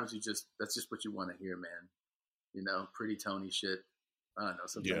 Sometimes that's just what you want to hear, man. You know, pretty Tony shit. I don't know.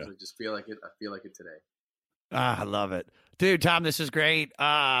 Sometimes I just feel like it. I feel like it today. I love it. Dude, Tom, this is great.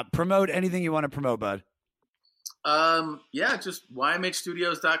 Promote anything you want to promote, bud. Yeah, just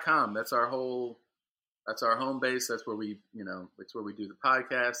ymhstudios.com. That's our home base. That's where we, it's where we do the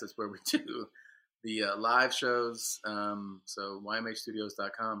podcast. That's where we do the live shows. So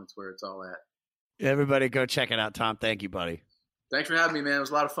ymhstudios.com. It's where it's all at. Everybody go check it out, Tom. Thank you, buddy. Thanks for having me, man. It was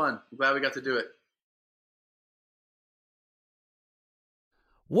a lot of fun. I'm glad we got to do it.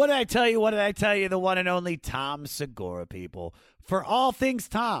 What did I tell you? What did I tell you? The one and only Tom Segura, people. For all things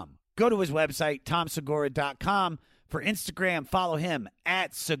Tom, go to his website, tomsegura.com. For Instagram, follow him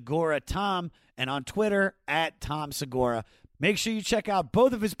at SeguraTom, and on Twitter, at Tom Segura. Make sure you check out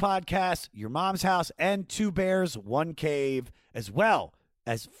both of his podcasts, Your Mom's House and Two Bears, One Cave, as well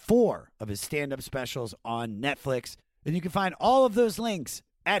as 4 of his stand-up specials on Netflix. And you can find all of those links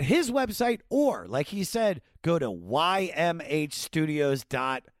at his website, or, like he said, go to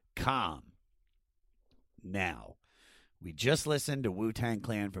ymhstudios.com. Now, we just listened to Wu-Tang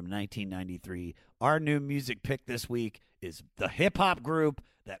Clan from 1993. Our new music pick this week is the hip-hop group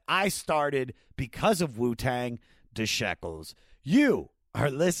that I started because of Wu-Tang, The Shekels. You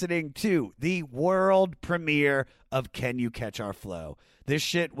are listening to the world premiere of Can You Catch Our Flow? This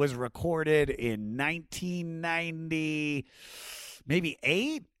shit was recorded in 1990... maybe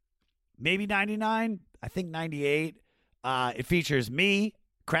 8, maybe 99, I think 98. It features me,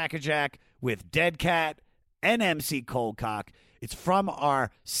 Crackerjack, with Dead Cat and MC Coldcock. It's from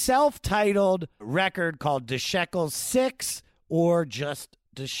our self-titled record called The Shekels 6 or just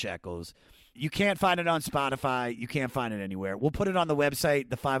The Shekels. You can't find it on Spotify. You can't find it anywhere. We'll put it on the website,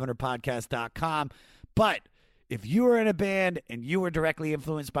 the500podcast.com. But if you are in a band and you were directly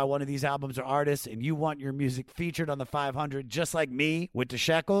influenced by one of these albums or artists and you want your music featured on the 500, just like me with the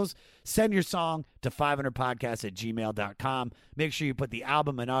Shekels, send your song to 500podcast@gmail.com. Make sure you put the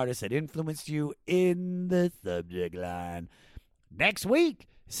album and artist that influenced you in the subject line. Next week,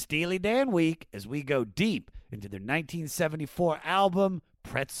 Steely Dan Week, as we go deep into their 1974 album,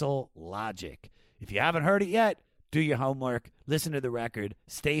 Pretzel Logic. If you haven't heard it yet, do your homework, listen to the record,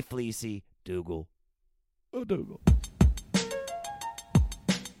 stay fleecy, Dougal. Oh, Dougal.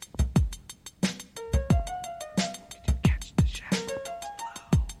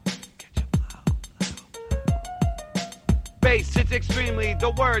 Bass, it's extremely the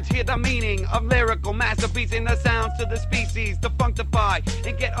words, hear the meaning of lyrical masterpiece in the sounds to the species to functify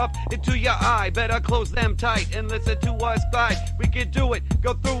and get up into your eye. Better close them tight and listen to us glide. We can do it,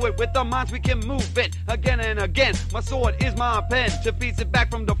 go through it with our minds, we can move it again and again. My sword is my pen to piece it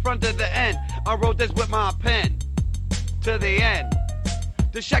back from the front to the end. I wrote this with my pen to the end.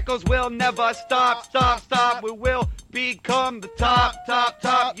 The Shekels will never stop. We will become the top.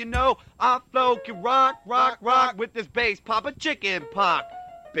 You know, our flow can rock with this bass. Pop a chicken pock,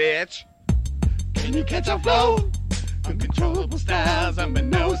 bitch. Can you catch our flow? Uncontrollable styles,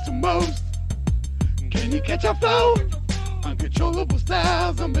 unbeknownst to most. Can you catch our flow? Uncontrollable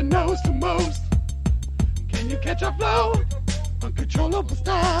styles, unbeknownst to most. Can you catch our flow? Uncontrollable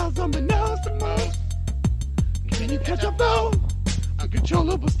styles, unbeknownst to most. Can you catch our flow?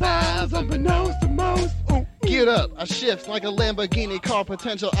 Uncontrollable styles, unbeknownst to most. Get up, I shift like a Lamborghini car,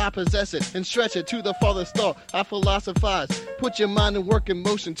 potential I possess it, and stretch it to the farthest thought. I philosophize, put your mind and work in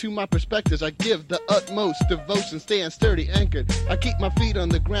motion to my perspectives. I give the utmost devotion, staying sturdy, anchored. I keep my feet on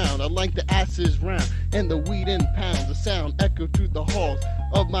the ground, I like the asses round, and the weed in pounds. The sound echoed through the halls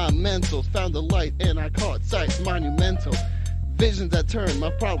of my mentals, found the light and I caught sights monumental. Visions that turn my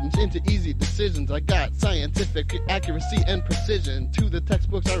problems into easy decisions. I got scientific accuracy and precision. To the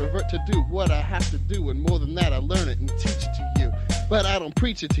textbooks I revert to do what I have to do, and more than that I learn it and teach it to you. But I don't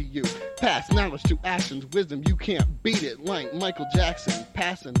preach it to you. Pass knowledge to actions, wisdom, you can't beat it. Like Michael Jackson,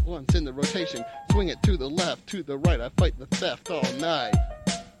 passing once in the rotation. Swing it to the left, to the right, I fight the theft all night.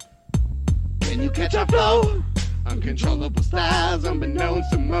 Can you catch our flow? Uncontrollable styles,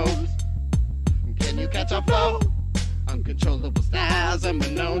 unbeknownst to most. Can you catch our flow? Uncontrollable styles,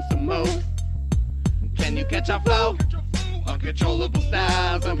 unbeknownst to most. Can you catch our flow? Uncontrollable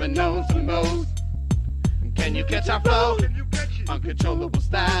styles, unbeknownst to most. Can you catch our flow? Uncontrollable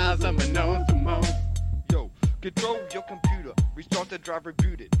styles, unbeknownst to most. Yo, control your computer, restart the drive,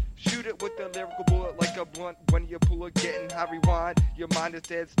 reboot it. Shoot it with a lyrical bullet like a blunt. When you pull it, getting high, rewind. Your mind is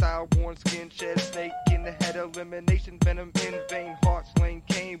dead, style worn, skin shed, snake in the head, elimination, venom in vein, heart slain,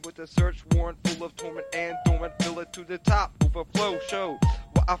 came with a search warrant full of torment and dormant. Fill it to the top, overflow, show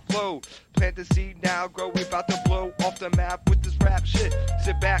what I flow. Plant the seed now, grow, we about to blow off the map with this rap shit.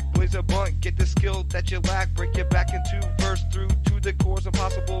 Sit back, blaze a blunt, get the skill that you lack, break it back into verse through to the chorus,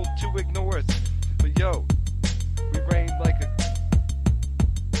 impossible to ignore it. But yo, we reign like a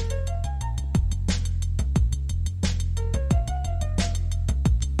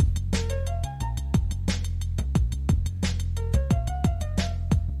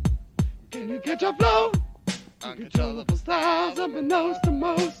Can you catch a flow? Uncontrollable styles, unbeknownst to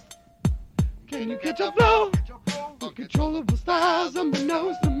most. Can you catch a flow? Uncontrollable styles,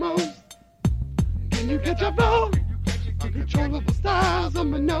 unbeknownst to most. Can you catch a flow? Uncontrollable styles,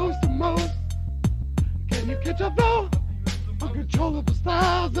 unbeknownst to most. Can you catch a flow? Uncontrollable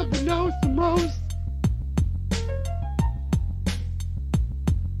styles, unbeknownst to most.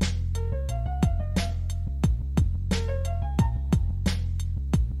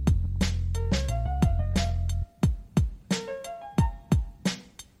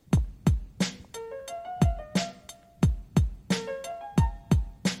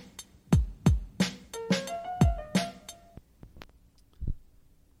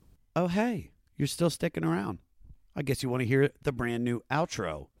 Oh, hey, you're still sticking around. I guess you want to hear the brand new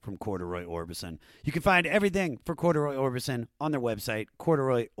outro from Corduroy Orbison. You can find everything for Corduroy Orbison on their website,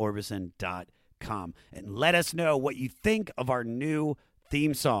 corduroyorbison.com. And let us know what you think of our new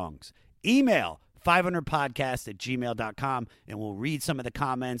theme songs. Email 500podcast@gmail.com, and we'll read some of the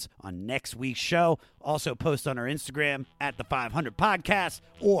comments on next week's show. Also post on our Instagram at the 500 Podcast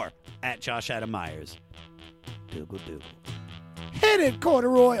or at Josh Adam Myers. Doogle doogle. Hit it,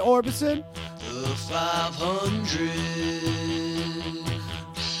 Corduroy Orbison. The 500,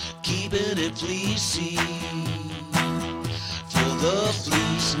 keeping it fleecy for the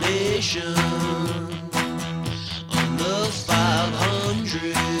Fleece Nation on the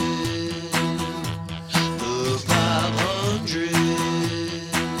 500. The 500.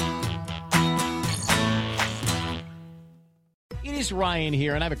 It is Ryan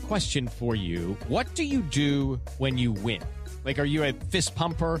here, and I have a question for you. What do you do when you win? Like, are you a fist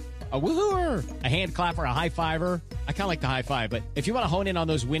pumper, a woohooer, a hand clapper, a high fiver? I kind of like the high five, but if you want to hone in on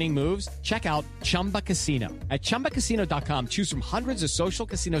those winning moves, check out Chumba Casino. At ChumbaCasino.com, choose from hundreds of social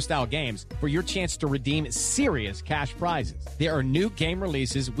casino-style games for your chance to redeem serious cash prizes. There are new game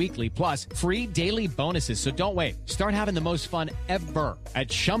releases weekly, plus free daily bonuses, so don't wait. Start having the most fun ever at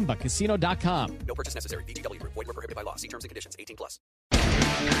ChumbaCasino.com. No purchase necessary. VGW. Void where prohibited by law. See terms and conditions. 18+.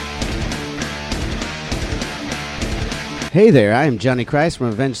 Hey there, I am Johnny Christ from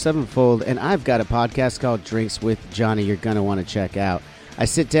Avenged Sevenfold, and I've got a podcast called Drinks with Johnny you're going to want to check out. I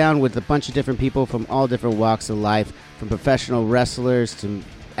sit down with a bunch of different people from all different walks of life, from professional wrestlers to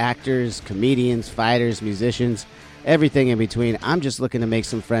actors, comedians, fighters, musicians, everything in between. I'm just looking to make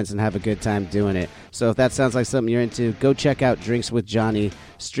some friends and have a good time doing it. So if that sounds like something you're into, go check out Drinks with Johnny,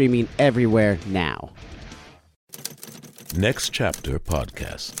 streaming everywhere now. Next Chapter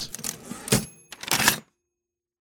Podcasts.